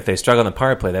good team if they struggle on the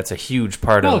power play. That's a huge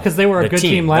part of. No, because they were a good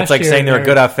team last year. It's like saying they're a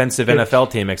good offensive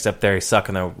NFL team, except they suck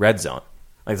in the red zone.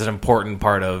 Like, it's an important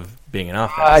part of being an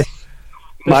offense.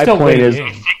 My point is, I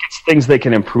think it's things they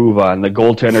can improve on. The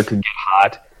goaltender could get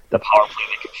hot. The power play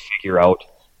they can figure out.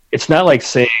 It's not like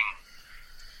saying,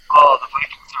 the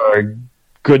Vikings are a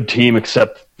good team,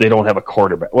 except they don't have a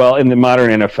quarterback. Well, in the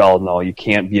modern NFL, no, you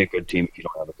can't be a good team if you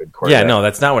don't have a good quarterback. Yeah, no,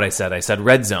 that's not what I said. I said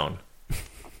red zone.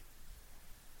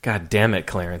 God damn it,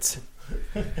 Clarence.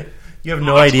 You have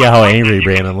no idea how angry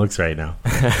Brandon looks right now.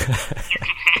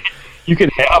 You can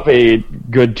have a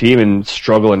good team and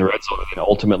struggle in red zone and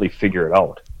ultimately figure it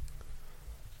out.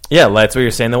 Yeah, that's what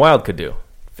you're saying the Wild could do.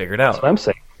 Figure it out. That's what I'm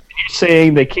saying. You're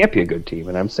saying they can't be a good team,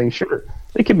 and I'm saying sure.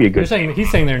 They could be a good team. He's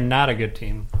saying they're not a good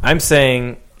team. I'm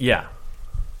saying, yeah.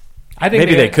 I think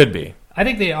maybe they could be. I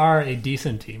think they are a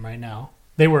decent team right now.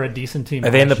 They were a decent team. Are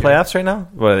they in the playoffs right now?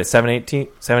 What are they,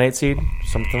 7-8 seed?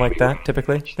 Something like that,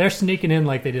 typically? They're sneaking in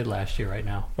like they did last year right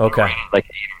now. Okay. Like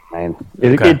 8 or 9.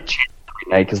 It changes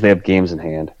every night because they have games in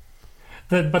hand.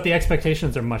 But the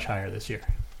expectations are much higher this year.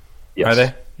 Yes. Are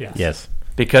they? Yes.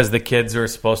 Because the kids are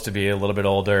supposed to be a little bit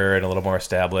older and a little more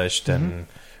established and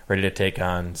ready to take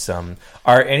on some.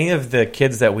 Are any of the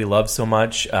kids that we love so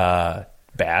much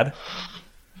bad?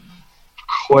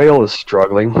 Coyle is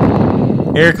struggling.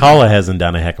 Eric Holla hasn't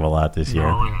done a heck of a lot this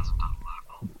year.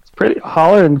 It's pretty.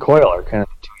 Holla and Coyle are kind of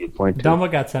the two you'd point to.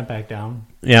 Dumbo got sent back down.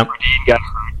 Yep.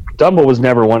 Dumbo was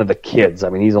never one of the kids. I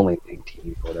mean, he's only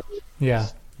 19 or whatever. Yeah.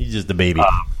 He's just a baby.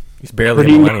 He's barely a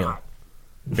millennial.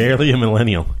 Barely a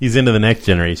millennial. He's into the next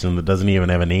generation that doesn't even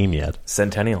have a name yet.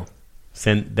 Centennial.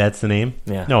 That's the name?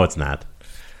 Yeah. No, it's not.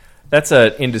 That's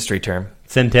an industry term.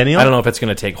 Centennial? I don't know if it's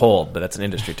going to take hold, but that's an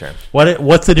industry term.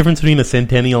 What's the difference between a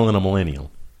centennial and a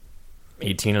millennial?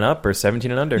 18 and up or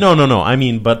 17 and under? No. I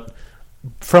mean, but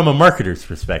from a marketer's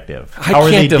perspective, I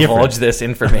can't divulge this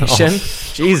information.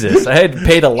 Jesus, I had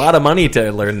paid a lot of money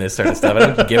to learn this sort of stuff.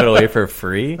 I don't give it away for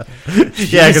free.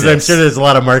 Yeah, because I'm sure there's a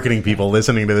lot of marketing people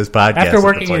listening to this podcast. After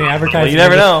working in the advertising, you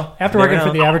never know. After working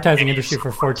for the advertising industry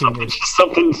for 14 years,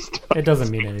 it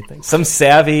doesn't mean anything. Some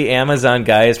savvy Amazon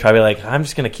guy is probably like, I'm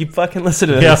just going to keep fucking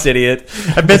listening to this idiot.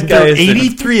 I've been through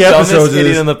 83 episodes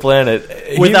idiot on the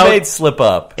planet. Without he made slip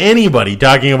up. Anybody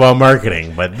talking about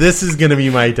marketing, but this is going to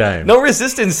be my time. No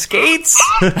resistance skates?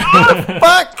 What the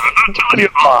fuck?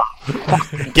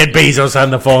 Get Bezos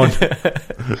on the phone.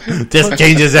 Just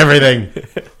changes everything.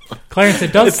 Clarence,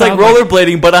 it does. It's like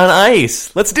rollerblading, but on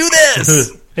ice. Let's do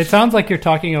this. It sounds like you're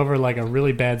talking over like a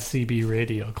really bad CB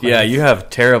radio. Clarence. Yeah, you have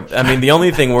terrible. I mean, the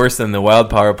only thing worse than the wild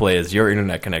power play is your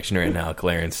internet connection right now,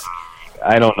 Clarence.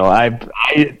 I don't know. I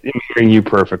am hearing you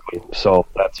perfectly. So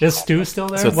that's. Is Stu still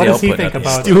there? So what does he think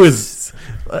about Stu is.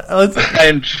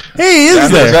 Hey,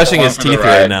 he's there. Brushing his teeth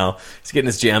right now. He's getting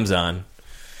his jams on.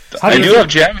 I do have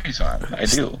jammies on. I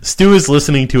do. Stu is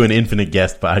listening to an Infinite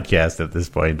Guest podcast at this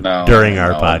point during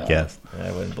our podcast.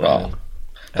 I wouldn't blame him.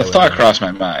 The thought crossed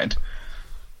my mind.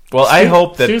 Well, I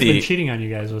hope that Stu's been cheating on you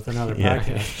guys with another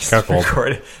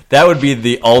podcast. That would be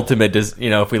the ultimate.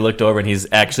 If we looked over and he's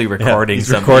actually recording he's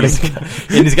something, recording.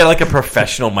 and he's got like a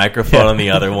professional microphone on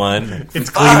the other one. It's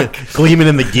Gleeman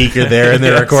and the Geek are there, and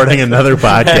they're recording another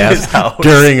podcast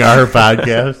during our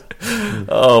podcast.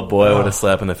 Oh boy, what a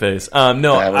slap in the face!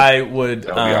 I would.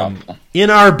 In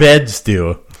our bed,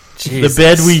 Stu. Jesus. The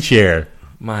bed we share.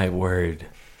 My word.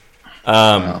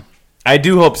 I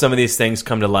do hope some of these things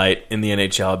come to light in the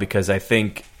NHL because I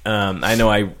think I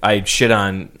know I shit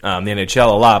on the NHL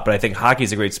a lot, but I think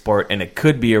hockey's a great sport and it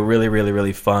could be a really, really,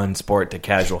 really fun sport to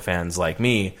casual fans like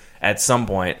me at some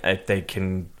point if they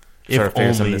can sort of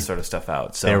figure some of this sort of stuff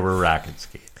out. So there were rocket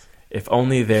skates. If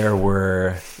only there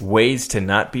were ways to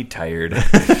not be tired. I'm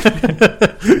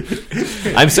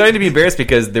starting to be embarrassed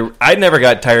because I never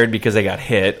got tired because I got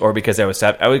hit or because I was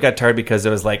sad. I always got tired because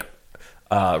there was like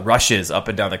rushes up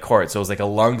and down the court, so it was like a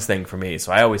lungs thing for me.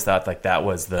 So I always thought like that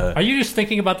was the. Are you just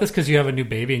thinking about this because you have a new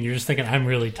baby and you're just thinking I'm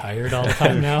really tired all the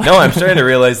time now? No, I'm starting to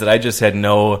realize that I just had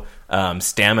no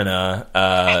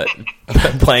stamina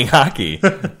playing hockey.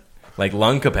 Like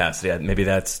lung capacity. Maybe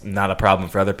that's not a problem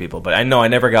for other people, but I know I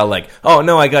never got like, oh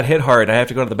no, I got hit hard, I have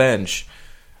to go to the bench.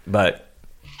 But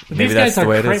maybe that's the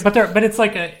way it is. But it's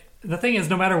like the thing is,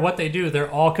 no matter what they do, they're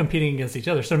all competing against each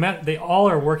other. So they all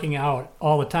are working out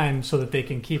all the time so that they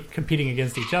can keep competing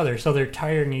against each other. So they're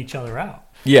tiring each other out.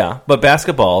 Yeah, but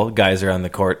basketball guys are on the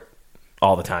court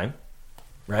all the time,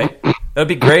 right? That would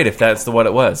be great if that's what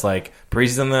it was. Like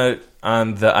Parisi's on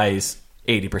the ice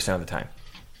 80% of the time.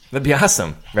 That'd be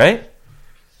awesome, right?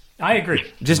 I agree.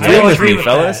 Just dream with me,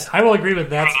 fellas. I will agree with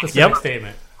that specific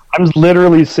statement. I'm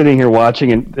literally sitting here watching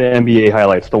the NBA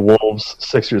highlights, the Wolves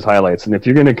Sixers highlights, and if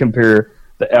you're going to compare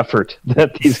the effort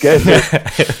that these guys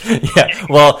have, yeah.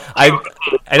 Well, I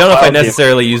don't know if I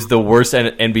necessarily used the worst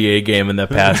NBA game in the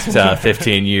past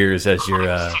 15 years as your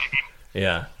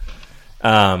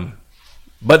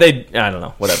but I don't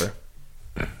know, whatever.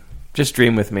 Just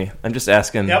dream with me. I'm just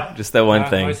asking, just that one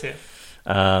thing. I see it.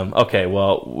 Okay,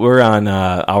 well, we're on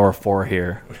hour 4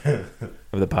 here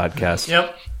of the podcast.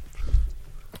 Yep.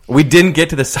 We didn't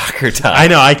get to the soccer talk. I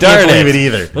know, I can't believe it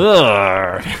either.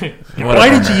 Why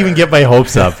did you even get my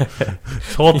hopes up?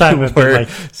 This whole time we're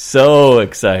so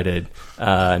excited.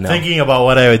 No. Thinking about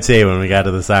what I would say when we got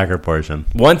to the soccer portion.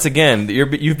 Once again,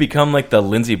 you've become like the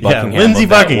Lindsey Buckingham. Yeah, Lindsey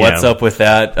Buckingham. What's up with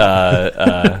that?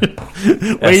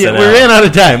 We ran out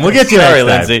of time. We'll get to you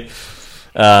next time. Lindsey.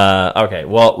 Okay,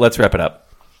 well, let's wrap it up.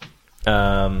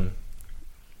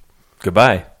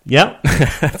 Goodbye. Yep.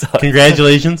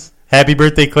 Congratulations. Happy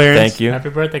birthday, Clarence. Thank you. Happy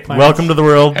birthday, Clarence. Welcome to the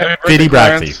world, Pity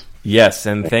Broxy. Yes,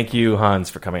 and thank you, Hans,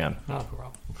 for coming on. Oh,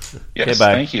 well. Yes, Okay,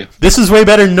 bye. thank you. This is way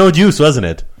better than No Juice, wasn't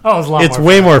it? Oh, it was a lot It's more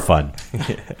way fun. more fun.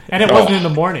 And it wasn't in the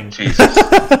morning.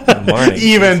 Good morning.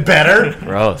 Even better.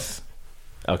 Gross.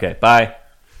 Okay, bye.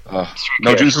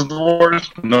 No juice is the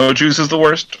worst. No juice is the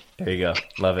worst. There you go.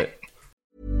 Love it.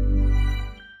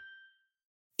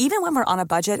 Even when we're on a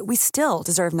budget, we still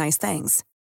deserve nice things.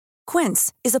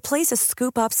 Quince is a place to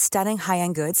scoop up stunning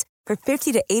high-end goods for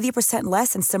 50 to 80%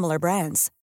 less than similar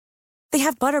brands. They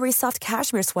have buttery soft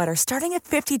cashmere sweaters starting at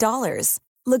 $50,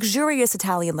 luxurious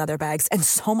Italian leather bags, and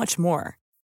so much more.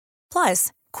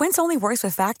 Plus, Quince only works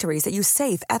with factories that use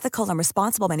safe, ethical, and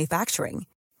responsible manufacturing.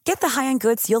 Get the high-end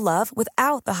goods you'll love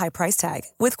without the high price tag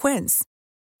with Quince.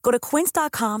 Go to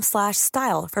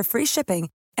quince.com/style for free shipping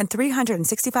and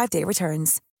 365-day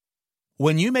returns.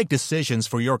 When you make decisions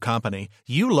for your company,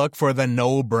 you look for the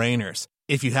no-brainers.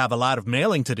 If you have a lot of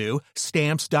mailing to do,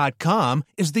 Stamps.com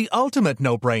is the ultimate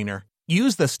no-brainer.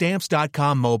 Use the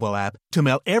Stamps.com mobile app to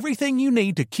mail everything you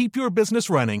need to keep your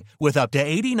business running with up to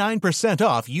 89%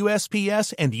 off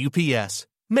USPS and UPS.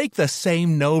 Make the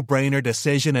same no-brainer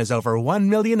decision as over 1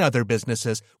 million other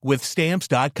businesses with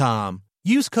Stamps.com.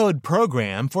 Use code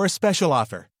PROGRAM for a special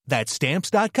offer. That's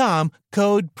Stamps.com,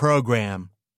 code PROGRAM.